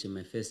preached in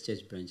my first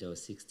church branch, I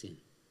was 16.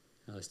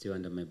 I was still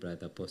under my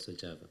brother, Apostle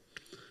Java.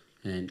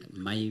 And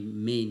my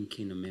main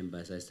kingdom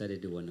members, I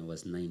started when I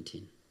was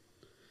 19.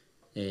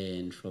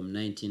 And from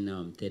 19 now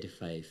I'm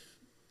 35.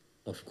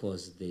 Of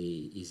course, there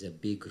is a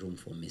big room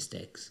for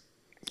mistakes.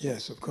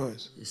 Yes, of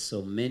course.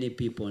 So many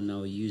people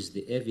now use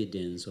the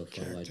evidence of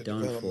our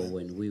downfall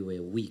when we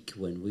were weak,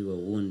 when we were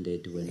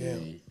wounded,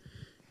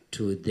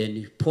 to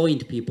then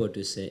point people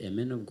to say, a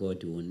man of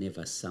God will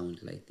never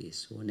sound like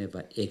this, will never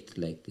act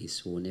like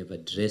this, will never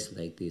dress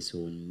like this,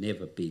 will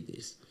never be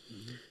this.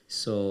 Mm-hmm.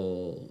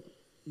 So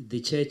the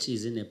church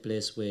is in a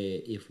place where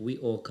if we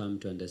all come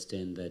to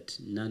understand that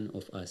none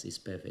of us is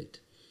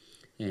perfect,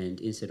 and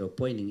instead of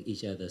pointing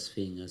each other's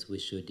fingers, we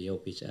should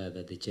help each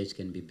other, the church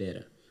can be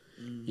better.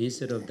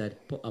 Instead of that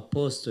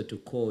apostle to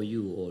call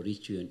you or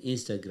reach you on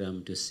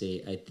Instagram to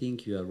say, I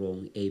think you are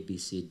wrong, A, B,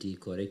 C, D,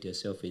 correct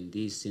yourself in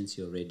this, since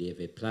you already have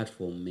a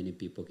platform, many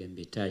people can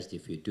be touched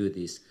if you do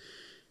this.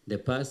 The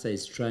pastor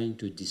is trying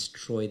to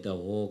destroy the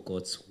whole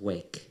God's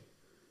work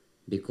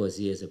because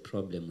he has a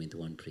problem with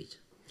one preacher.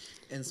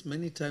 And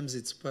many times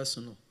it's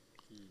personal.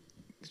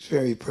 It's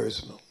very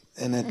personal.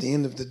 And at the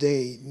end of the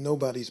day,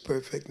 nobody's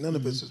perfect. None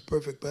of us is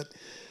perfect, but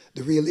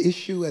the real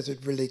issue as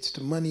it relates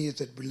to money, as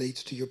it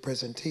relates to your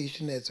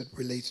presentation, as it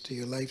relates to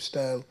your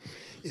lifestyle,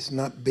 is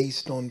not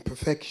based on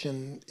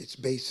perfection. It's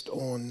based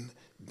on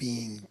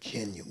being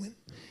genuine.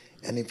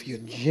 And if you're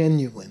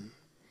genuine,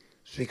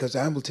 It's because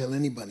I will tell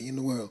anybody in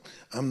the world,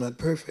 I'm not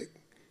perfect,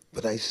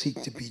 but I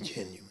seek to be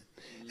genuine.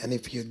 And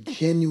if you're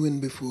genuine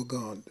before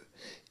God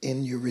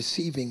in your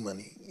receiving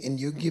money, in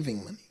your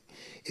giving money,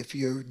 if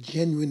you're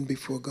genuine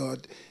before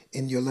God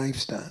in your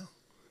lifestyle,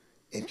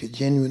 if you're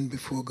genuine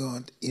before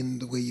God in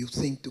the way you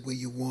think, the way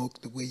you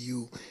walk, the way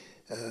you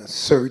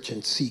search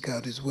and seek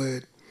out His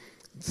Word,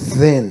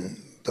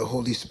 then the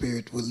Holy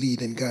Spirit will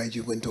lead and guide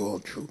you into all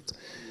truth.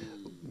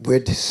 Where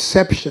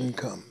deception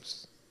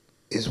comes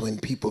is when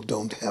people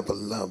don't have a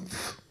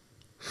love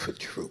for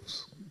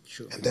truth.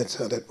 Sure. And that's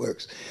how that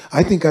works.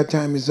 I think our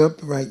time is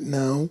up right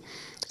now,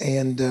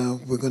 and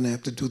we're going to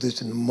have to do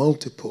this in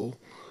multiple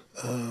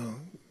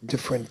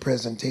different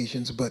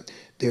presentations, but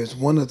there's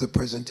one other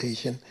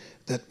presentation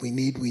that we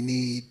need. We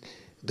need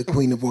the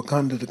Queen of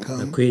Wakanda to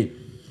come. The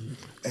Queen.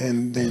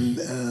 And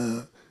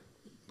then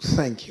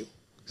thank you.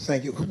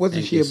 Thank you. Wasn't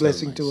Thank she you a so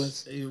blessing much. to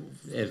us?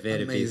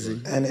 Very Amazing.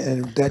 beautiful.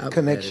 And that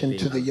connection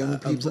to the young I'm,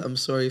 people. I'm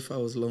sorry if I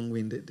was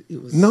long-winded.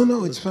 It was No,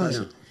 it it's was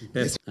fine. No,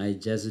 passionate. I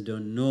just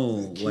don't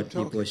know Keep what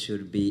people talking.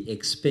 should be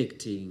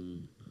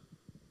expecting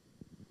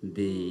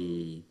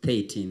the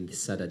 13th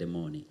Saturday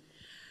morning.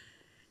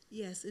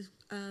 Yes,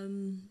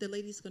 the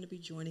lady's going to be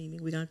joining me.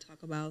 We're going to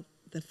talk about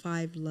the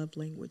 5 love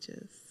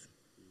languages.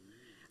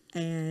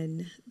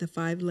 And the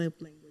 5 love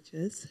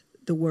languages,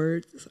 the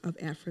words of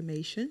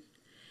affirmation,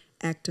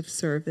 act of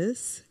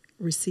service,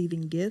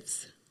 receiving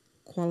gifts,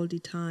 quality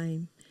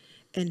time,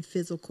 and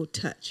physical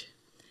touch.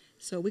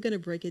 So we're going to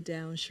break it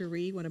down.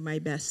 Cherie, one of my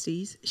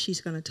besties,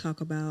 she's going to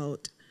talk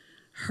about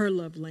her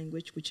love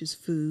language, which is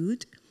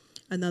food.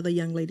 Another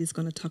young lady is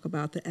going to talk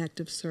about the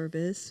act of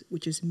service,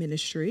 which is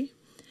ministry.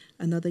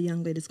 Another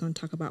young lady is going to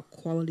talk about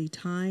quality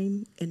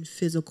time and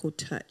physical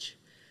touch.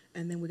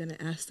 And then we're going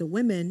to ask the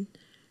women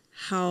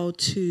how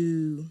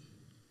to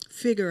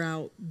figure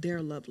out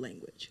their love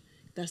language.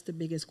 That's the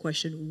biggest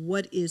question.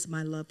 What is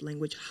my love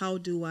language? How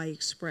do I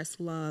express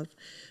love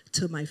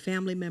to my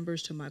family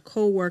members, to my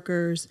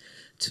coworkers,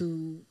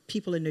 to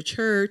people in the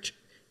church?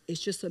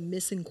 It's just a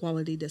missing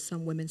quality that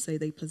some women say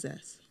they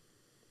possess.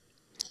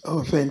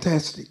 Oh,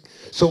 fantastic.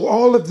 So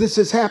all of this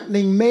is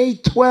happening May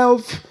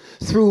 12th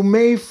through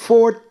May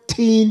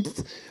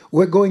 14th.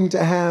 We're going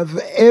to have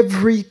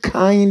every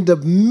kind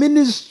of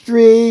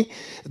ministry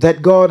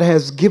that God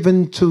has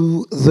given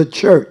to the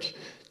church.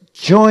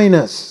 Join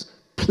us,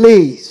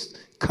 please.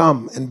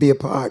 Come and be a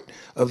part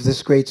of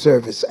this great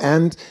service.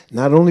 And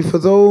not only for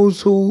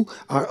those who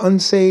are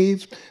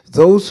unsaved,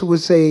 those who are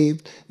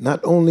saved, not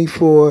only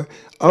for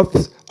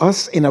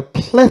us in a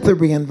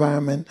plethora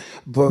environment,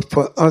 but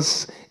for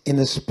us in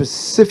a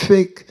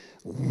specific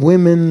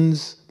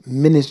women's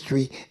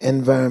ministry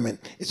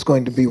environment. It's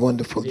going to be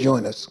wonderful.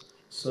 Join us.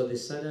 So the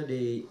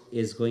Saturday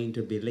is going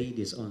to be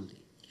ladies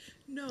only.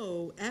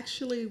 No,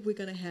 actually, we're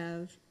going to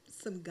have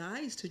some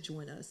guys to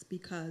join us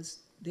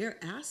because they're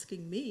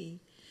asking me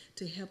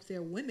to help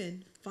their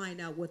women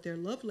find out what their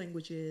love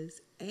language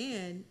is,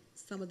 and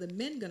some of the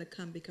men going to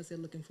come because they're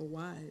looking for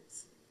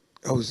wives.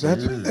 Oh, is that?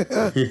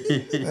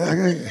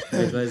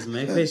 Because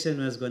my question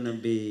was going to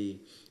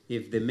be,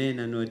 if the men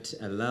are not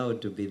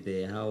allowed to be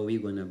there, how are we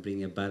going to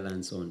bring a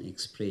balance on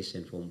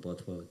expression from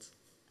both worlds?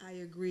 I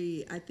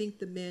agree. I think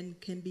the men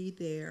can be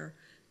there,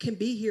 can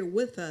be here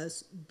with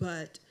us,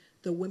 but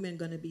the women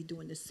going to be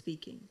doing the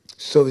speaking.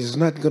 So it's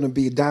not going to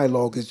be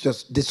dialogue, it's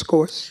just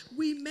discourse?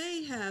 We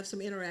may have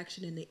some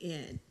interaction in the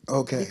end.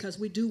 Okay. Because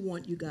we do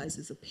want you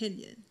guys'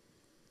 opinion.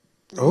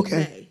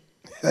 Okay.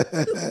 We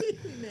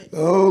may.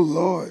 Oh,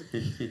 Lord.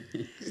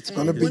 It's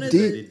going to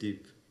be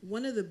deep.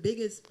 One of the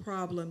biggest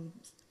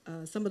problems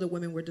some of the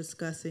women were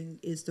discussing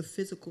is the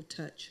physical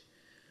touch.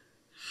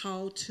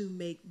 How to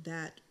make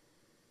that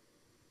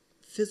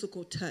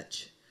physical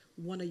touch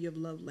one of your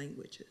love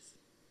languages.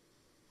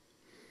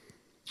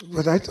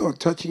 But I thought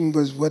touching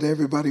was what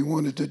everybody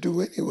wanted to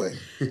do anyway.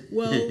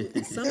 Well,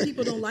 some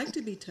people don't like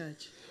to be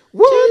touched.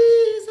 What?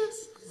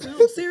 Jesus.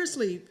 No,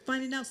 seriously,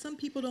 finding out some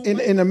people don't like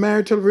In a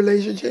marital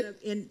relationship?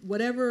 in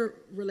whatever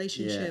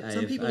relationship. Yeah,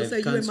 some people I've say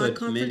you're in my counseled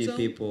comfort many zone.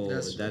 people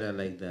that are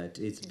like that.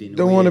 It's been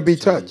Don't want to weird be me.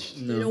 touched.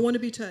 You don't want to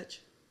be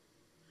touched.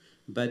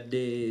 But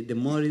the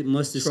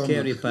most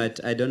scary part,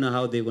 I don't know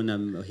how they're going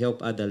to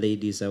help other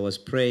ladies. I was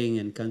praying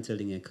and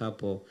counseling a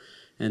couple,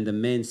 and the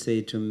man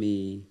said to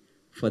me,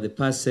 for the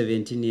past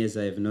 17 years,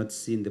 I have not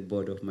seen the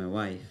body of my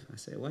wife. I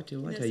said, what are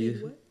you?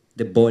 What?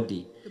 The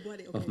body,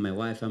 Okay. of my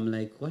wife. I'm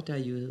like, what are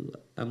you?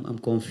 I'm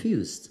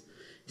confused.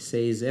 He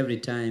says every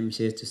time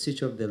she has to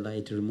switch off the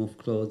light to remove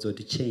clothes or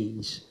to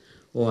change,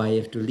 or I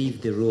have to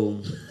leave the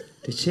room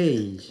to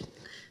change.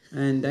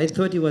 And I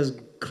thought he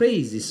was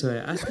crazy, so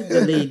I asked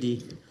the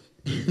lady,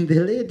 and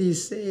the lady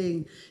is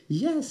saying,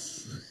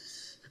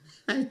 yes.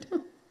 I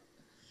don't.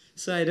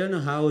 So I don't know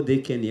how they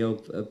can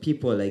help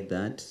people like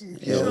that,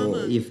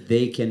 or if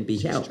they can be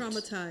She's helped.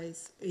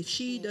 traumatized. If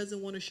she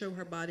doesn't want to show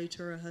her body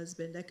to her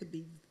husband, that could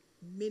be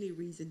many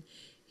reasons.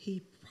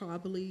 He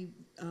probably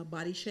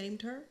body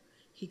shamed her.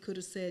 He could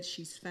have said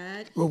she's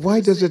fat. Well,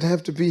 why does it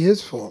have to be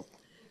his fault?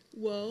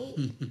 Well,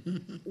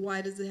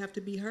 why does it have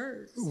to be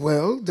hers?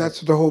 Well,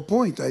 that's the whole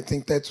point. I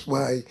think that's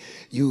why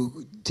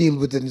you deal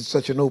with it in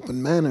such an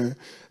open manner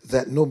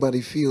that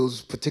nobody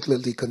feels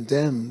particularly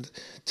condemned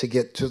to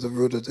get to the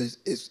root of this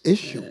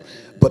issue.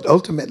 But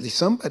ultimately,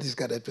 somebody's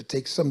got to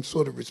take some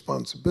sort of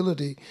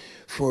responsibility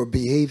for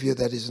behavior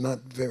that is not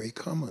very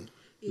common.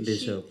 If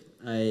Bishop,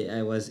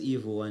 I was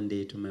evil one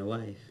day to my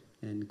wife,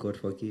 and God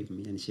forgive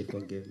me, and she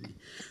forgave me.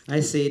 I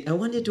said, I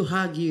wanted to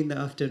hug you in the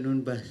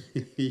afternoon, but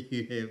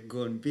you have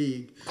gone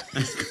big.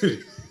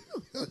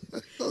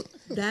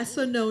 That's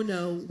a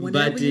no-no.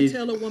 Whenever But you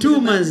tell a woman 2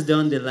 about- months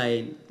down the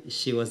line,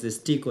 she was a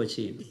stick or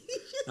chin.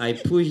 I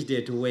pushed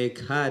her to work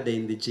harder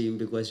in the gym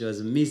because she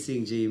was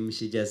missing gym.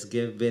 She just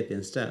gave birth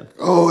and stuff.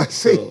 Oh, I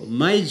see. So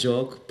my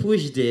joke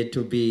pushed her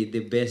to be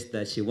the best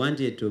that she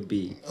wanted to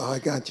be. Oh, I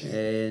got you.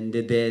 And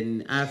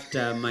then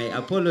after my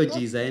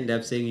apologies, I end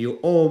up saying, you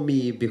owe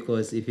me,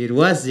 because if it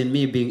wasn't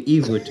me being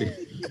evil to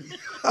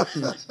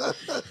you.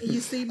 You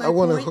see my I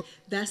wanna- point?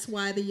 That's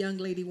why the young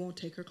lady won't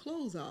take her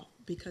clothes off,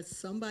 because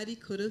somebody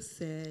could have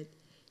said,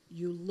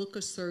 you look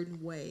a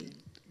certain way.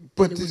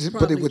 But it was it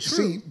probably would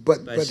true. seem,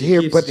 but she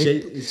here, keeps, but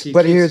she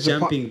but keeps here's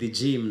jumping the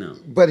gym now.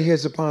 But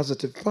here's the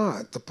positive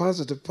part. The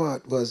positive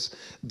part was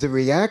the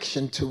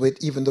reaction to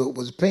it, even though it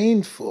was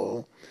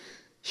painful,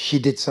 she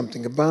did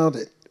something about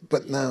it.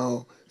 But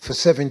now, for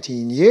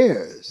 17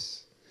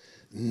 years,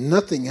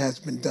 nothing has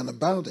been done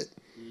about it.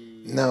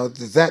 Now,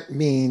 that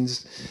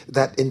means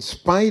that in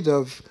spite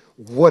of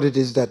what it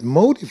is that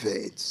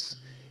motivates,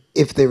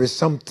 if there is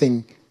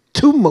something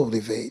to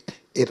motivate,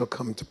 it'll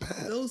come to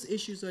pass. Those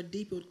issues are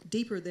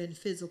deeper than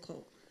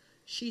physical.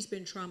 She's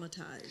been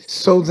traumatized.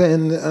 So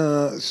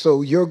then,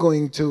 so you're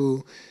going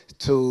to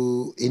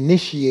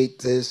initiate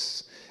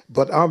this,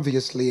 but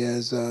obviously,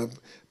 as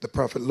the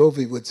prophet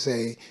Lovy would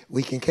say,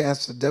 we can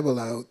cast the devil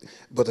out,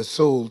 but a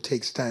soul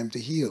takes time to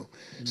heal.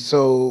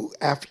 So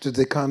after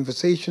the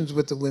conversations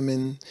with the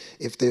women,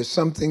 if there's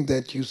something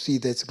that you see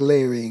that's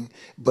glaring,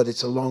 but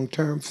it's a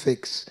long-term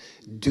fix,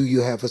 do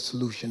you have a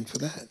solution for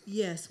that?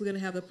 Yes, we're going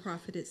to have a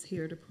prophetess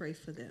here to pray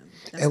for them.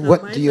 That's And not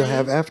what my do you lane.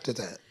 have after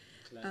that?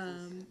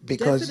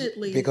 Because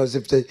Definitely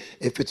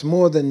if it's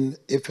more than,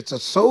 if it's a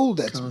soul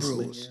that's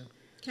Counseling, bruised,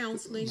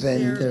 counseling,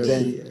 then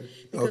therapy.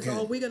 Because okay.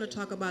 all we're going to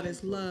talk about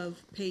is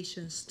love,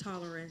 patience,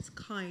 tolerance,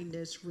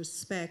 kindness,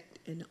 respect,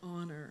 and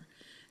honor.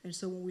 And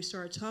so when we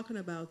start talking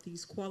about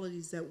these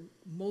qualities that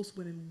most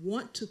women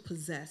want to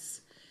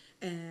possess,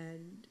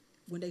 and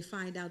when they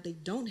find out they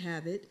don't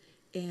have it,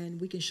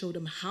 and we can show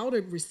them how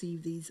to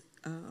receive these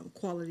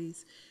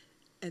qualities,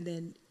 and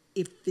then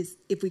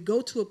if we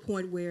go to a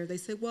point where they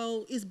say,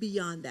 well, it's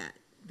beyond that,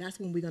 that's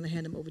when we're going to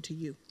hand them over to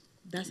you.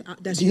 That's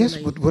your Yes,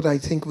 lane. but what I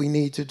think we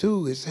need to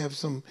do is have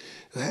some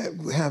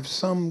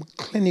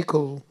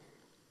clinical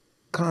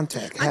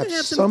contact. I can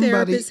have some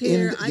somebody therapists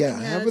here. I can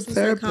have have a some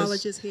therapist.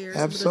 psychologists here,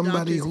 Have some of the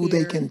somebody doctors who they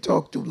here. can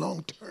talk to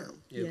long term.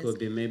 It Yes. could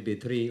be maybe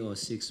 3 or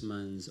 6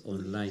 months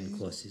online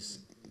courses.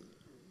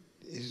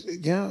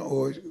 Yeah,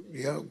 or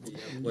yeah.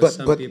 But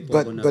some people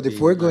are gonna But be if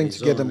we're in going to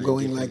get them Arizona and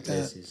going different like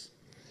that, places.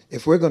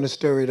 if we're going to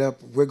stir it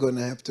up, we're going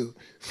to have to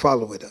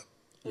follow it up.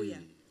 Oh, yeah.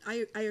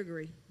 I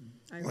agree.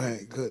 I All agree.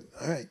 right, good.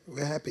 All right,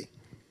 we're happy.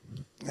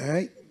 All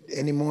right.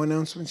 Any more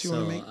announcements you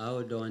want So to make? I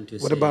would want to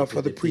What say about to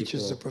for the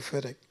preachers, the people,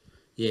 prophetic?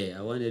 yeah,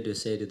 I wanted to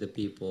say to the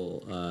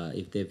people,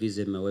 if they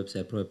visit my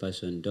website,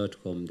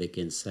 propassion.com, they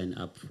can sign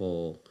up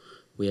for,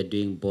 we are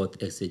doing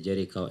both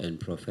exegetical and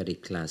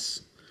prophetic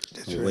class,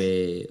 That's right.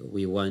 where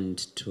we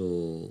want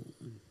to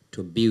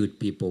build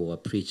people who are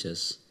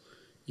preachers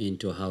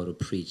into how to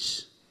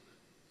preach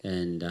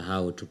and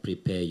how to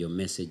prepare your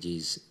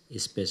messages,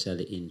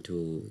 especially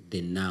into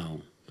the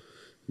now.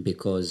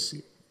 Because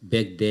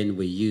back then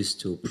we used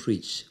to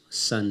preach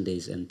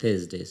Sundays and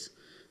Thursdays,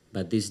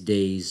 but these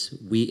days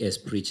we as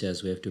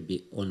preachers, we have to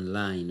be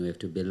online, we have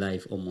to be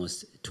live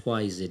almost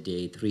twice a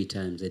day, 3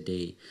 times a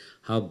day.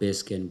 How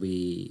best can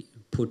we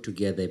put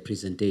together a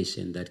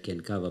presentation that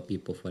can cover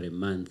people for a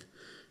month?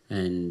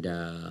 And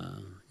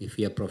if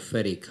you're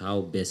prophetic,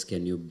 how best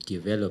can you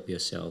develop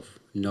yourself,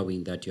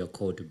 knowing that you're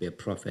called to be a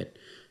prophet,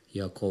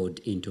 you're called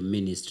into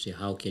ministry?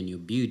 How can you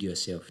build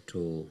yourself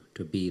to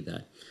be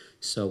that?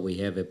 So we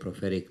have a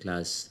prophetic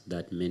class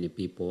that many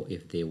people,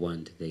 if they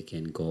want, they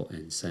can go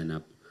and sign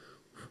up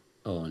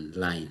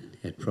online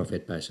at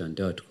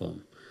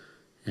prophetpassion.com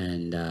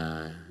and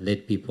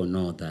let people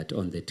know that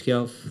on the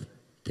 12th,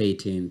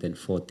 13th, and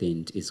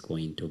 14th is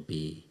going to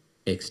be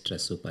extra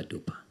super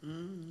duper.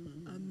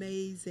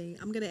 Amazing.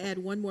 I'm going to add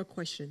one more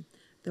question.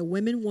 The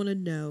women want to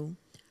know,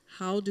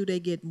 how do they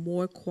get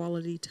more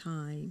quality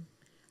time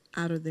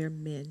out of their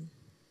men?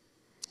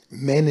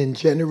 Men in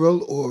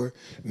general, or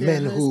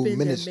Their men who husband,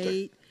 minister? their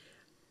mate,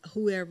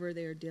 whoever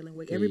they're dealing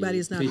with. Everybody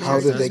is not Preachers' How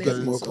married do they to get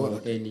men. more husbands or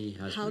quality? any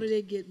husband. How do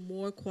they get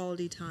more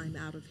quality time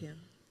out of him?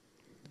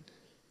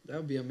 That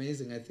would be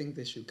amazing. I think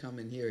they should come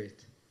and hear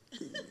it.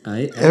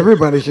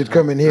 Everybody should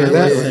come and hear I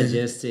that was one.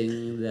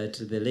 suggesting that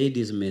the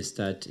ladies may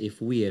start.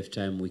 If we have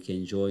time, we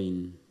can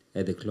join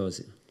at the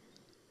closing.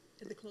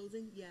 At the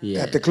closing, yeah.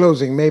 Yeah. At the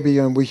closing, maybe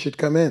we should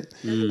come in.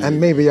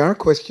 And maybe our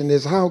question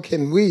is, how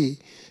can we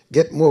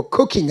get more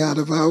cooking out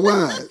of our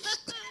wives?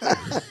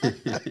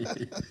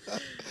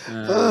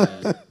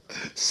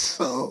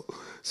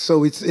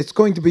 So it's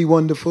going to be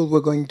wonderful. We're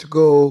going to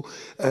go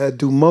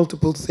do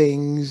multiple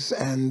things,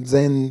 and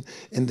then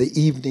in the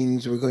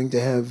evenings we're going to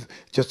have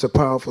just a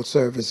powerful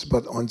service.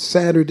 But on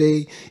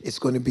Saturday, it's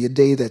going to be a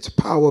day that's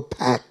power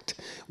packed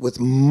with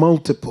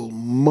multiple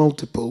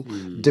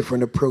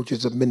different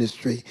approaches of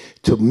ministry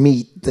to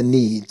meet the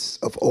needs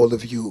of all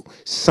of you.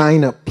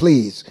 Sign up,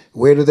 please.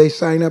 Where do they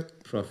sign up?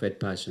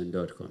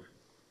 ProphetPassion.com.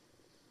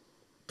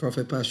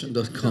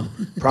 ProphetPassion.com.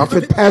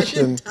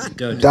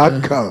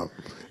 ProphetPassion.com.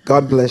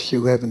 God bless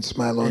you. Heaven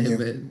smile on you.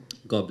 Amen.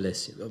 God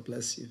bless you. God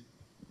bless you.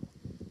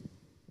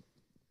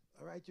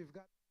 All right, you've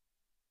got.